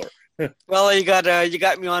got the floor. Well, you got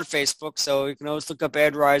me on Facebook, so you can always look up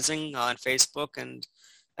Ed Rising on Facebook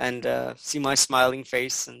and see my smiling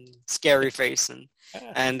face and scary face, and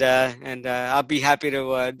I'll be happy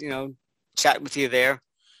to chat with you there.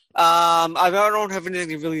 I don't have anything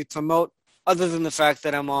to really promote other than the fact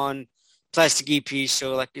that I'm on Plastic EP's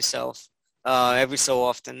show like yourself every so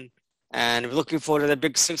often, and we're looking forward to the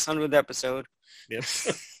big 600th episode. Yep.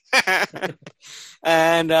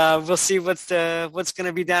 And we'll see what's going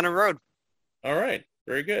to be down the road. All right.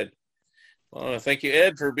 Very good. Well, thank you,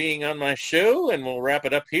 Ed, for being on my show, and we'll wrap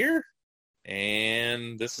it up here.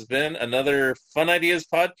 And this has been another Fun Ideas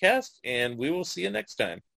podcast, and we will see you next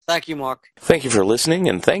time. Thank you, Mark. Thank you for listening,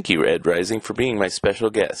 and thank you, Ed Rising, for being my special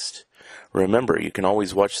guest. Remember, you can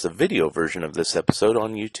always watch the video version of this episode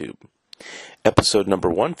on YouTube. Episode number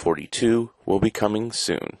 142 will be coming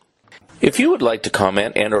soon. If you would like to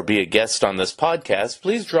comment and or be a guest on this podcast,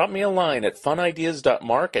 please drop me a line at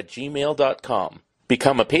funideas.mark@gmail.com.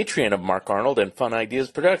 Become a Patreon of Mark Arnold and Fun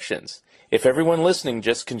Ideas Productions. If everyone listening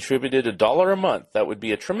just contributed $1 a month, that would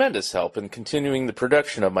be a tremendous help in continuing the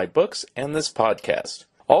production of my books and this podcast.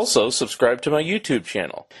 Also, subscribe to my YouTube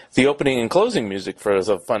channel. The opening and closing music for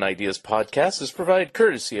the Fun Ideas podcast is provided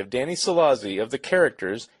courtesy of Danny Salazzi of The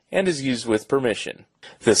Characters and is used with permission.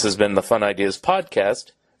 This has been the Fun Ideas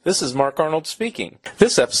podcast. This is Mark Arnold speaking.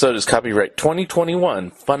 This episode is copyright 2021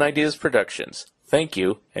 Fun Ideas Productions. Thank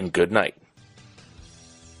you and good night.